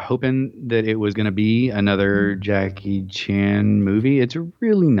walked into it hoping that it was going to be another Jackie Chan movie. It's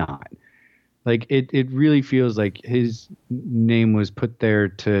really not. Like, it really feels like his name was put there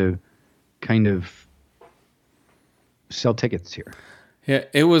to kind of sell tickets here. Yeah,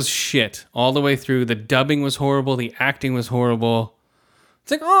 it was shit all the way through. The dubbing was horrible. The acting was horrible.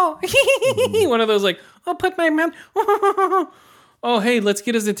 It's like, oh, one of those like, I'll put my mouth. Oh, hey, let's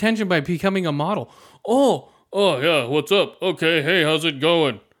get his attention by becoming a model. Oh, yeah, what's up? Okay, hey, how's it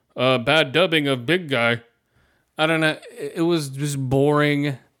going? Bad dubbing of big guy. I don't know. It was just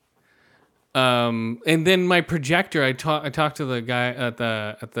boring. And then my projector, I talked to the guy at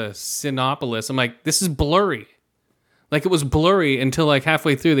the Cinepolis. I'm like, this is blurry. Like, it was blurry until like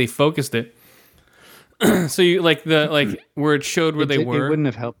halfway through they focused it. So you like where it showed where they were. It wouldn't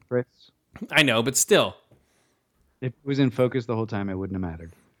have helped, Chris. I know, but still. If it was in focus the whole time, it wouldn't have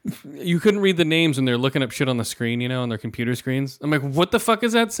mattered. You couldn't read the names when they're looking up shit on the screen, you know, on their computer screens. I'm like, what the fuck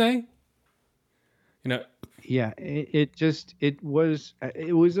does that say? You know. Yeah, it was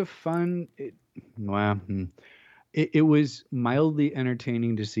a fun. It was mildly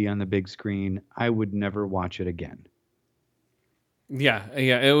entertaining to see on the big screen. I would never watch it again. Yeah,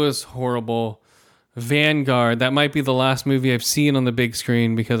 it was horrible. Vanguard, that might be the last movie I've seen on the big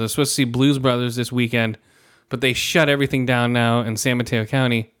screen because I was supposed to see Blues Brothers this weekend, but they shut everything down now in San Mateo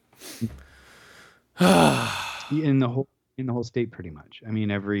County. in the whole state, pretty much. I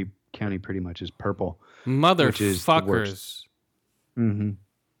mean, every county pretty much is purple. Motherfuckers. Mm-hmm.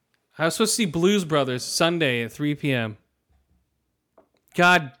 I was supposed to see Blues Brothers Sunday at 3 p.m.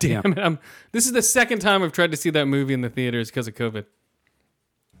 God damn it. This is the second time I've tried to see that movie in the theaters because of COVID.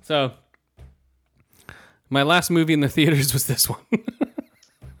 So, my last movie in the theaters was this one.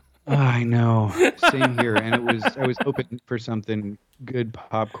 I know. Same here. And I was hoping for something good,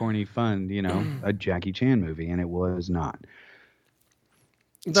 popcorny fun, a Jackie Chan movie, and it was not.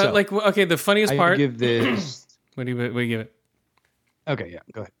 The funniest part. I give this. What do you give it? Okay, yeah,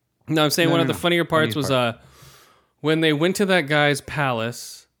 go ahead. No, I'm saying one of the funnier parts was when they went to that guy's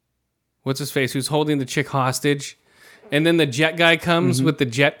palace. What's his face? Who's holding the chick hostage, and then the jet guy comes with the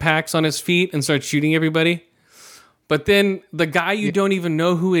jet packs on his feet and starts shooting everybody. But then the guy you don't even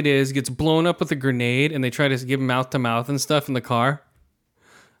know who it is gets blown up with a grenade, and they try to give him mouth to mouth and stuff in the car.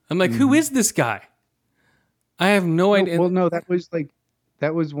 I'm like, who is this guy? I have no idea. Well, no, that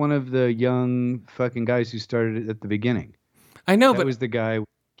was one of the young fucking guys who started it at the beginning. I know, that was the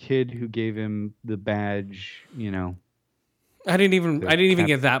kid who gave him the badge. I didn't even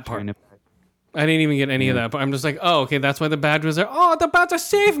get that part. I didn't even get any of that. But I'm just like, oh, okay, that's why the badge was there. Oh, it's about to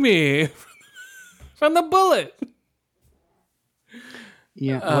save me from the bullet.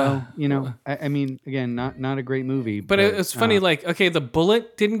 Yeah, well, I mean, again, not a great movie. But it's funny, okay, the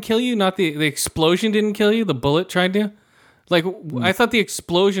bullet didn't kill you, not the explosion didn't kill you, the bullet tried to. I thought the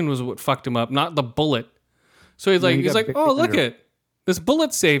explosion was what fucked him up, not the bullet. So he's like, oh, look it. This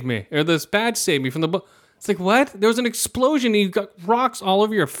bullet saved me, or this badge saved me from the bullet. It's like, what? There was an explosion and you got rocks all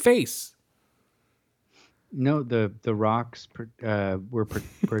over your face. No, the rocks were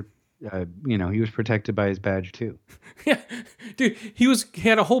he was protected by his badge too. Yeah, dude, he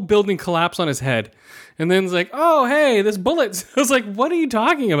had a whole building collapse on his head, and then it's like, oh, hey, this bullet. I was like, what are you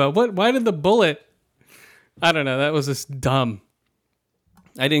talking about? Why did the bullet? I don't know. That was just dumb.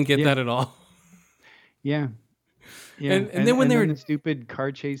 I didn't get that at all. Yeah. Yeah. And then when they were the stupid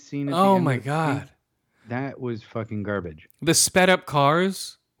car chase scene. At oh the end my of the god, movie, that was fucking garbage. The sped up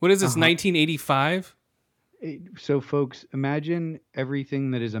cars. What is this? 1985. So, folks, imagine everything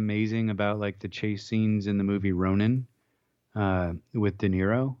that is amazing about the chase scenes in the movie Ronin with De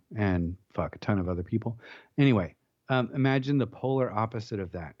Niro and a ton of other people. Anyway, imagine the polar opposite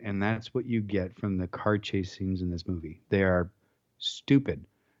of that, and that's what you get from the car chase scenes in this movie. They are stupid,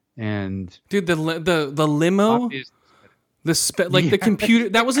 and dude, the limo, the computer.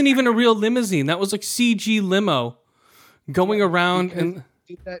 That wasn't even a real limousine. That was CG limo going around and.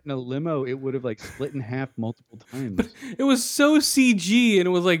 That in a limo, it would have split in half multiple times. But it was so CG, and it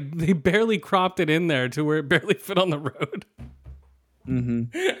was they barely cropped it in there to where it barely fit on the road.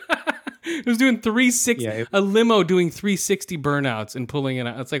 Mm-hmm. It was doing 360, a limo doing 360 burnouts and pulling it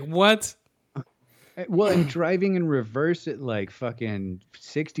out. It's like, what? Well, and driving in reverse at fucking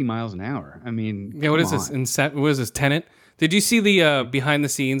 60 miles an hour. I mean, yeah. What is this? What is this? Tenet? Did you see the behind the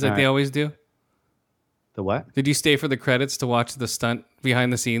scenes like they always do? The what? Did you stay for the credits to watch the stunt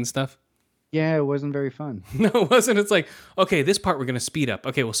behind the scenes stuff? Yeah, it wasn't very fun. No, it wasn't. It's like, okay, this part we're going to speed up.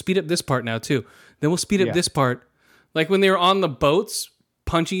 Okay, we'll speed up this part now too. Then we'll speed up this part. Like when they were on the boats,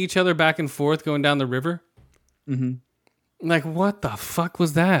 punching each other back and forth going down the river. Mm-hmm. Like, what the fuck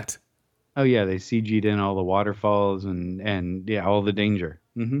was that? Oh, yeah, they CG'd in all the waterfalls and all the danger.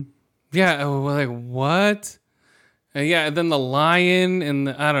 Mm-hmm. Yeah, like, what? And then the lion and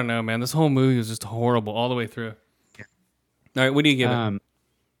I don't know, man. This whole movie was just horrible all the way through. Yeah. All right, what do you give it?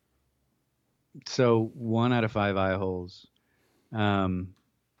 So 1 out of 5 eye holes, 2 out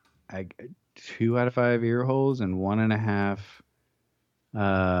of 5 ear holes, and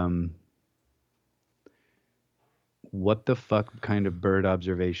 1.5. What the fuck kind of bird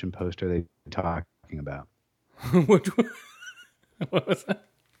observation post are they talking about? What was that?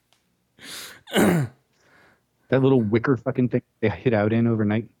 That little wicker fucking thing they hid out in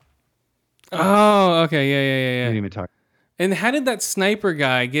overnight. Oh, okay, yeah. Didn't even talk. And how did that sniper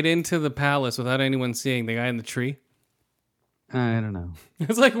guy get into the palace without anyone seeing the guy in the tree? I don't know.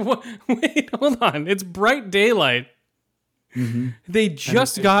 It's like, what? Wait, hold on. It's bright daylight. Mm-hmm. They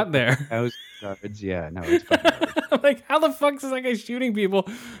just got there. Yeah, no, it's fucking I'm like, how the fuck is that guy shooting people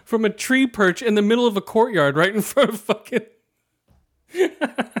from a tree perch in the middle of a courtyard right in front of fucking...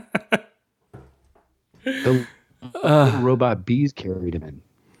 The robot bees carried him in.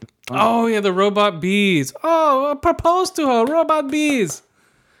 Oh yeah, the robot bees. Oh, propose to her, robot bees.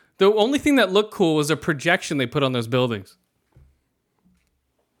 The only thing that looked cool was a projection they put on those buildings.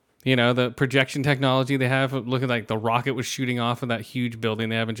 You know, the projection technology they have. Look at like the rocket was shooting off of that huge building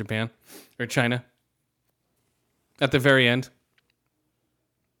they have in Japan or China. At the very end.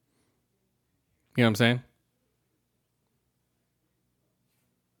 You know what I'm saying?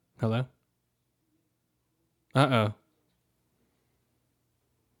 Hello? Uh-oh.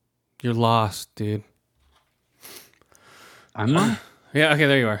 You're lost, dude. I'm not. Yeah, okay,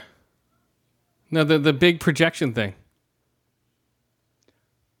 there you are. No, the big projection thing.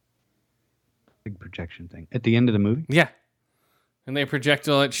 Big projection thing. At the end of the movie? Yeah. And they project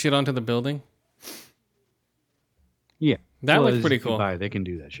all that shit onto the building. Yeah. That looked as pretty cool. Dubai, they can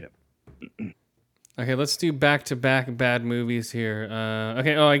do that shit. Okay, let's do back-to-back bad movies here.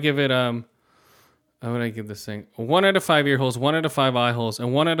 Okay, I give it, what would I give this thing? 1 out of 5 ear holes, 1 out of 5 eye holes,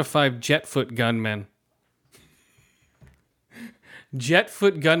 and 1 out of 5 Jetfoot gunmen.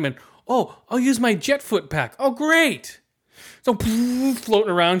 Jetfoot gunmen. Oh, I'll use my Jetfoot pack. Oh, great. So floating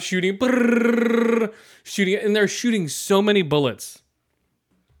around, shooting, shooting, and they're shooting so many bullets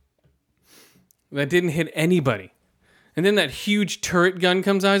that didn't hit anybody. And then that huge turret gun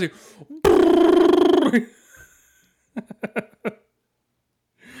comes out. It's like,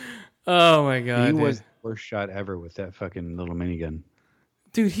 oh my god! He dude. was the worst shot ever with that fucking little minigun.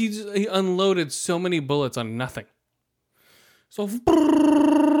 Dude, he unloaded so many bullets on nothing. So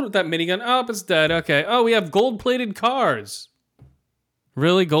that minigun, oh, it's dead. Okay. Oh, we have gold-plated cars.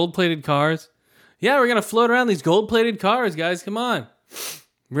 Really, gold-plated cars? Yeah, we're gonna float around these gold-plated cars, guys. Come on.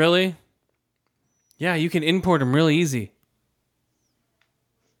 Really? Yeah, you can import them really easy.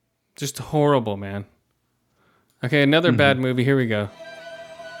 Just horrible, man. Okay, another bad movie. Here we go.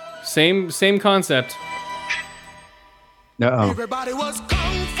 Same concept. Uh-oh. Everybody was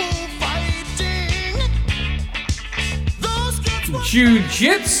kung fu fighting. Those kids were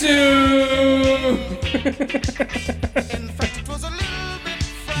Jiu-Jitsu! in fact, it was a little bit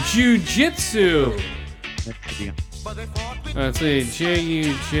Jiu-Jitsu! but they fought with Let's see.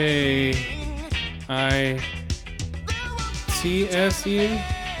 J-U-J-I-T-S-U?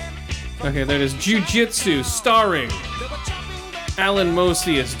 Okay, that is Jiu-Jitsu, starring Alan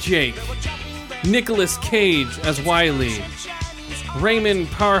Mosey as Jake, Nicolas Cage as Wiley, Raymond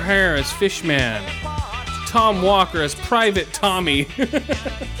Parhare as Fishman, Tom Walker as Private Tommy.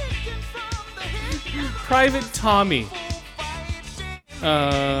 Private Tommy.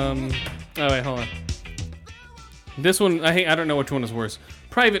 Oh wait, hold on. This one, I don't know which one is worse.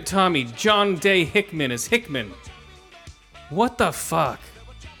 Private Tommy, John Day Hickman as Hickman. What the fuck?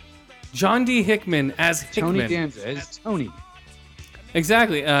 John D. Hickman as Hickman. Tony Danza as Tony.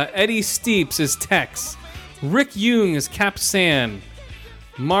 Exactly. Eddie Steeps as Tex. Rick Young as Cap San.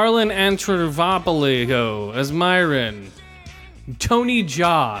 Marlon Antrovapoligo as Myron. Tony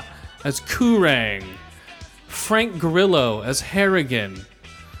Jaa as Kurang. Frank Grillo as Harrigan.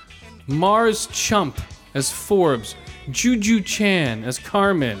 Mars Chump as Forbes. Juju Chan as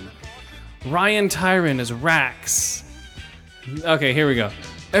Carmen. Ryan Tyron as Rax. Okay, here we go.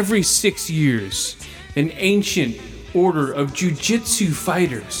 Every 6 years, an ancient order of jiu-jitsu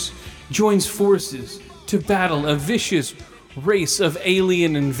fighters joins forces to battle a vicious race of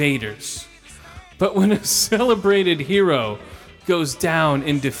alien invaders. But when a celebrated hero goes down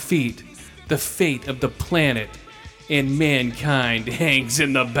in defeat, the fate of the planet and mankind hangs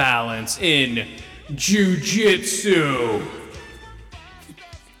in the balance in jiu-jitsu.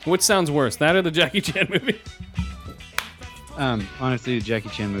 What sounds worse, that or the Jackie Chan movie? Honestly, the Jackie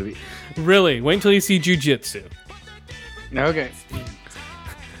Chan movie. Really? Wait until you see Jiu-Jitsu. Okay.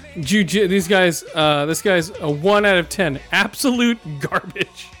 This guy's a 1 out of 10. Absolute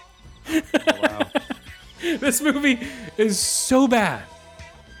garbage. Wow. This movie is so bad.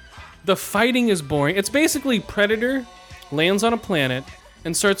 The fighting is boring. It's basically Predator lands on a planet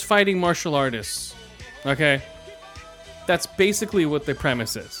and starts fighting martial artists. Okay? That's basically what the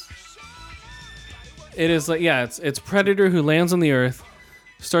premise is. It is like, yeah, it's Predator who lands on the Earth,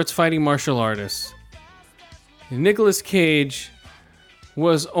 starts fighting martial artists. Nicolas Cage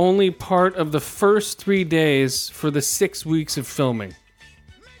was only part of the first 3 days for the 6 weeks of filming.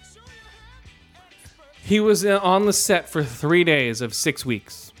 He was on the set for 3 days of 6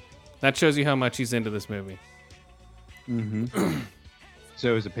 weeks. That shows you how much he's into this movie.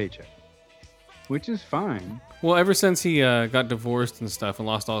 So it was a paycheck, which is fine. Well, ever since he got divorced and stuff and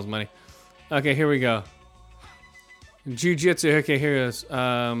lost all his money. Okay, here we go. Jiu-Jitsu. Okay, here it is.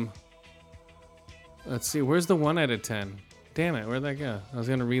 Let's see. Where's the 1 out of 10? Damn it. Where'd that go? I was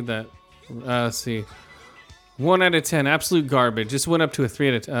going to read that. Let's see. 1 out of 10, absolute garbage. Just went up to a 3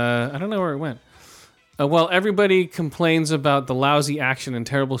 out of 10. I don't know where it went. Well, everybody complains about the lousy action and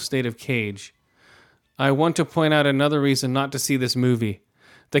terrible state of Cage. I want to point out another reason not to see this movie.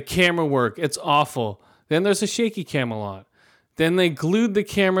 The camera work, it's awful. Then there's a shaky cam a lot. Then they glued the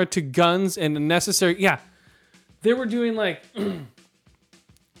camera to guns and unnecessary... Yeah, they were doing like...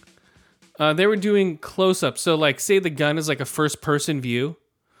 they were doing close-ups. So like, say the gun is like a first-person view,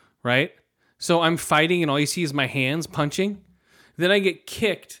 right? So I'm fighting and all you see is my hands punching. Then I get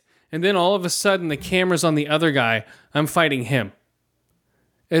kicked. And then all of a sudden the camera's on the other guy. I'm fighting him.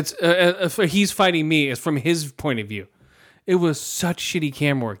 It's he's fighting me. It's from his point of view. It was such shitty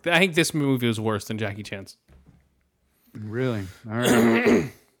camera work. I think this movie was worse than Jackie Chan's. Really? All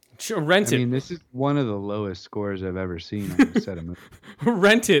right. Sure, rent I it. mean, this is one of the lowest scores I've ever seen on a set of movies.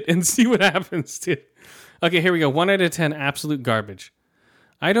 Rent it and see what happens, dude. Okay, here we go. 1 out of 10, absolute garbage.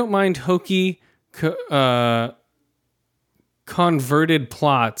 I don't mind hokey converted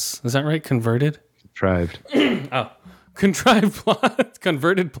plots. Is that right? Converted? Contrived. Oh. Contrived plots.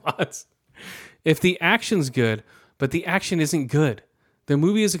 Converted plots. If the action's good, but the action isn't good, the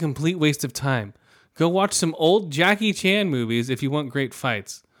movie is a complete waste of time. Go watch some old Jackie Chan movies if you want great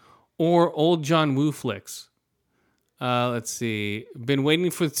fights. Or old John Woo flicks. Let's see. Been waiting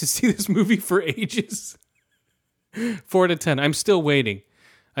to see this movie for ages. 4 out of 10. I'm still waiting.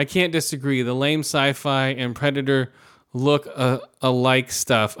 I can't disagree. The lame sci-fi and Predator look alike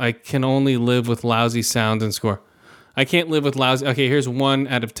stuff. I can only live with lousy sound and score. I can't live with lousy... Okay, here's 1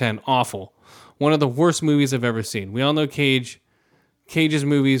 out of 10. Awful. One of the worst movies I've ever seen. We all know Cage. Cage's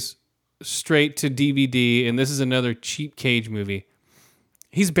movies straight to DVD, and this is another cheap Cage movie.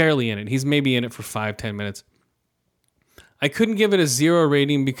 He's barely in it. He's maybe in it for 5-10 minutes. I couldn't give it a 0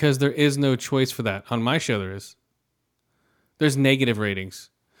 rating because there is no choice for that. On my show, there is. There's negative ratings.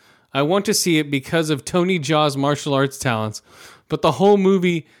 I want to see it because of Tony Jaa's martial arts talents, but the whole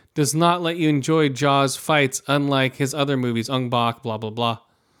movie does not let you enjoy Jaa's fights, unlike his other movies, Ong Bak, blah, blah, blah.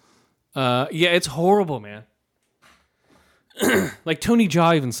 Yeah, it's horrible, man. Like, Tony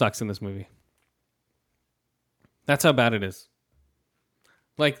Jaa even sucks in this movie. That's how bad it is.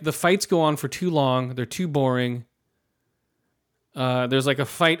 Like, the fights go on for too long. They're too boring. There's like a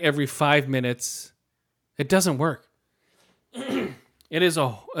fight every 5 minutes. It doesn't work. It is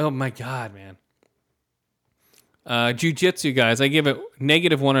oh my God, man. Jiu-Jitsu, guys. I give it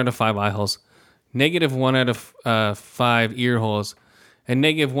 -1 out of 5 eye holes, -1 out of 5 ear holes, and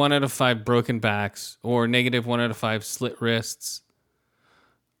 -1 out of 5 broken backs, or -1 out of 5 slit wrists.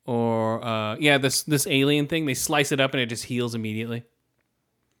 Or, this alien thing, they slice it up and it just heals immediately.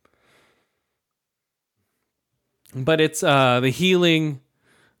 But it's the healing,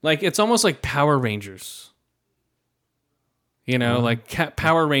 like, it's almost like Power Rangers. You know, like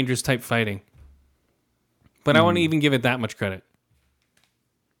Power Rangers type fighting. But I won't even give it that much credit.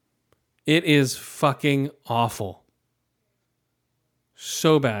 It is fucking awful.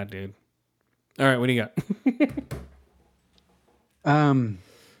 So bad, dude. All right, what do you got? Oh,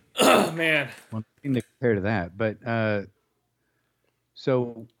 man. One thing to compare to that, but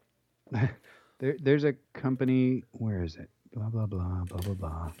so there's a company. Where is it? Blah blah blah blah blah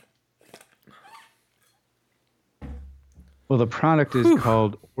blah. Well, the product is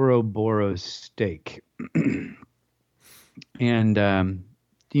called Ouroboros steak, and do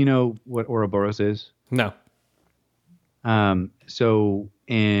you know what Ouroboros is? No. So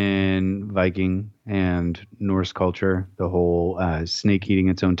in Viking and Norse culture, the whole snake eating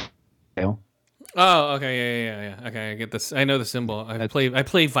its own tail. Oh, okay, yeah. Okay, I get this. I know the symbol. I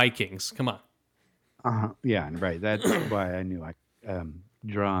play Vikings. Come on. Yeah, right. That's why I knew I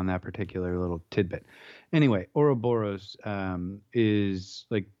draw on that particular little tidbit. Anyway, Ouroboros is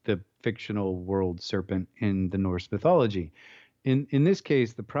like the fictional world serpent in the Norse mythology. In this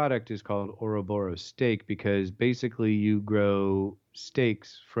case, the product is called Ouroboros steak because basically you grow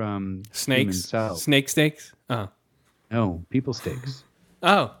steaks from human Snakes? cells. Snake steaks? Oh. No, people steaks.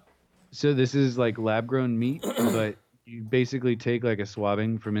 Oh. So this is like lab-grown meat, but you basically take like a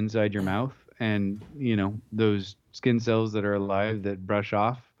swabbing from inside your mouth, and those skin cells that are alive that brush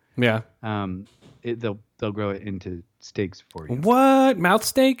off. Yeah. They'll grow it into steaks for you. What? Mouth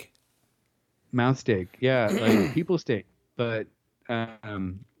steak? Mouth steak, yeah, like people steak, but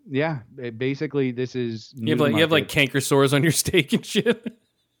basically this is You have like canker sores on your steak and shit.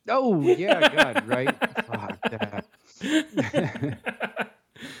 Oh yeah, God, right? Fuck that.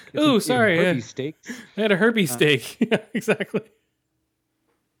 Ooh, sorry. Herpes steaks. I had a herpes steak. Yeah, exactly.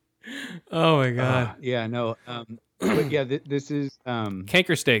 Oh my God. Yeah, no. But yeah, this is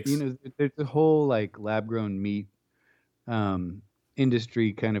Canker steaks. there's a whole like lab grown meat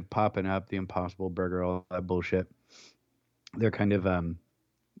industry kind of popping up, the Impossible Burger, all that bullshit. They're kind of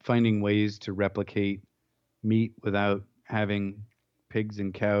finding ways to replicate meat without having pigs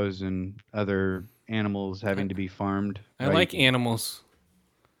and cows and other animals having to be farmed. I right? like animals.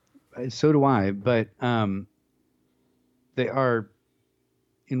 So do I, but they are,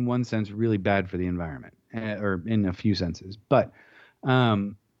 in one sense, really bad for the environment, or in a few senses. But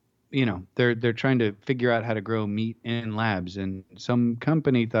they're trying to figure out how to grow meat in labs, and some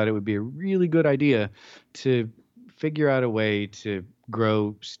company thought it would be a really good idea to figure out a way to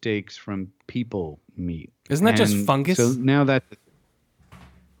grow steaks from people meat. Isn't that just And fungus? So now that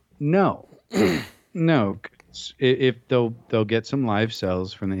no, no, 'cause if they'll get some live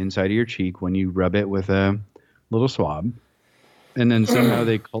cells from the inside of your cheek when you rub it with a little swab, and then somehow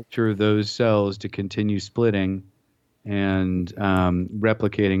they culture those cells to continue splitting and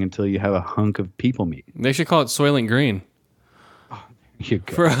replicating until you have a hunk of people meat. They should call it Soylent Green. You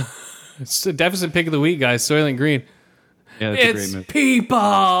go. For it's a deficit pick of the week, guys. Soylent Green. Yeah, that's a great It's movie.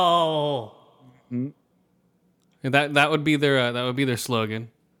 people. That would be their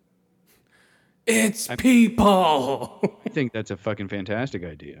slogan. It's people. I think that's a fucking fantastic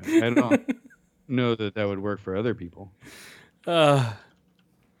idea. I don't know that would work for other people. It's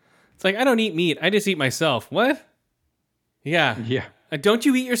like I don't eat meat. I just eat myself. What? Yeah. Yeah, Don't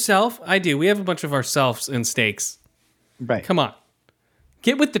you eat yourself? I do. We have a bunch of ourselves in steaks. right. Come on.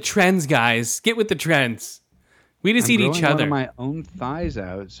 Get with the trends, guys. Get with the trends. We just I'm eat each growing one other. of my own thighs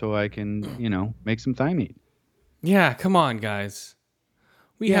out so I can, make some thigh meat. Yeah, come on, guys.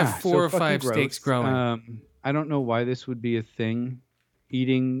 We have so 4 or fucking 5 gross. steaks growing. I don't know why this would be a thing.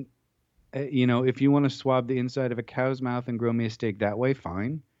 Eating, if you want to swab the inside of a cow's mouth and grow me a steak that way,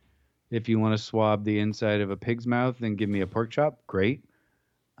 fine. If you want to swab the inside of a pig's mouth and give me a pork chop, great.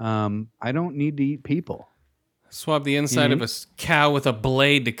 I don't need to eat people. Swab the inside of a cow with a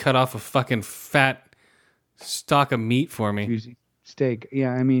blade to cut off a fucking fat stalk of meat for me. Juicy steak.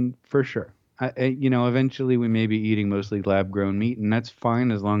 Yeah, I mean, for sure. Eventually we may be eating mostly lab-grown meat, and that's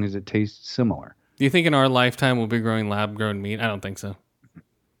fine as long as it tastes similar. Do you think in our lifetime we'll be growing lab-grown meat? I don't think so.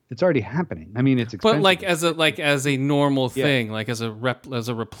 It's already happening. I mean, it's expensive. But as a normal thing, like as a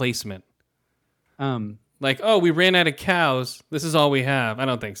replacement. We ran out of cows. This is all we have. I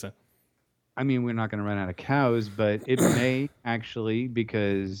don't think so. I mean, we're not going to run out of cows, but it may actually,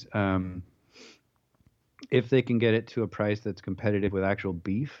 because if they can get it to a price that's competitive with actual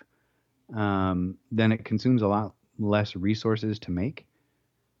beef, then it consumes a lot less resources to make.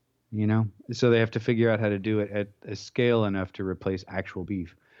 So they have to figure out how to do it at a scale enough to replace actual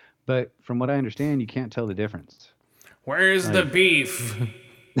beef. But from what I understand, you can't tell the difference. Where's the beef?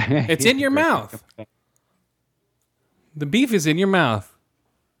 It's in your mouth. The beef is in your mouth.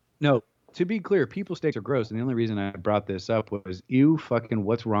 No, to be clear, people steaks are gross, and the only reason I brought this up was,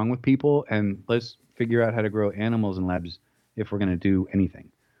 what's wrong with people? And let's figure out how to grow animals in labs if we're going to do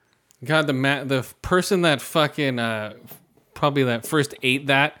anything. God, the person that fucking probably that first ate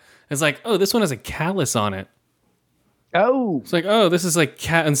that is like, oh, this one has a callus on it. Oh, It's like, oh, this is like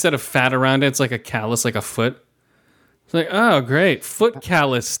instead of fat around it, it's like a callus, like a foot. It's like, oh, great, foot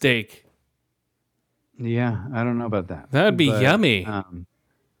callus steak. yeah, I don't know about that. That would be But, yummy.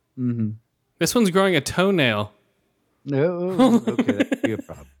 This one's growing a toenail. No, okay, that'd be a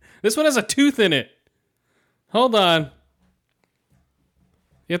problem. This one has a tooth in it. Hold on.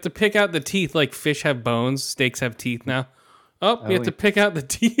 You have to pick out the teeth like fish have bones. Steaks have teeth now. Oh, you have to pick out the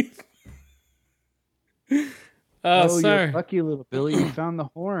teeth. Oh, sorry. you're lucky, little Billy. You found the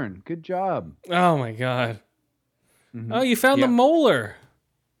horn. Good job. Oh, my God. Oh, you found the Yeah. molar.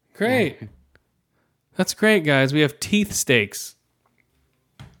 Great. That's great, guys. We have teeth steaks.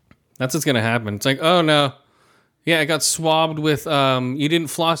 That's what's going to happen. It's like, oh, no. Yeah, I got swabbed with, you didn't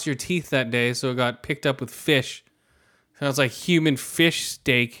floss your teeth that day, so it got picked up with fish. Sounds like human fish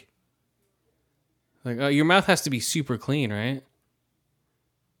steak. Like, oh, your mouth has to be super clean, right?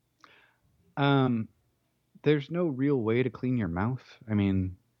 There's no real way to clean your mouth. I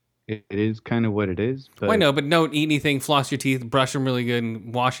mean, it is kind of what it is. But Well, I know, but don't eat anything, floss your teeth, brush them really good,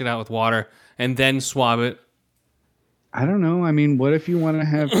 and wash it out with water, and then swab it. I don't know. I mean, what if you want to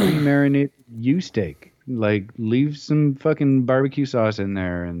have pre-marinated steak? Like, leave some fucking barbecue sauce in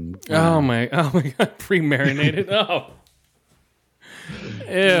there and Oh my God, pre-marinated. Oh.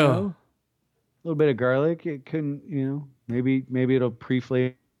 Ew. a little bit of garlic. It couldn't, maybe it'll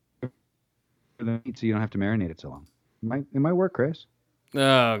pre-flavor the meat so you don't have to marinate it so long. It might work, Chris. Oh,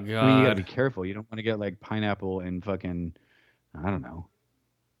 I mean, you gotta God. be careful. You don't want to get like pineapple and fucking, I don't know.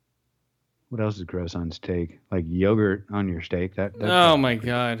 What else is gross on steak? Like yogurt on your steak. That Oh, my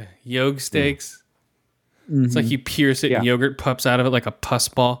God. Yolk steaks. It's like you pierce it and Yeah. yogurt pops out of it like a pus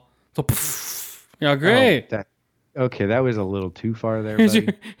ball. So, poof. Yeah, great. Okay, that was a little too far there, Here's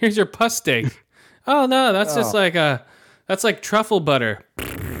buddy. here's your pus steak. Oh no, that's just like that's like truffle butter.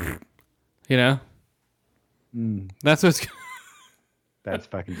 You know? That's what's That's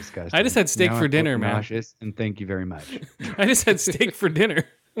fucking disgusting. I just had steak Now for I feel dinner, man. nauseous, and thank you very much. I just had steak for dinner.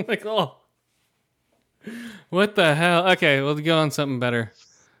 I'm like, oh. What the hell? Okay, we'll go on something better.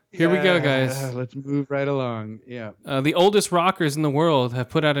 Here we go, guys. Let's move right along. Yeah. The oldest rockers in the world have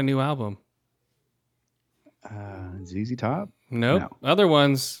put out a new album. ZZ Top? Nope. No. Other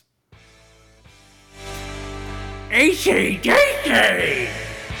ones. AC/DC!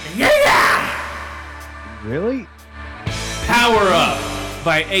 Yeah! Really? Power Up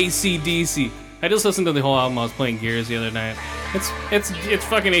by AC/DC. I just listened to the whole album. I was playing Gears the other night. It's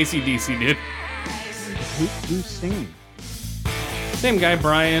fucking AC/DC, dude. Who's singing? Same guy,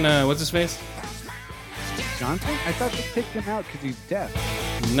 Brian. What's his face? Johnson? I thought they picked him out because he's deaf.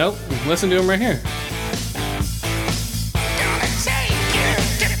 Nope. Listen to him right here. Gonna take you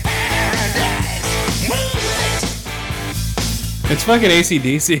to paradise. Move it. It's fucking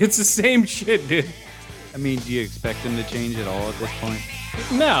AC/DC. It's the same shit, dude. I mean, do you expect him to change at all at this point?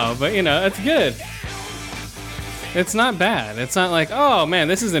 No, but you know, it's good. It's not bad. It's not like, oh man,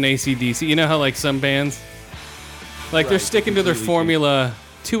 this is an AC/DC. You know how like some bands, like they're sticking to their completely formula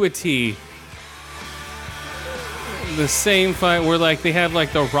to a T. The same fight where like they have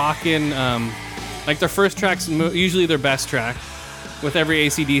like the rockin', like their first track's usually their best track with every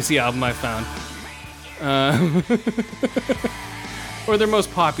AC/DC album I've found. Or their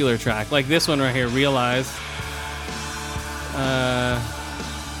most popular track, like this one right here, Realize.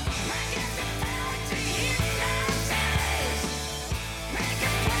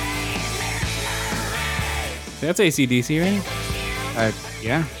 That's AC/DC, right?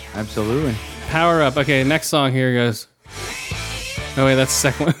 Yeah, absolutely. Power Up. Okay, next song here goes. Oh wait, that's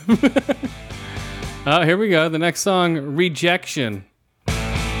the second one. Oh, here we go. The next song, Rejection.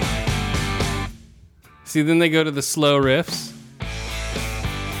 See, then they go to the slow riffs.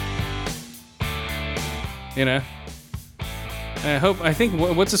 You know? I think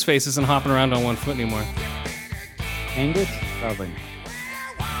what's his face isn't hopping around on one foot anymore. Angus? Probably.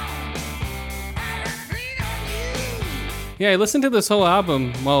 Yeah, I listened to this whole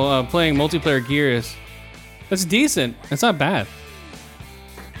album while playing multiplayer Gears. That's decent. It's not bad.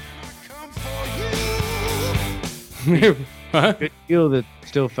 Come for you. Huh? Good feel that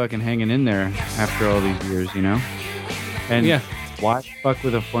still fucking hanging in there after all these years, you know? And Yeah. why fuck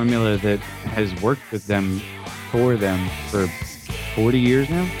with a formula that has worked with them, for them, for 40 years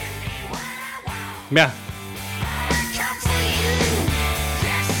now? Yeah. Come for you.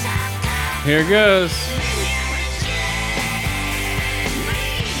 Yes, I'm Here it goes.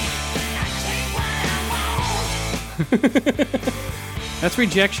 That's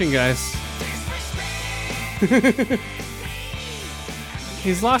Rejection, guys.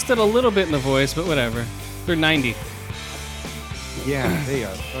 He's lost it a little bit in the voice, but whatever. They're 90. Yeah, they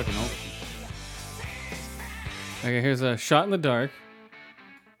are fucking old. Okay, here's a Shot in the Dark.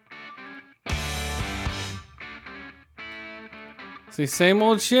 See, same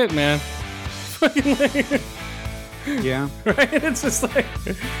old shit, man. Yeah. Right? It's just like,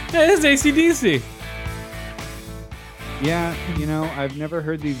 yeah, it's AC/DC. Yeah, you know, I've never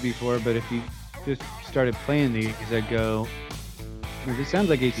heard these before, but if you just started playing these, I'd go, well, this sounds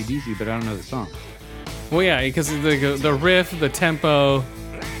like AC/DC, but I don't know the song. Well, yeah, because the riff, the tempo.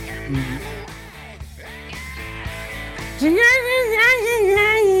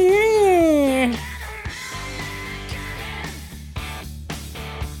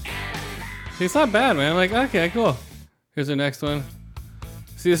 It's not bad, man. I'm like, okay, cool. Here's the next one.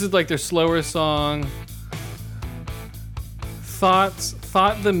 See, this is like their slower song.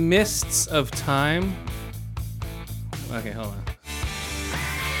 Thought the mists of time. Okay, hold on.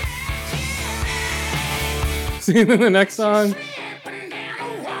 See, then the next song.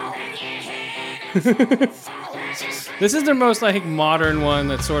 This is their most, I think, modern one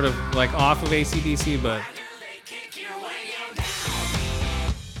that's sort of like off of AC/DC, but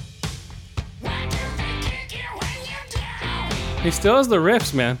he still has the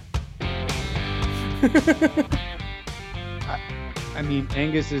riffs, man. I mean,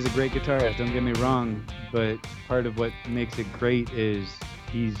 Angus is a great guitarist, don't get me wrong, but part of what makes it great is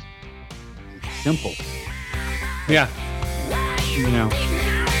he's simple, Yeah. you know.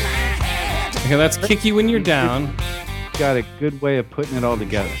 Okay, that's Kick You When You're Down. Got a good way of putting it all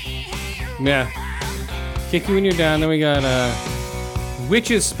together. Yeah. Kick You When You're Down. Then we got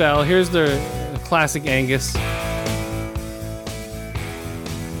Witch's Spell. Here's their classic Angus.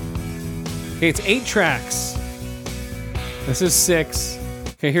 Okay, it's 8 tracks. This is 6.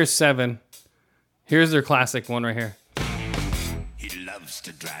 Okay, here's 7. Here's their classic one right here. He loves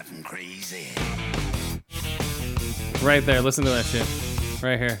to drive him crazy. Right there. Listen to that shit.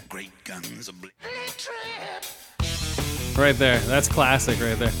 Right here. Great guns a Right there. That's classic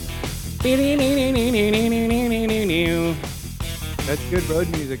right there. That's good road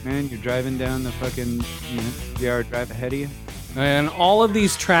music, man. You're driving down the fucking 3-hour drive ahead of you. And all of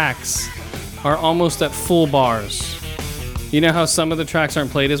these tracks are almost at full bars. You know how some of the tracks aren't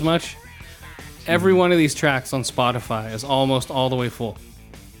played as much? Every one of these tracks on Spotify is almost all the way full.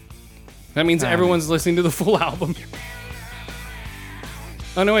 That means everyone's listening to the full album.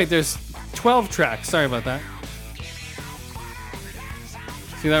 Oh no, wait, there's 12 tracks. Sorry about that.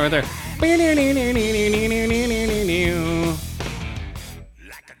 See that right there?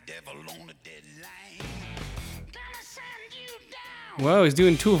 like a devil on a deadline. Gonna send you down. Whoa, he's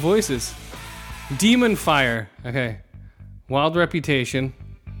doing 2 voices. Demon Fire. Okay. Wild Reputation.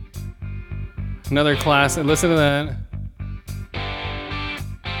 Another classic. Listen to that.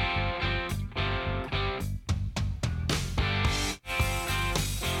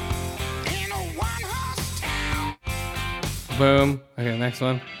 In a one-horse town. Boom. Okay, next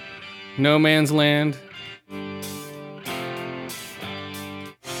one. No Man's Land. On the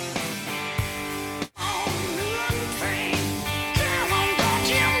train. Come on, don't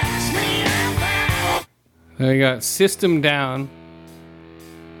you mess me about. Then we got System Down.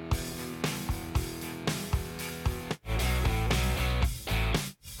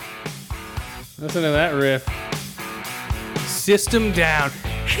 Listen to that riff. System Down.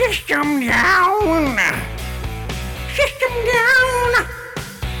 System down. System down.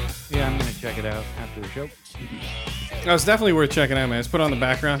 Yeah, I'm gonna check it out after the show. Oh, it's definitely worth checking out, man. Let's put it on the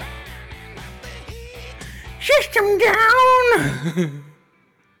background. System down.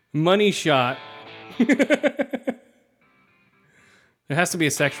 Money Shot. There has to be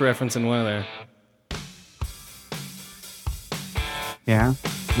a sex reference in one of there. Yeah.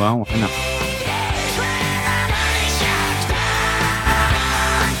 Well, why not?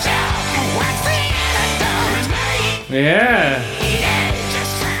 Yeah.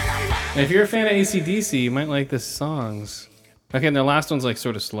 If you're a fan of AC/DC, you might like the songs. Okay, and the last one's like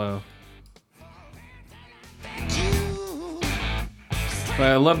sort of slow. But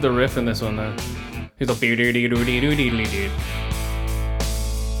I love the riff in this one though. He's like beep-doo-doo-doo-doo-doo-doo-doo.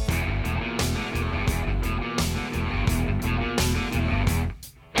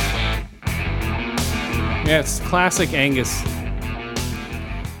 Yeah, it's classic Angus.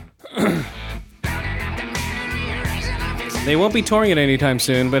 They won't be touring it anytime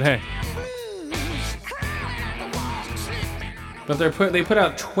soon, but hey. But they put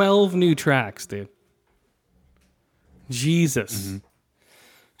out 12 new tracks, dude. Jesus.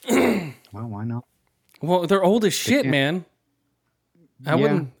 Well, why not? Well, they're old as shit, can't- man. I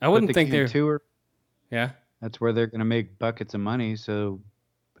wouldn't but think they're tour. Yeah. That's where they're gonna make buckets of money. So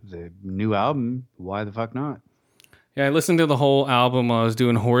the new album, why the fuck not? Yeah, I listened to the whole album while I was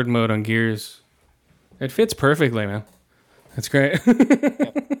doing horde mode on Gears. It fits perfectly, man. That's great.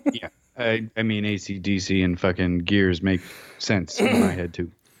 Yeah. I mean, AC/DC and fucking Gears make sense in my head too.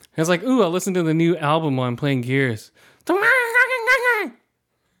 I was like, ooh, I'll listen to the new album while I'm playing Gears.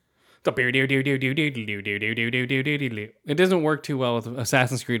 It doesn't work too well with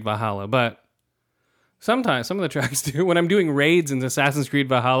Assassin's Creed Valhalla, but sometimes some of the tracks do. When I'm doing raids in Assassin's Creed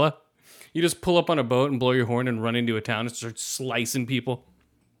Valhalla, you just pull up on a boat and blow your horn and run into a town and start slicing people.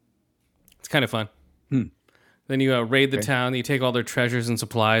 It's kind of fun. Then you raid the town, you take all their treasures and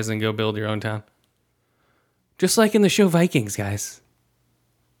supplies and go build your own town. Just like in the show Vikings, guys.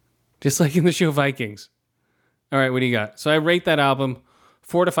 Just like in the show Vikings. All right, what do you got? So I rate that album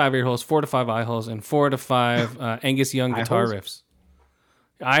 4 to 5 ear holes, 4 to 5 eye holes, and 4 to 5 Angus Young guitar holes? riffs.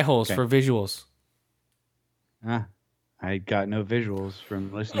 Eye holes for visuals. I got no visuals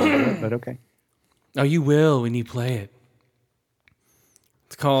from listening to it, but okay. Oh, you will when you play it.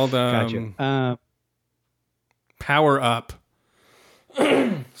 It's called Gotcha. Power Up.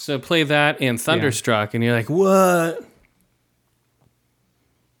 So play that and Thunderstruck, and you're like, what?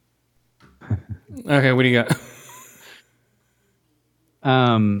 Okay, what do you got?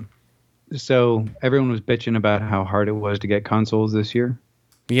 So everyone was bitching about how hard it was to get consoles this year.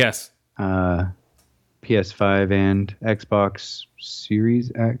 Yes. PS5 and Xbox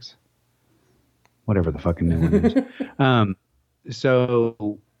Series X. Whatever the fucking new one is.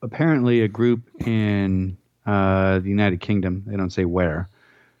 So apparently a group in the United Kingdom, they don't say where,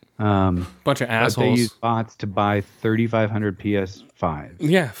 Bunch of but assholes. they use bots to buy 3,500 PS5s.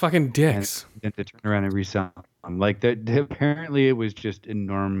 Yeah, fucking dicks. And to turn around and resell them. Like, apparently it was just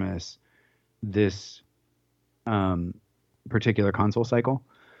enormous this particular console cycle.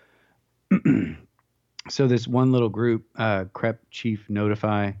 So this one little group, Crep Chief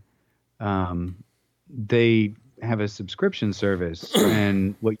Notify, they have a subscription service,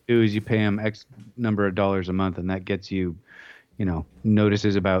 and what you do is you pay them X number of dollars a month, and that gets you,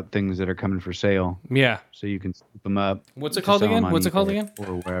 notices about things that are coming for sale. Yeah. So you can scoop them up. What's it to called sell 'em again? on What's it called eBay again?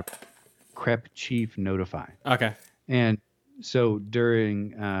 Or wherever. Crep Chief Notify. Okay. And so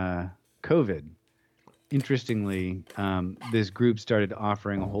during COVID, interestingly, this group started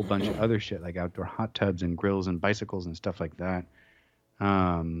offering a whole bunch of other shit, like outdoor hot tubs and grills and bicycles and stuff like that,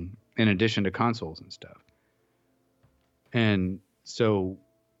 in addition to consoles and stuff. And so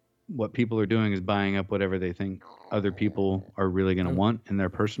what people are doing is buying up whatever they think other people are really going to want in their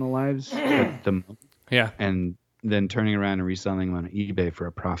personal lives at the moment, Yeah. and then turning around and reselling them on eBay for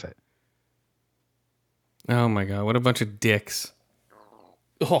a profit. Oh my god, what a bunch of dicks.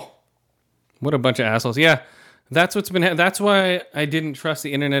 Oh. What a bunch of assholes. Yeah. That's what's been that's why I didn't trust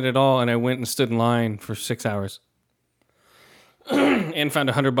the internet at all, and I went and stood in line for 6 hours. And found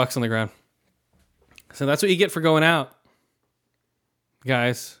 $100 on the ground. So that's what you get for going out.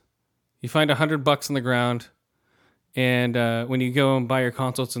 Guys, you find $100 on the ground, and when you go and buy your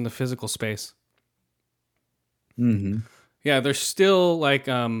console, it's in the physical space. Mm-hmm. Yeah, there's still like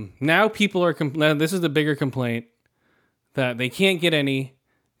now people are this is the bigger complaint, that they can't get any.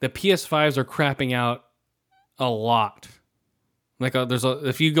 The PS5s are crapping out a lot. Like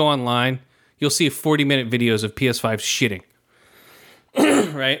if you go online, you'll see 40-minute videos of PS5s shitting.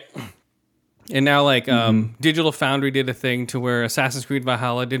 Right? And now Digital Foundry did a thing to where Assassin's Creed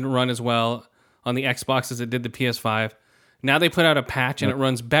Valhalla didn't run as well on the Xbox as it did the PS5. Now they put out a patch and it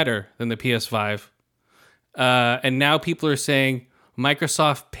runs better than the PS5. And now people are saying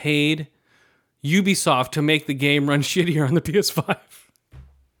Microsoft paid Ubisoft to make the game run shittier on the PS5.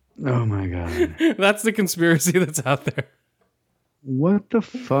 Oh my god. That's the conspiracy that's out there. What the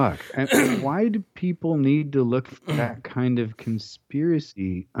fuck? And why do people need to look for that kind of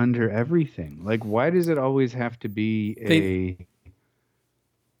conspiracy under everything? Like, why does it always have to be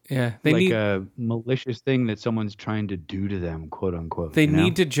a malicious thing that someone's trying to do to them, quote unquote? They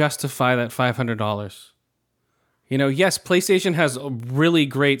need to justify that $500. Yes, PlayStation has really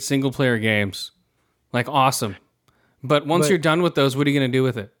great single player games, like awesome. But once you're done with those, what are you going to do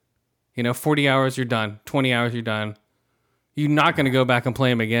with it? 40 hours, you're done. 20 hours, you're done. You're not going to go back and play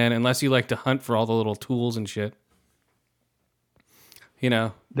them again unless you like to hunt for all the little tools and shit. I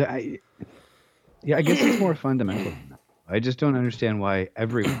guess it's more fundamental than that. I just don't understand why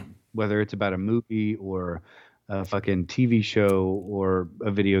everyone, whether it's about a movie or a fucking TV show or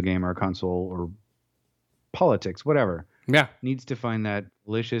a video game or a console or politics, whatever, needs to find that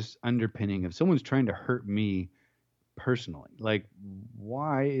malicious underpinning of someone's trying to hurt me personally. Like,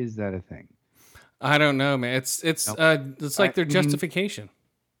 why is that a thing? I don't know, man. It's like their justification.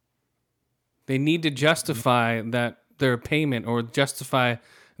 They need to justify that their payment or justify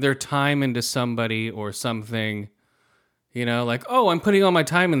their time into somebody or something. Like, oh, I'm putting all my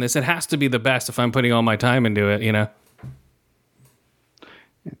time in this. It has to be the best if I'm putting all my time into it,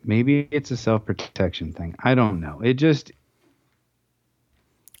 Maybe it's a self-protection thing. I don't know. It just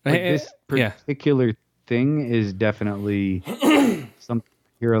this particular thing is definitely something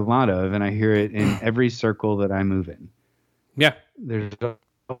I hear a lot of, and I hear it in every circle that I move in. Yeah. There's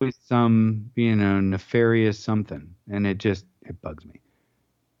always some, nefarious something, and it bugs me.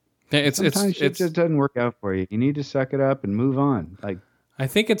 Sometimes shit just doesn't work out for you. You need to suck it up and move on. Like, I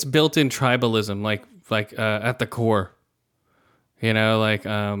think it's built-in tribalism, like at the core. I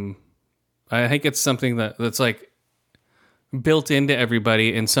think it's something that's like built into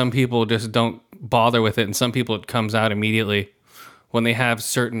everybody, and some people just don't bother with it, and some people it comes out immediately when they have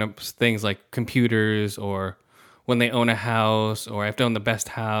certain things like computers, or when they own a house, or I have to own the best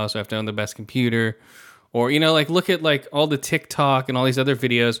house, or I have to own the best computer, or look at all the TikTok and all these other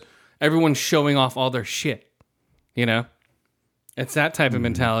videos. Everyone's showing off all their shit. It's that type of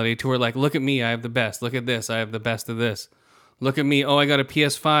mentality to where look at me, I have the best. Look at this, I have the best of this. Look at me, oh, I got a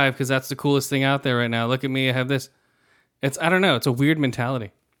PS5 because that's the coolest thing out there right now. Look at me, I have this. I don't know, it's a weird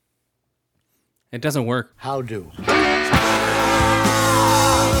mentality. It doesn't work. How do?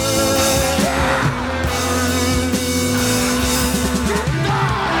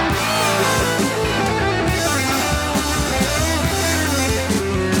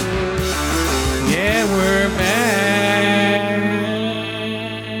 Yeah, we're back.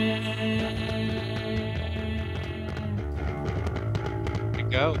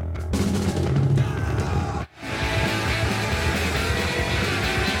 go.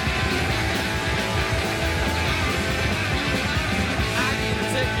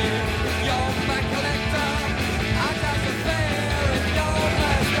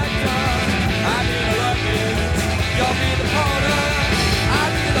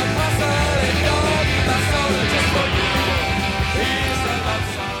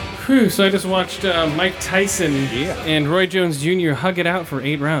 Whew, so I just watched Mike Tyson and Roy Jones Jr. hug it out for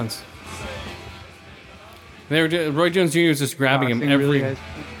 8 rounds. Roy Jones Jr. was just grabbing him Boxing every. really has-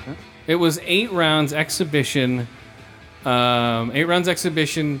 It was 8 rounds exhibition. 8 rounds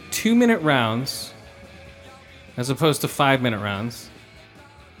exhibition, 2-minute rounds, as opposed to 5-minute rounds.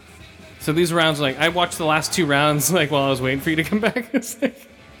 So these rounds, like, I watched the last 2 rounds, like, while I was waiting for you to come back. It's like,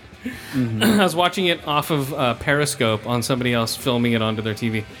 I was watching it off of Periscope on somebody else filming it onto their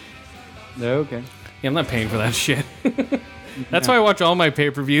TV. Okay. Yeah, I'm not paying for that shit. That's why I watch all my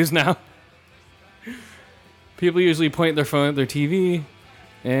pay-per-views now. People usually point their phone at their TV,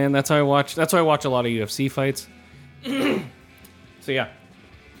 and that's how I watch. That's why I watch a lot of UFC fights. So yeah,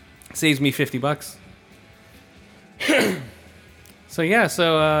 saves me $50.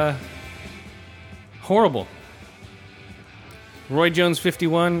 So horrible. Roy Jones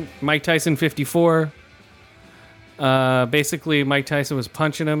 51, Mike Tyson 54. Basically, Mike Tyson was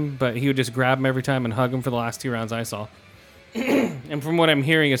punching him, but he would just grab him every time and hug him for the last 2 rounds I saw. And from what I'm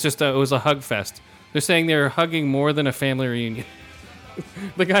hearing, it's just it was a hug fest. They're saying they're hugging more than a family reunion.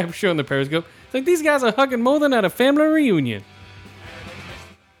 The guy showing the Periscope, it's like, these guys are hugging more than at a family reunion.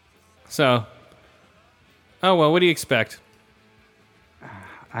 So, oh well, what do you expect?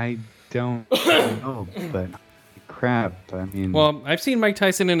 I don't know, but crap. I mean, Well, I've seen Mike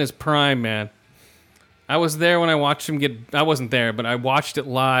Tyson in his prime, man. I was there when I watched him get. I wasn't there, but I watched it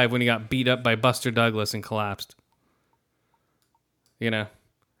live when he got beat up by Buster Douglas and collapsed. You know,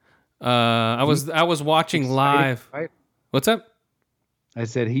 I was watching live. fight. What's up? I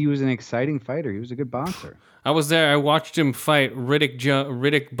said he was an exciting fighter. He was a good boxer. I was there. I watched him fight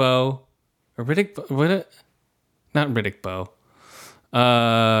Riddick Bowe, or not Riddick Bowe.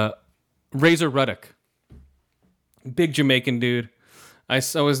 Razor Ruddock, big Jamaican dude. I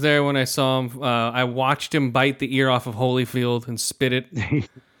was there when I saw him. I watched him bite the ear off of Holyfield and spit it.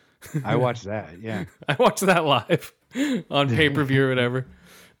 I watched that. Yeah. I watched that live on pay-per-view or whatever.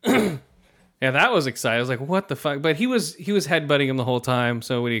 Yeah, that was exciting. I was like, what the fuck? But he was headbutting him the whole time,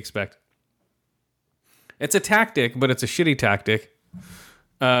 so what do you expect? It's a tactic, but it's a shitty tactic.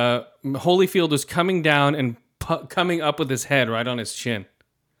 Holyfield was coming down and coming up with his head right on his chin.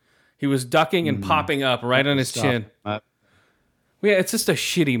 He was ducking and popping up right on his chin. Yeah, it's just a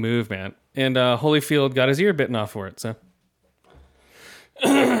shitty move, man. And Holyfield got his ear bitten off for it, so.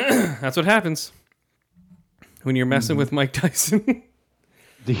 That's what happens when you're messing with Mike Tyson.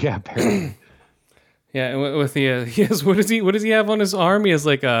 Yeah, apparently. Yeah, and with the he has what does he have on his arm? He has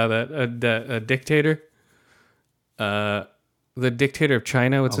like a dictator. The dictator of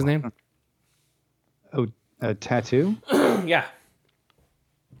China. What's his name? Oh, a tattoo? Yeah.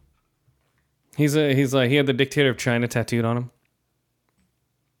 He had the dictator of China tattooed on him.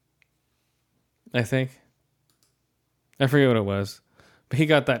 I think. I forget what it was. But he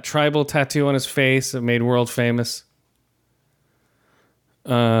got that tribal tattoo on his face that made world famous.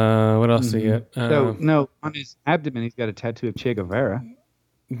 What else do you get? No, on his abdomen he's got a tattoo of Che Guevara.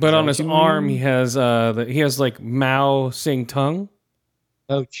 But on his arm he has like Mao Sing Tung.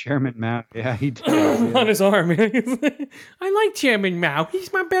 Oh, Chairman Mao. Yeah, he does. On his arm. I like Chairman Mao.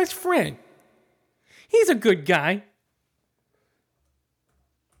 He's my best friend. He's a good guy.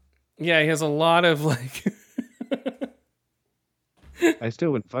 Yeah, he has a lot of like. I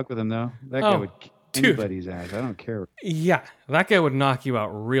still wouldn't fuck with him though. That guy would kick dude. anybody's ass. I don't care. Yeah, that guy would knock you out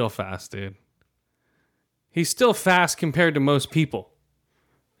real fast, dude. He's still fast compared to most people,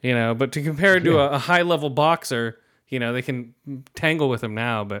 you know. But to compare to a high-level boxer, you know, they can tangle with him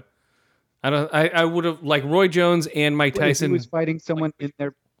now. But I would have like Roy Jones and Mike Tyson. If he was fighting someone in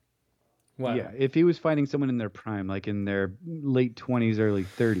their What? Yeah, if he was fighting someone in their prime, like in their late 20s, early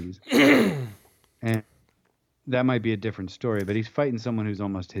 30s, and that might be a different story. But he's fighting someone who's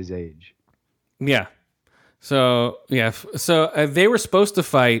almost his age. Yeah. So they were supposed to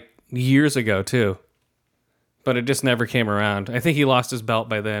fight years ago too, but it just never came around. I think he lost his belt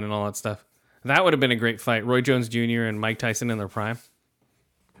by then and all that stuff. That would have been a great fight. Roy Jones Jr. and Mike Tyson in their prime.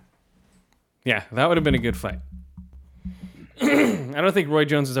 Yeah, that would have been a good fight. I don't think Roy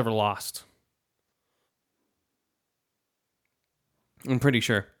Jones has ever lost. I'm pretty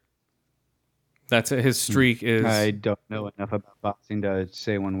sure. That's it. His streak is. I don't know enough about boxing to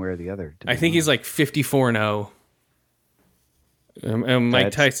say one way or the other. I think he's like 54-0. And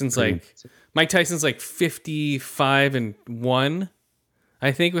Mike Tyson's like 55-1.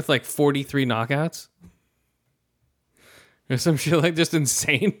 I think with like 43 knockouts. Or some shit like just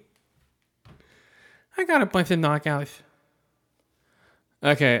insane. I got a bunch of knockouts.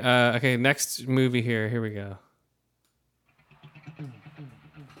 Okay, next movie here. Here we go.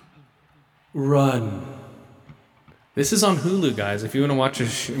 Run. This is on Hulu, guys. If you want to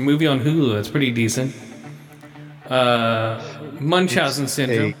watch a movie on Hulu, it's pretty decent. Munchausen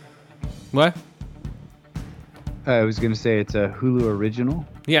syndrome. What? I was going to say it's a Hulu original.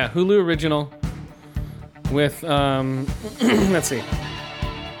 Yeah, Hulu original with let's see,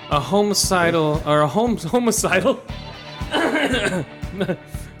 a homicidal or a homicidal, a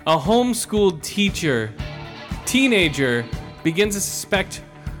homeschooled teenager begins to suspect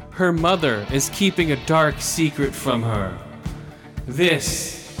her mother is keeping a dark secret from her.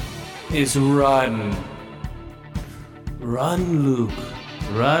 This is Run. Run, Luke.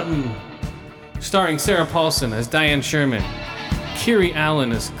 Run. Starring Sarah Paulson as Diane Sherman, Kiri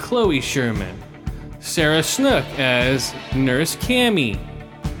Allen as Chloe Sherman, Sarah Snook as Nurse Cammy,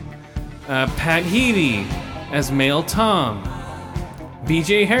 Pat Heady as Male Tom,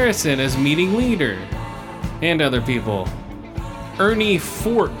 BJ Harrison as Meeting Leader, and other people. Ernie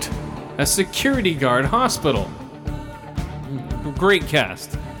Fort as Security Guard Hospital. Great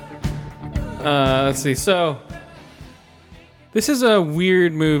cast. Let's see, so this is a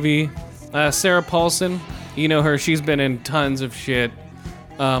weird movie. Sarah Paulson, you know her, she's been in tons of shit.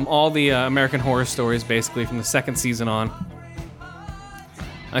 All the American Horror Stories, basically, from the second season on.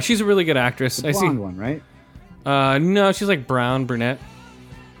 She's a really good actress. The blonde one, right? No, she's like brown, brunette.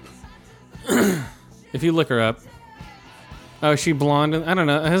 If you look her up. Oh, is she blonde? I don't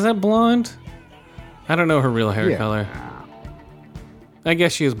know. Is that blonde? I don't know her real hair color. I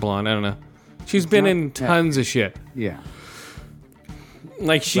guess she is blonde. I don't know. She's been in tons of shit. Yeah.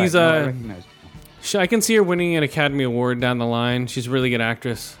 Like she's I can see her winning an Academy Award down the line. She's a really good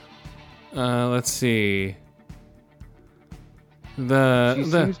actress. Let's see. She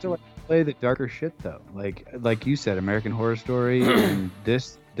seems to play the darker shit though. Like you said, American Horror Story, and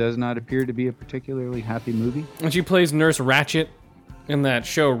this does not appear to be a particularly happy movie. And she plays Nurse Ratchet in that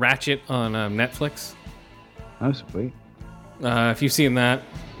show Ratchet on Netflix. Oh, sweet. If you've seen that.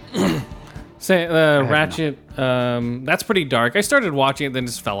 Say Ratchet, that's pretty dark. I started watching it, then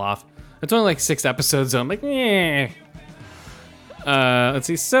just fell off. It's only like 6 episodes, so I'm like, eh. Let's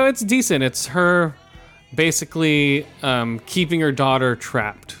see. So it's decent. It's her basically keeping her daughter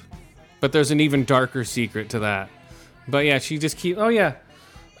trapped. But there's an even darker secret to that. But yeah, she just keeps, oh yeah,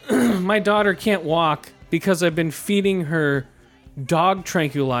 my daughter can't walk because I've been feeding her dog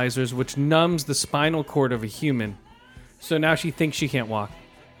tranquilizers, which numbs the spinal cord of a human. So now she thinks she can't walk.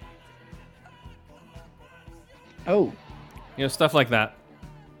 Oh. You know, stuff like that.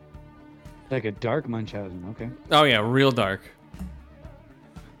 Like a dark Munchausen, okay. Oh yeah, real dark.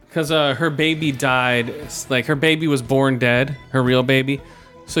 Because her baby died, like her baby was born dead, her real baby.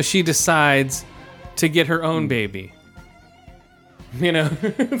 So she decides to get her own baby. You know,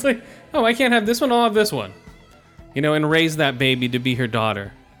 it's like, oh, I can't have this one, I'll have this one. You know, and raise that baby to be her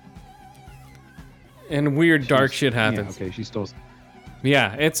daughter. And weird dark shit happens. Yeah, okay, she stole.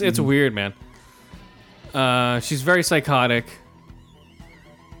 Yeah, it's weird, man. She's very psychotic.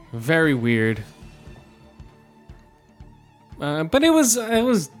 Very weird. But it was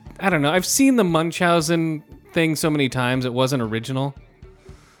I don't know. I've seen the Munchausen thing so many times it wasn't original.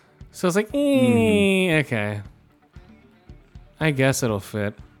 So I was like, okay. I guess it'll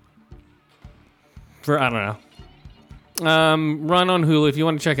fit. I don't know. Run on Hulu if you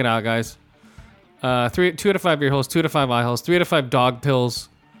want to check it out, guys. 2 out of 5 ear holes, 2 out of 5 eye holes, 3 out of 5 dog pills.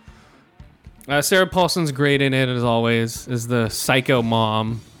 Sarah Paulson's great in it, as always, is the psycho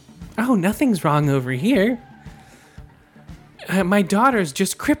mom. Oh, nothing's wrong over here. My daughter's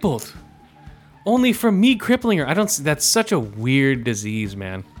just crippled. Only from me crippling her. That's such a weird disease,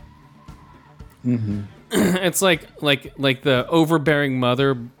 man. Mm-hmm. It's like the overbearing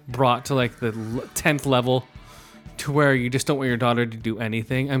mother brought to like the 10th level to where you just don't want your daughter to do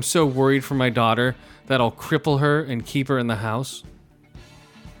anything. I'm so worried for my daughter that I'll cripple her and keep her in the house.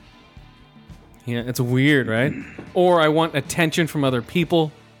 Yeah, it's weird, right? Or I want attention from other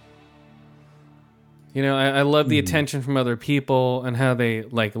people. You know, I love the attention from other people and how they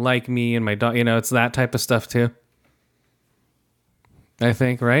like me and my dog. You know, it's that type of stuff too. I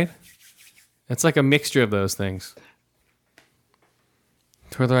think, right? It's like a mixture of those things.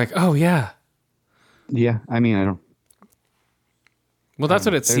 To where they're like, oh yeah. Yeah, I mean, I don't. Well, that's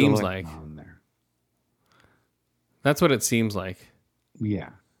what it there's seems a lot like. on there. That's what it seems like. Yeah.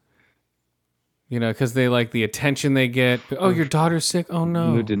 You know, because they like the attention they get. Oh, your daughter's sick. Oh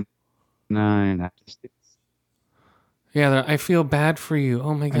no. You didn't. No, Yeah, I feel bad for you.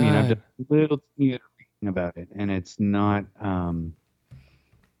 Oh my god. I mean, I've done a little reading about it, and it's not.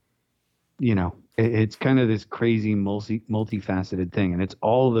 You know, it's kind of this crazy multifaceted thing, and it's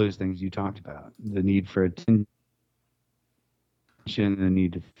all those things you talked about: the need for attention, the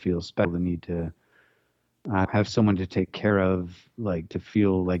need to feel special, the need to have someone to take care of, like to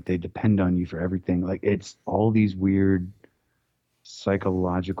feel like they depend on you for everything. Like it's all these weird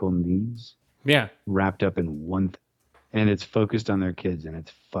psychological needs Yeah. wrapped up in and it's focused on their kids, and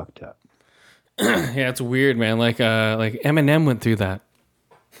it's fucked up. Yeah, it's weird, man. Like Eminem went through that.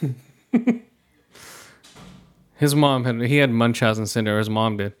 His mom had Munchausen syndrome, or his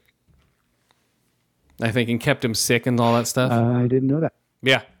mom did. I think, and kept him sick and all that stuff. I didn't know that.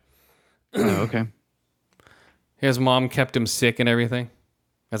 Yeah. Oh, okay. His mom kept him sick and everything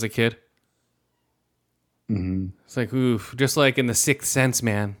as a kid. Mm-hmm. It's like, oof, just like in The Sixth Sense,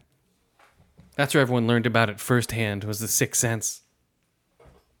 man. That's where everyone learned about it firsthand, was The Sixth Sense.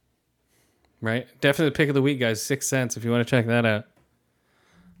 Right? Definitely the pick of the week, guys. Sixth Sense, if you want to check that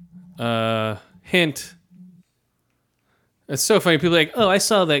out. Hint. It's so funny. People are like, oh, I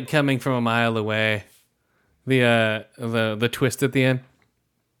saw that coming from a mile away. The twist at the end.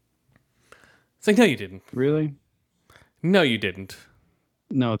 It's like, no, you didn't. Really? No, you didn't.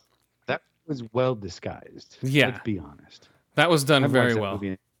 No, that was well disguised. Yeah. Let's be honest. That was done I've very watched that well.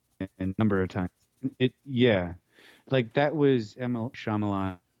 movie a number of times. Yeah. Like that was Emma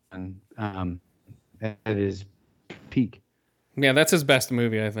Shyamalan at his peak. Yeah, that's his best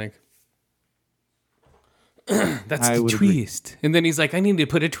movie, I think. That's I the would agree. twist. And then he's like, I need to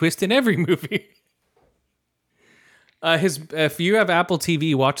put a twist in every movie. If you have Apple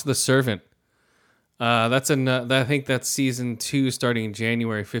TV, watch The Servant. I think that's season 2 starting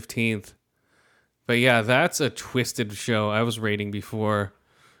January 15th. But yeah, that's a twisted show I was rating before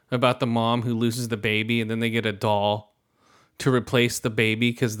about the mom who loses the baby and then they get a doll to replace the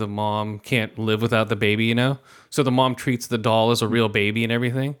baby because the mom can't live without the baby, you know? So the mom treats the doll as a real baby and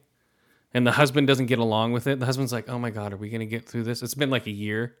everything. And the husband doesn't get along with it. The husband's like, oh my God, are we going to get through this? It's been like a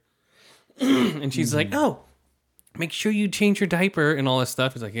year. And she's like, oh, make sure you change your diaper and all this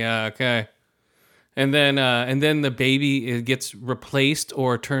stuff. He's like, yeah, okay. And then the baby gets replaced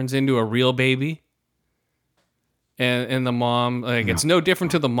or turns into a real baby. And the mom, like, it's no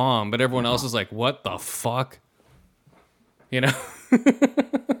different to the mom, but everyone else is like, what the fuck? You know?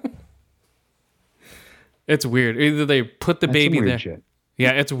 It's weird. Either they put the That's baby some weird there. shit.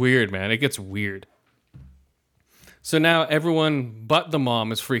 Yeah, it's weird, man. It gets weird. So now everyone but the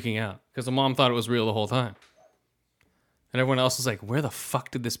mom is freaking out because the mom thought it was real the whole time. And everyone else is like, where the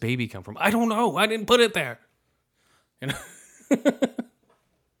fuck did this baby come from? I don't know. I didn't put it there. You know?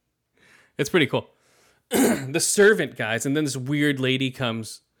 It's pretty cool. The Servant, guys. And then this weird lady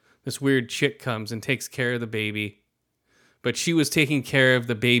comes, this weird chick comes and takes care of the baby. But she was taking care of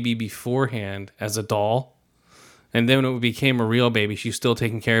the baby beforehand as a doll. And then when it became a real baby, she's still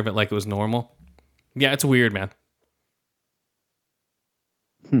taking care of it like it was normal. Yeah, it's weird, man.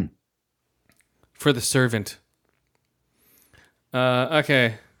 For The Servant.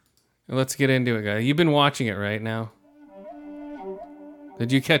 Okay. Let's get into it, guys. You've been watching it right now.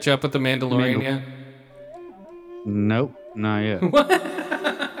 Did you catch up with The Mandalorian yet? Nope, not yet.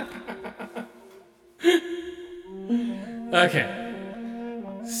 Okay.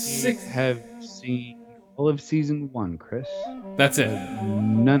 Have seen all of season 1, Chris. That's it.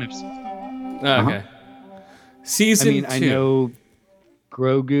 None of season. Okay. Season I mean, 2. I know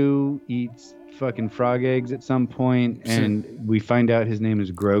Grogu eats fucking frog eggs at some point, and we find out his name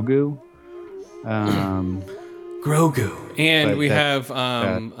is Grogu. Grogu. And But we that-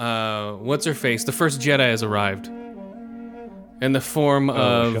 have, what's her face? The first Jedi has arrived. In the form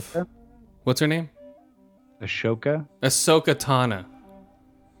of, Ashoka? what's her name? Ashoka? Ahsoka Tano.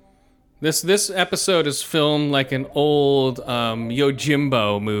 This episode is filmed like an old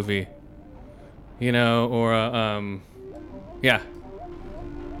Yojimbo movie. You know, or yeah.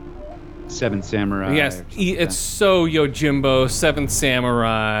 Seven Samurai. Yes, or something. it's so Yojimbo, Seventh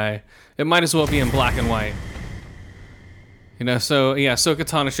Samurai. It might as well be in black and white. You know, so yeah, Ahsoka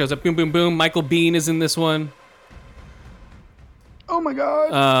Tano shows up. Boom, boom, boom. Michael Biehn is in this one. Oh my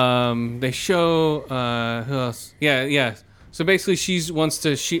god. They show who else? Yeah. So basically,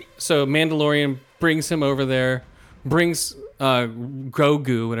 so Mandalorian brings him over there, brings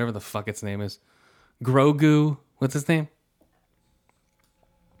Grogu, whatever the fuck its name is, Grogu. What's his name?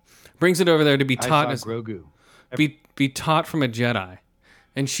 Brings it over there to be I taught saw as Grogu. be taught from a Jedi,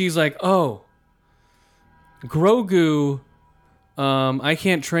 and she's like, oh, Grogu. I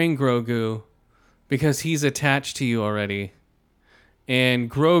can't train Grogu because he's attached to you already. And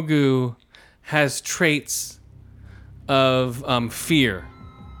Grogu has traits of fear.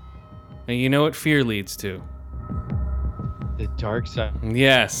 And you know what fear leads to? The dark side.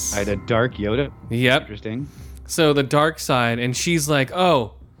 Yes. A dark Yoda. Yep. Interesting. So the dark side. And she's like,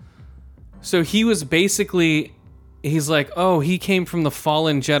 oh. So he was basically... He's like, oh, he came from the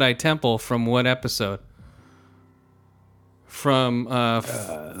fallen Jedi Temple from what episode? from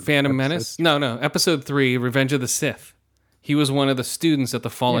Phantom Menace. No, Episode 3, Revenge of the Sith. He was one of the students at the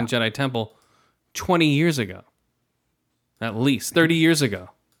Fallen Jedi Temple 20 years ago. At least 30 years ago.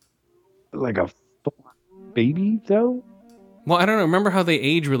 Like a baby, though? Well, I don't know. Remember how they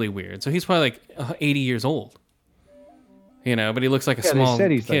age really weird? So he's probably like 80 years old. You know, but he looks like a small they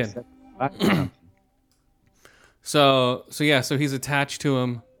said he's kid. Like 75. So he's attached to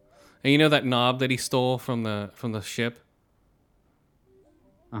him. And you know that knob that he stole from the ship?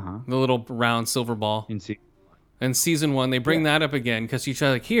 Uh-huh. The little round silver ball. In season 1, they bring that up again because you try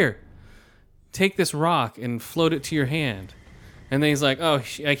like, here, take this rock and float it to your hand. And then he's like, oh,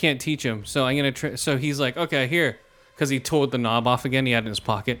 I can't teach him. So I'm going to so he's like, okay, here. Because he tore the knob off again. He had it in his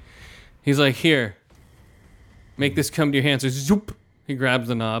pocket. He's like, here, make this come to your hand. So zoop, he grabs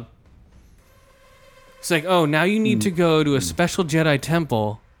the knob. It's like, oh, now you need to go to a special Jedi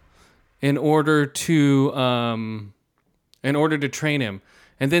temple in order to train him.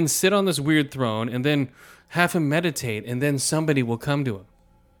 And then sit on this weird throne and then have him meditate and then somebody will come to him.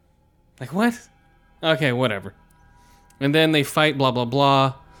 Like, what? Okay, whatever. And then they fight, blah, blah,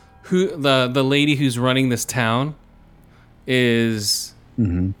 blah. Who the lady who's running this town is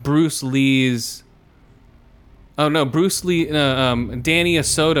Bruce Lee's... Oh, no, Bruce Lee... Danny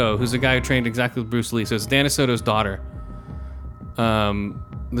Asoto, who's the guy who trained exactly with Bruce Lee. So it's Danny Asoto's daughter.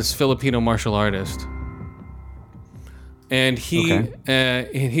 This Filipino martial artist. And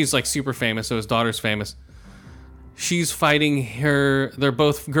he's like super famous, so his daughter's famous. She's fighting her...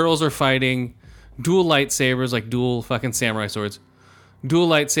 Girls are fighting dual lightsabers, like dual fucking samurai swords. Dual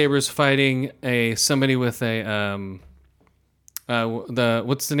lightsabers fighting somebody with a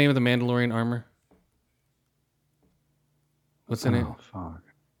what's the name of the Mandalorian armor? What's the name? Oh, fuck.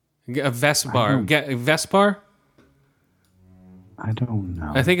 A Vespar. Vespar? I don't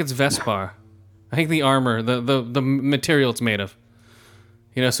know. I think it's Vespar. I think the armor, the material it's made of.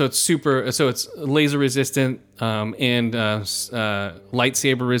 You know, so it's laser resistant and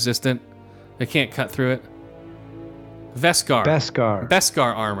lightsaber resistant. They can't cut through it.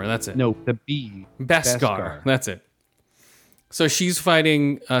 Beskar armor, that's it. No, the B. Beskar. That's it. So she's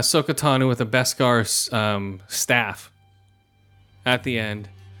fighting Ahsoka Tano with a Beskar staff at the end.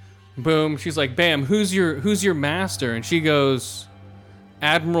 Boom, she's like, bam, who's your master? And she goes,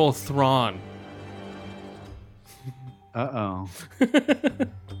 Admiral Thrawn. Uh-oh.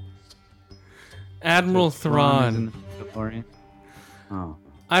 Admiral Thrawn. In the Mandalorian? Oh.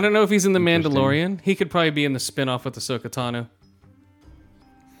 I don't know if he's in The Mandalorian. He could probably be in the spin-off with Ahsoka Tano.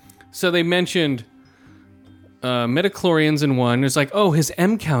 So they mentioned midichlorians in one. It's like, oh, his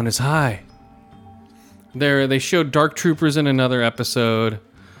M count is high. They showed Dark Troopers in another episode.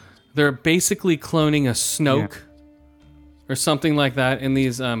 They're basically cloning a Snoke or something like that in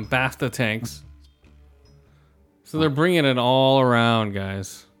these Bacta tanks. So they're bringing it all around,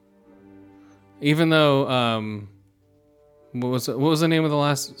 guys. Even though, what was the name of the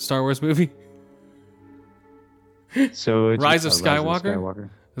last Star Wars movie? So it's Rise of Skywalker?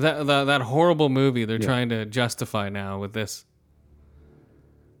 That horrible movie they're trying to justify now with this.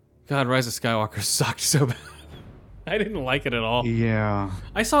 God, Rise of Skywalker sucked so bad. I didn't like it at all. Yeah.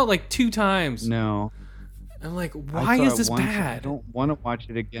 I saw it like 2 times. No. I'm like, why is this bad? I don't want to watch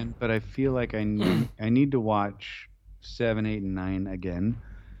it again, but I feel like I need to watch 7, 8, and 9 again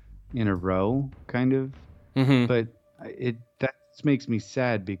in a row, kind of. Mm-hmm. But that makes me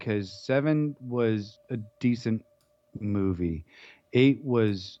sad because 7 was a decent movie. 8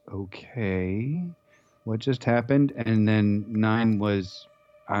 was okay. What just happened? And then 9 was,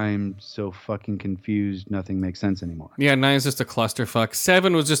 I'm so fucking confused. Nothing makes sense anymore. Yeah, 9 is just a clusterfuck.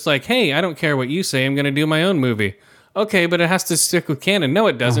 7 was just like, hey, I don't care what you say. I'm going to do my own movie. Okay, but it has to stick with canon. No,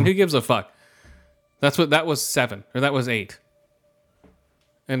 it doesn't. Who gives a fuck? That was 7, or that was 8.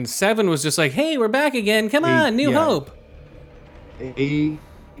 And 7 was just like, hey, we're back again. Come on, New Hope. 8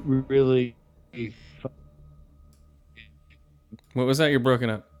 really... What was that? You're broken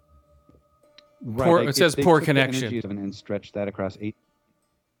up. Right, it says they poor took the connection. energy of 7 and stretched that across 8.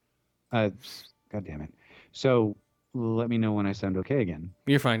 God damn it. So let me know when I sound okay again.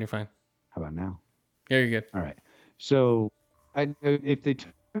 You're fine. How about now? Yeah, you're good. All right. So if they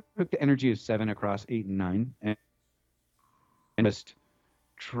took the energy of 7 across 8 and 9 and just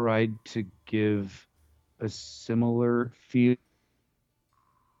tried to give a similar feel,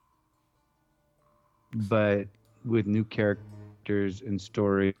 but with new characters and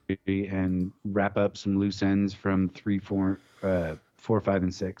story and wrap up some loose ends from 3, 4, 5,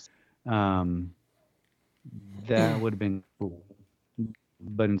 and 6. That would have been cool.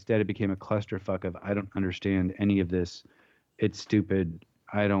 But instead it became a clusterfuck of, I don't understand any of this. It's stupid.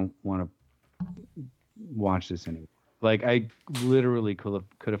 I don't want to watch this anymore. Like I literally could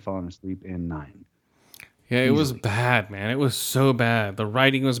have fallen asleep in 9. Yeah, it was bad, man. It was so bad. The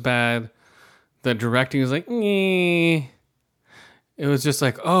writing was bad. The directing was like, "Nyeh." It was just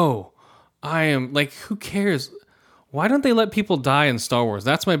like, oh, I am like, who cares? Why don't they let people die in Star Wars?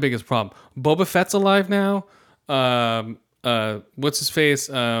 That's my biggest problem. Boba Fett's alive now. What's his face?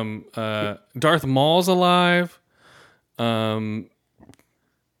 Darth Maul's alive. And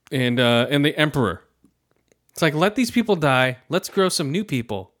the Emperor. It's like, let these people die. Let's grow some new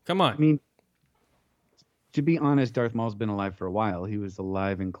people. Come on. I mean, to be honest, Darth Maul's been alive for a while. He was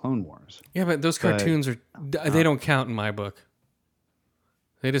alive in Clone Wars. Yeah, but those cartoons they don't count in my book.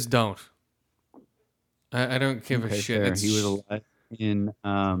 They just don't. I don't give a shit. Fair. He was alive in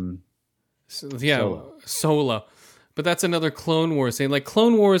Solo. But that's another Clone Wars thing. Like,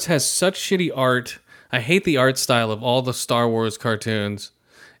 Clone Wars has such shitty art. I hate the art style of all the Star Wars cartoons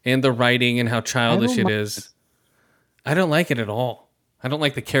and the writing and how childish it is. I don't like it at all. I don't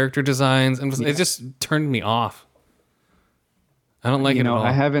like the character designs. It just turned me off. I don't like it at all.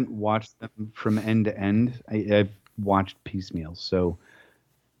 I haven't watched them from end to end. I've watched piecemeal, so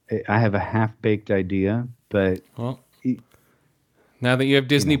I have a half-baked idea. But well, now that you have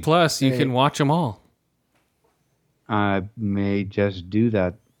Disney Plus, you can watch them all. I may just do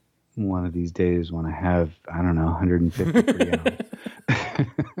that one of these days when I have, I don't know, 150 free hours.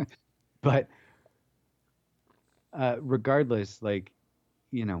 But regardless, like,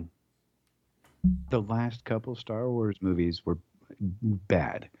 the last couple Star Wars movies were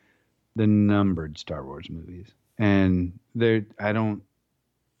bad. The numbered Star Wars movies. And I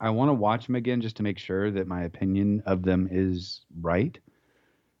want to watch them again just to make sure that my opinion of them is right.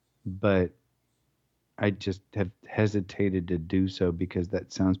 But I just have hesitated to do so because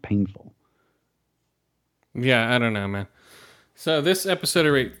that sounds painful. Yeah, I don't know, man. So this episode I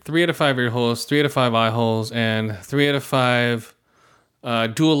rate 3 out of 5 ear holes, 3 out of 5 eye holes, and 3 out of 5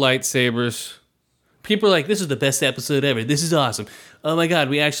 dual lightsabers. People are like, this is the best episode ever. This is awesome. Oh my god,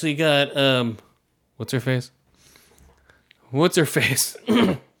 we actually got what's her face?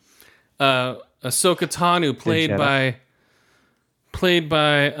 Ahsoka Tano, played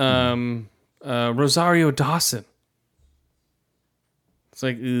by Rosario Dawson. It's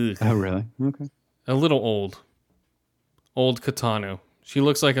like, ugh. Oh, really? Okay. A little old. Old Katano. She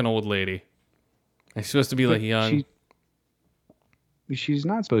looks like an old lady. And she's supposed to be like young. She's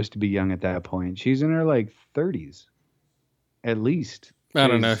not supposed to be young at that point. She's in her like 30s, at least. I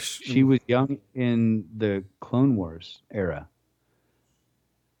don't know. She was young in the Clone Wars era.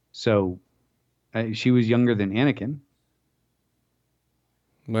 So she was younger than Anakin.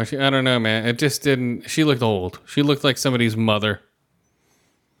 Well, I don't know, man. It just didn't. She looked old. She looked like somebody's mother.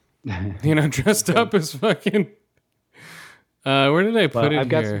 Dressed up as fucking. Where did I put it I've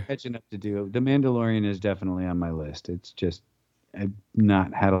got here? some catching up to do. The Mandalorian is definitely on my list. It's just I've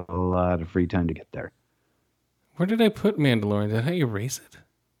not had a lot of free time to get there. Where did I put Mandalorian? Did I erase it?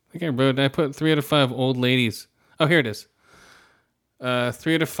 I think I put 3 out of 5 old ladies. Oh, here it is. 3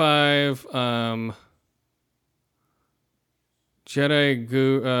 out of 5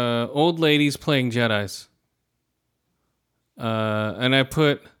 old ladies playing Jedis. And I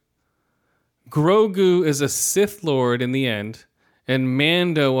put Grogu is a Sith Lord in the end, and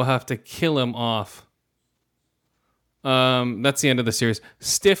Mando will have to kill him off. That's the end of the series.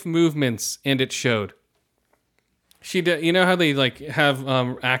 Stiff movements, and it showed. She did. You know how they like have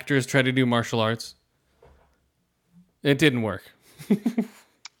actors try to do martial arts? It didn't work.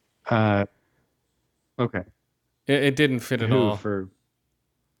 Okay. It didn't fit at all.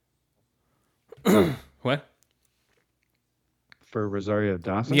 What? For Rosario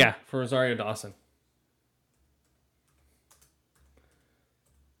Dawson? Yeah, for Rosario Dawson.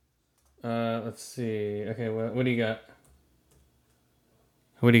 Let's see. Okay, what do you got?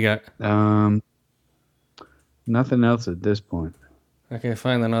 What do you got? Nothing else at this point. Okay,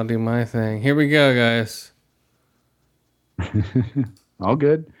 fine, then I'll do my thing. Here we go, guys. All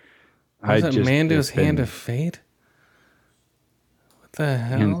good. Was that Mando's Hand of Fate? What the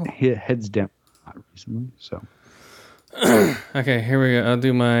hell? Heads down recently, so. Okay, here we go. I'll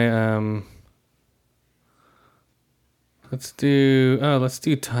do my let's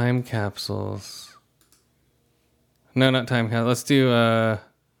do time capsules. No, not time capsules. Let's do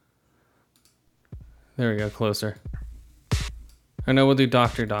there we go, closer. Oh no, we'll do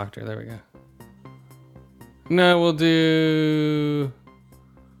Doctor. There we go. No, we'll do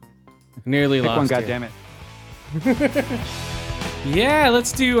Nearly Pick Lost. one, You. goddammit. Yeah,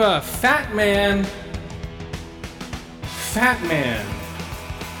 let's do Fat Man. Fat Man.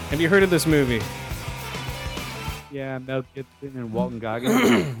 Have you heard of this movie? Yeah, Mel Gibson and Walton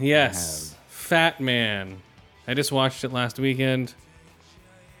Goggins. Yes. Fat Man. I just watched it last weekend.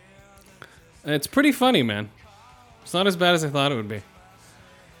 It's pretty funny, man. It's not as bad as I thought it would be.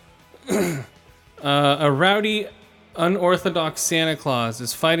 A rowdy, unorthodox Santa Claus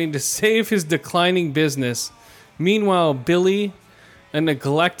is fighting to save his declining business. Meanwhile, Billy, a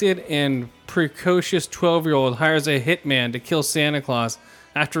neglected and precocious 12-year-old, hires a hitman to kill Santa Claus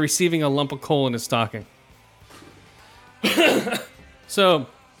after receiving a lump of coal in his stocking. So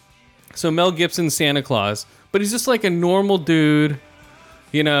Mel Gibson's Santa Claus, but he's just like a normal dude,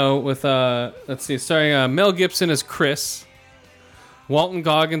 you know, with, Mel Gibson as Chris, Walton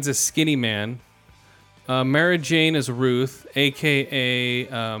Goggins as Skinny Man, Mara Jane as Ruth, a.k.a.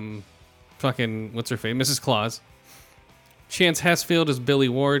 What's her face? Mrs. Claus. Chance Hesfield as Billy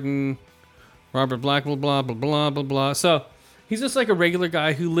Warden. Robert Black, blah, blah, blah, blah, blah, blah. So, he's just like a regular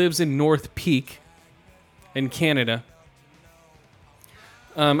guy who lives in North Peak in Canada.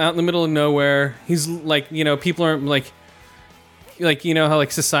 Out in the middle of nowhere. He's like, you know, people aren't like, you know how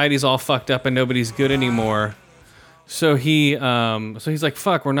like society's all fucked up and nobody's good anymore. So he's like,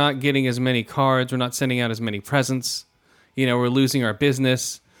 fuck, we're not getting as many cards. We're not sending out as many presents. You know, we're losing our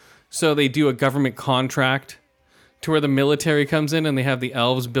business. So they do a government contract to where the military comes in and they have the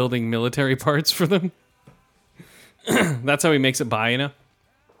elves building military parts for them. That's how he makes it by, you know?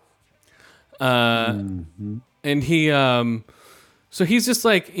 And he, so he's just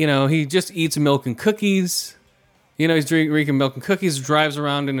like, you know, he just eats milk and cookies. You know, he's drinking milk and cookies, drives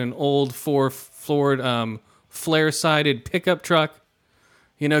around in an old four-floored, flare-sided pickup truck.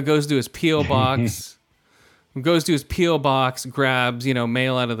 You know, goes to his P.O. box. Grabs, you know,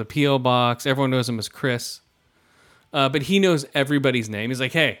 mail out of the P.O. box. Everyone knows him as Chris. But he knows everybody's name. He's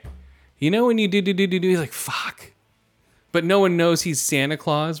like, hey, you know when you do. He's like, fuck. But no one knows he's Santa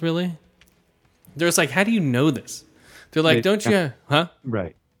Claus, really. They're just like, how do you know this? They're like, don't you, huh?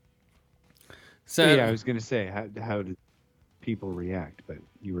 Right. So, yeah, I was going to say, how did people react? But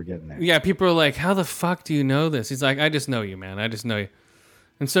you were getting there. Yeah, people are like, how the fuck do you know this? He's like, I just know you, man. I just know you.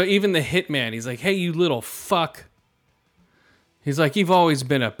 And so even the hitman, he's like, hey, you little fuck. He's like, you've always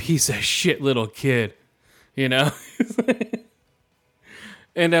been a piece of shit little kid. You know?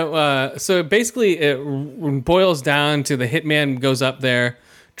 And so basically it boils down to the hitman goes up there,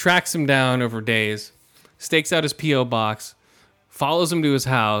 tracks him down over days, stakes out his P.O. box, follows him to his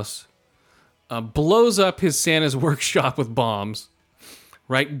house, blows up his Santa's workshop with bombs,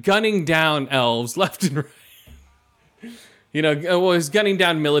 right? Gunning down elves left and right. You know, well, he's gunning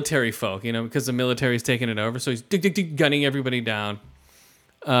down military folk, you know, because the military's taking it over. So he's gunning everybody down.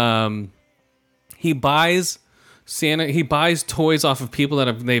 He buys toys off of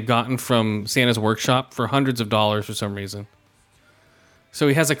people they've gotten from Santa's workshop for hundreds of dollars for some reason. So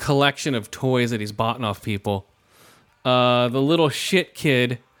he has a collection of toys that he's bought off people. The little shit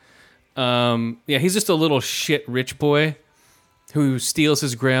kid, he's just a little shit rich boy who steals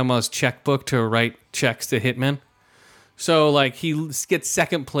his grandma's checkbook to write checks to hitmen. So like he gets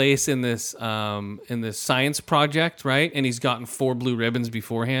second place in this science project, right? And he's gotten 4 blue ribbons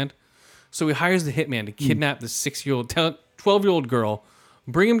beforehand. So he hires the hitman to kidnap this 12-year-old girl,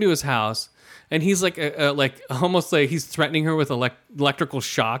 bring him to his house, and he's like almost like he's threatening her with electrical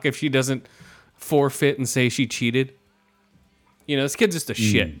shock if she doesn't forfeit and say she cheated. You know, this kid's just a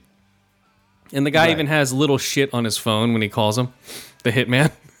shit. And the guy even has little shit on his phone when he calls him, the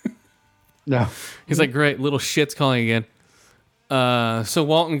hitman. No. He's like, great, little shit's calling again. So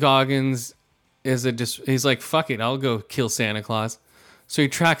Walton Goggins he's like, fuck it, I'll go kill Santa Claus. So he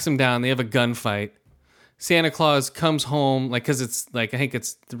tracks him down. They have a gunfight. Santa Claus comes home, like, because it's like, I think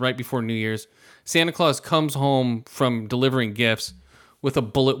it's right before New Year's. Santa Claus comes home from delivering gifts with a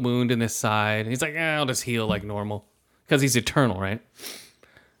bullet wound in his side. He's like, I'll just heal like normal. Because he's eternal, right?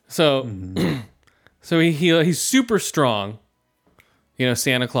 So, so he's super strong. You know,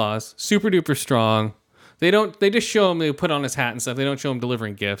 Santa Claus, super duper strong. They just show him, they put on his hat and stuff. They don't show him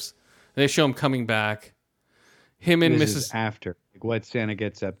delivering gifts. They show him coming back. Him and This Mrs. is after, like, what Santa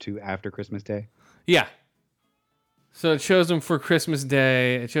gets up to after Christmas Day. Yeah. So it shows him for Christmas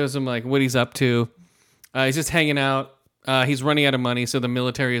Day. It shows him like what he's up to. He's just hanging out. He's running out of money, so the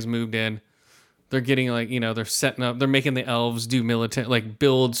military has moved in. They're getting like, you know, they're setting up. They're making the elves do military, like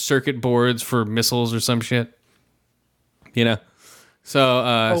build circuit boards for missiles or some shit. You know.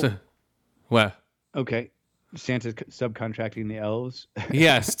 So what? Okay, Santa's subcontracting the elves.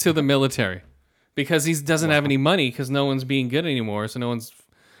 Yes, to the military, because he doesn't have any money because no one's being good anymore. So no one's,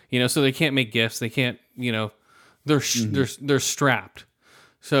 you know, so they can't make gifts. They can't, you know, they're strapped.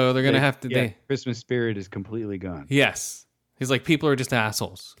 So they're gonna have to. Christmas spirit is completely gone. Yes, he's like, people are just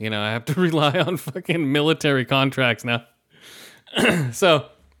assholes. You know, I have to rely on fucking military contracts now. So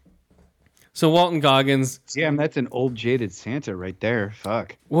So Walton Goggins, Damn, that's an old jaded Santa right there.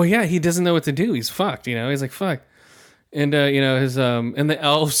 Fuck. well, yeah, he doesn't know what to do. He's fucked, He's like, fuck. And, his, and the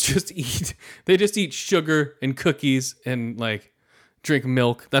elves they just eat sugar and cookies and, like, drink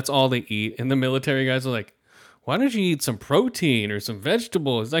milk. That's all they eat. And the military guys are like, why don't you eat some protein or some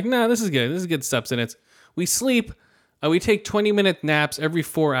vegetables? It's like, nah, this is good. This is good substance. We sleep. We take 20-minute naps every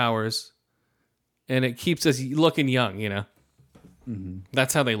 4 hours. And it keeps us looking young, Mm-hmm.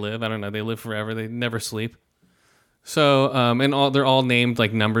 That's how they live. I don't know. They live forever. They never sleep. So, and they're all named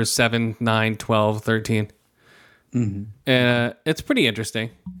like numbers 7, 9, 12, 13. Mm-hmm. It's pretty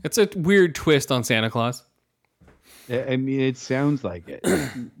interesting. It's a weird twist on Santa Claus. I mean, it sounds like it.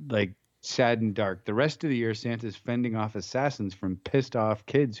 Like sad and dark. The rest of the year, Santa's fending off assassins from pissed off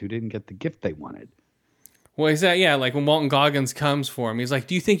kids who didn't get the gift they wanted. Well, he's that, yeah, like when Walton Goggins comes for him, he's like,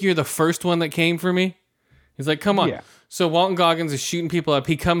 do you think you're the first one that came for me? He's like, come on. Yeah. So Walton Goggins is shooting people up.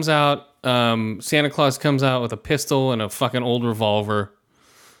 He comes out, Santa Claus comes out with a pistol and a fucking old revolver.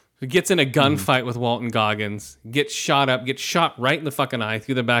 He gets in a gunfight with Walton Goggins, gets shot right in the fucking eye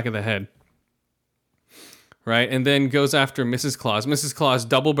through the back of the head. Right? And then goes after Mrs. Claus. Mrs. Claus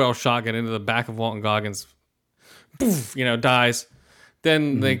double barrel shotgun into the back of Walton Goggins. Poof, dies.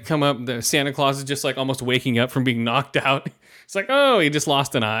 Then they come up, the Santa Claus is just like almost waking up from being knocked out. It's like, oh, he just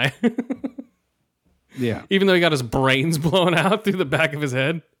lost an eye. Yeah. Even though he got his brains blown out through the back of his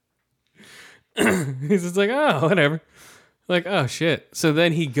head. He's just like, oh, whatever. Like, oh, shit. So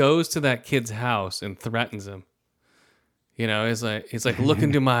then he goes to that kid's house and threatens him. He's like, look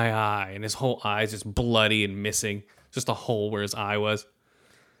into my eye. And his whole eye is just bloody and missing. Just a hole where his eye was.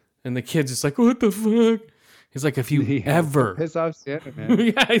 And the kid's just like, what the fuck? He's like, if you ever piss off Santa, man.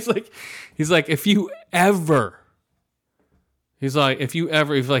 Yeah, he's like, if you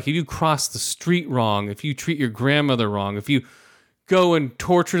cross the street wrong, if you treat your grandmother wrong, if you go and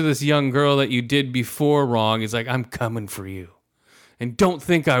torture this young girl that you did before wrong, he's like, I'm coming for you. And don't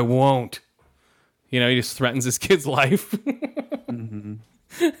think I won't. He just threatens this kid's life. Mm-hmm.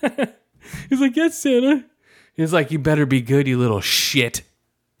 He's like, yes, Santa. He's like, you better be good, you little shit.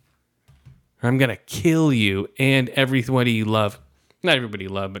 Or I'm going to kill you and everybody you love. Not everybody you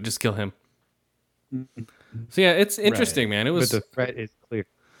love, but just kill him. So, yeah, it's interesting, man. It was. But the threat is clear.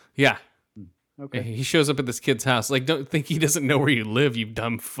 Yeah. Okay. He shows up at this kid's house. Like, don't think he doesn't know where you live, you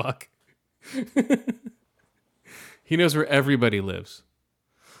dumb fuck. He knows where everybody lives.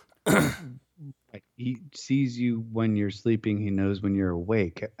 He sees you when you're sleeping. He knows when you're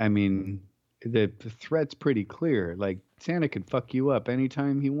awake. I mean, the threat's pretty clear. Like, Santa could fuck you up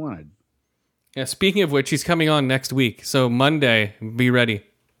anytime he wanted. Yeah, speaking of which, he's coming on next week. So Monday, be ready.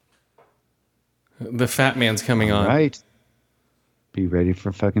 The Fat Man's coming on. Right. Be ready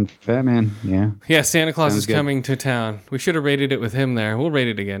for fucking Fat Man. Yeah. Yeah, Santa Claus Sounds is coming to town. We should have rated it with him there. We'll rate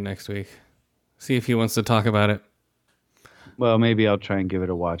it again next week. See if he wants to talk about it. Well, maybe I'll try and give it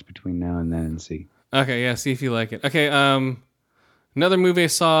a watch between now and then and see. Okay, yeah, see if you like it. Okay, another movie I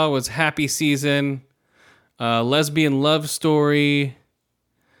saw was Happy Season, lesbian love story.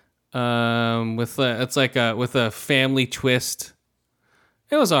 With a family twist.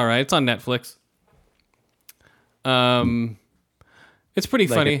 It was all right. It's on Netflix. It's pretty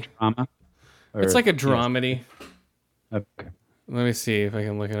funny. A drama? It's like a dramedy. Okay. Let me see if I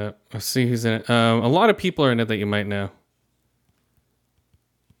can look it up. Let's see who's in it. A lot of people are in it that you might know.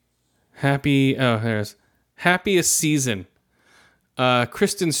 There's Happiest Season.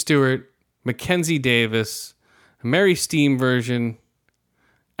 Kristen Stewart, Mackenzie Davis, Mary Steenburgen,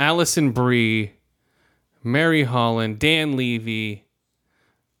 Allison Brie, Mary Holland, Dan Levy,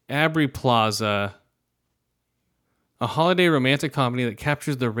 Aubrey Plaza. A holiday romantic comedy that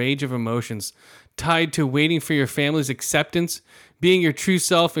captures the rage of emotions tied to waiting for your family's acceptance, being your true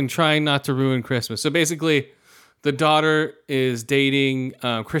self, and trying not to ruin Christmas. So basically, the daughter is dating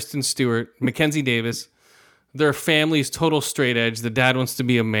Kristen Stewart, Mackenzie Davis. Their family's total straight edge. The dad wants to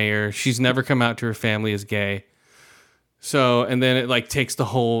be a mayor. She's never come out to her family as gay. So, and then it like takes the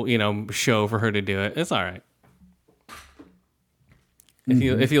whole, show for her to do it. It's all right.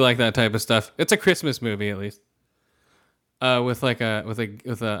 If you like that type of stuff, it's a Christmas movie at least. With a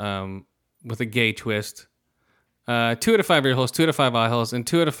gay twist. 2 out of 5 ear holes, 2 out of 5 eye holes, and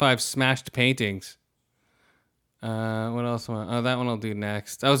 2 out of 5 smashed paintings. What else? Oh, that one I'll do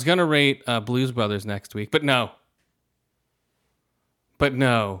next. I was gonna rate Blues Brothers next week, but no.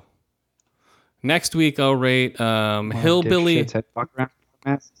 Next week I'll rate Hillbilly.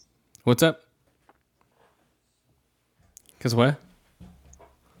 What's up? Cause what?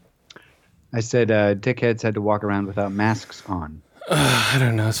 I said dickheads had to walk around without masks on. I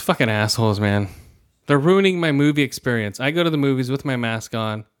don't know. It's fucking assholes, man. They're ruining my movie experience. I go to the movies with my mask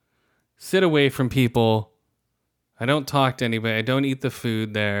on. sit away from people. I don't talk to anybody. I don't eat the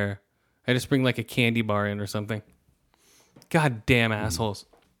food there. I just bring like a candy bar in or something. God damn assholes.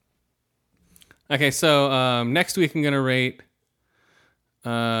 Okay, so next week I'm going to rate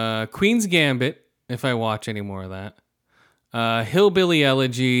Queen's Gambit, if I watch any more of that. Hillbilly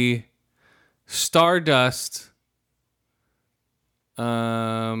Elegy, Stardust.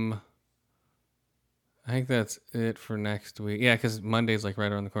 I think that's it for next week. Yeah, because Monday's like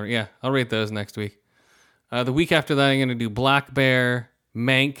right around the corner. Yeah, I'll rate those next week. The week after that, I'm going to do Black Bear,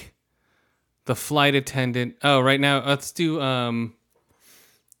 Mank, The Flight Attendant. Oh, right now, let's do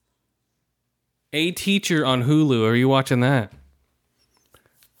A Teacher on Hulu. Are you watching that?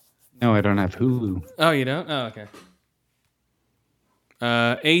 No, I don't have Hulu. Oh, you don't? Oh, okay.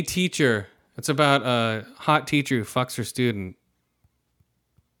 A Teacher. It's about a hot teacher who fucks her student.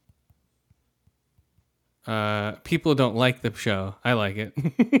 People don't like the show. I like it.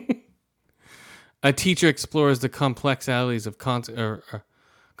 A teacher explores the complexities and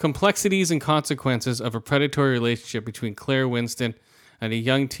consequences of a predatory relationship between Claire Winston and a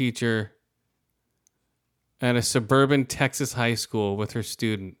young teacher at a suburban Texas high school with her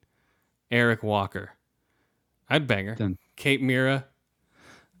student, Eric Walker. I'd bang her. Done. Kate Mira.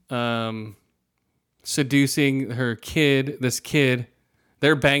 Seducing her kid, this kid.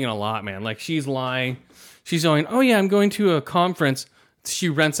 They're banging a lot, man. Like, she's lying. She's going, oh yeah, I'm going to a conference. She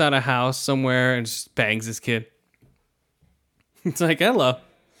rents out a house somewhere and just bangs this kid. It's like, hello.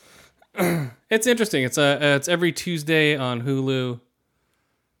 It's interesting. It's every Tuesday on Hulu.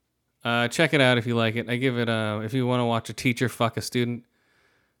 Check it out if you like it. I give it if you want to watch a teacher fuck a student.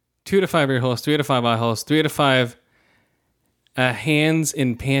 2 to 5 ear holes, 3 to 5 eye holes, 3 to 5 hands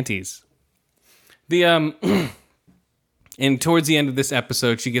in panties. The and towards the end of this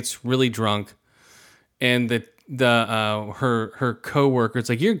episode, she gets really drunk, and her coworker, it's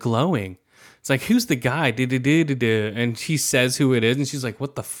like, you're glowing. It's like, who's the guy? And she says who it is, and she's like,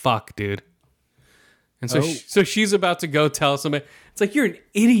 what the fuck, dude? And so so she's about to go tell somebody. It's like, you're an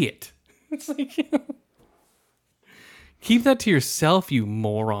idiot. It's like, keep that to yourself, you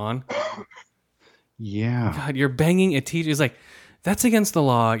moron. Yeah. God, you're banging a teacher. It's like, that's against the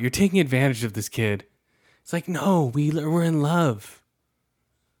law. You're taking advantage of this kid. It's like, no, we're in love.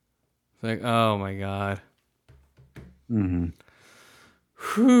 It's like, oh my God. Mm-hmm.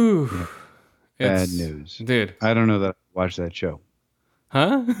 Whew. Yeah. Bad It's- news. Dude. I don't know that I watched that show.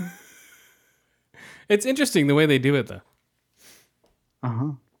 Huh? It's interesting the way they do it, though.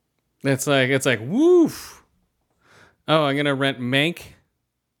 Uh-huh. It's like, woof. Oh, I'm going to rent Mank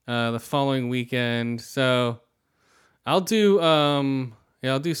the following weekend. So I'll do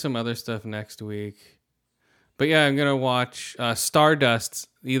I'll do some other stuff next week. But yeah, I'm going to watch Stardust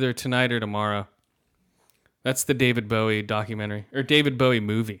either tonight or tomorrow. That's the David Bowie documentary or David Bowie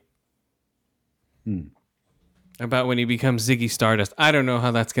movie. About when he becomes Ziggy Stardust. I don't know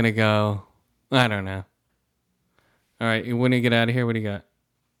how that's going to go. I don't know. All right, you want to get out of here? What do you got?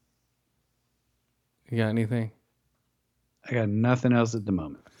 You got anything? I got nothing else at the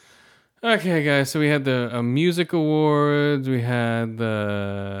moment. Okay, guys. So we had the music awards. We had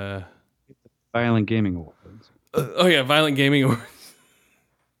the Violent Gaming Awards. Violent Gaming Awards.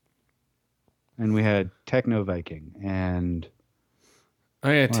 And we had Techno Viking and Oh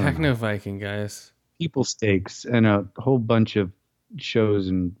yeah, Techno Viking, guys. People Stakes and a whole bunch of shows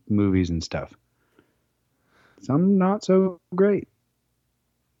and movies and stuff. Some not so great.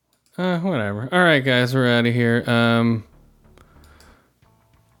 Whatever. All right, guys, we're out of here.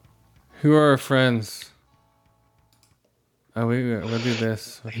 Who are our friends? Oh, we'll do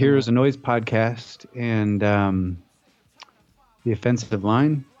this. Heroes of Noise podcast and the Offensive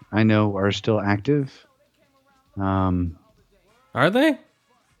Line, I know, are still active. Are they?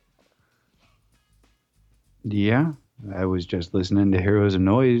 Yeah, I was just listening to Heroes of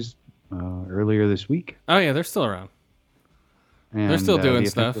Noise earlier this week. Oh yeah, they're still around. And, They're still doing the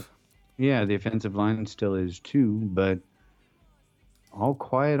stuff. Yeah, the Offensive Line still is too, but all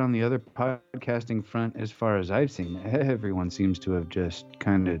quiet on the other podcasting front as far as I've seen. Everyone seems to have just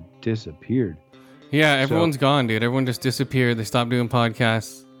kind of disappeared. Yeah, everyone's gone, dude. Everyone just disappeared. They stopped doing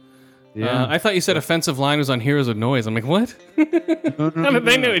podcasts. Yeah. I thought you said Offensive Line was on Heroes of Noise. I'm like, what? No, How did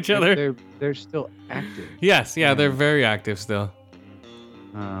they know each other? They're still active. Yes, yeah, they're very active still.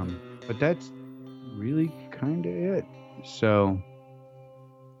 But that's really kind of it. So.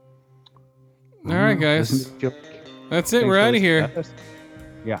 All right, guys. That's it. We're out of here.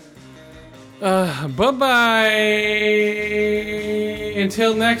 Yeah. Bye-bye.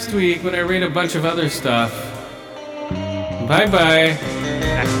 Until next week when I read a bunch of other stuff. Bye-bye.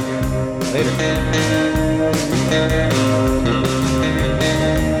 Later.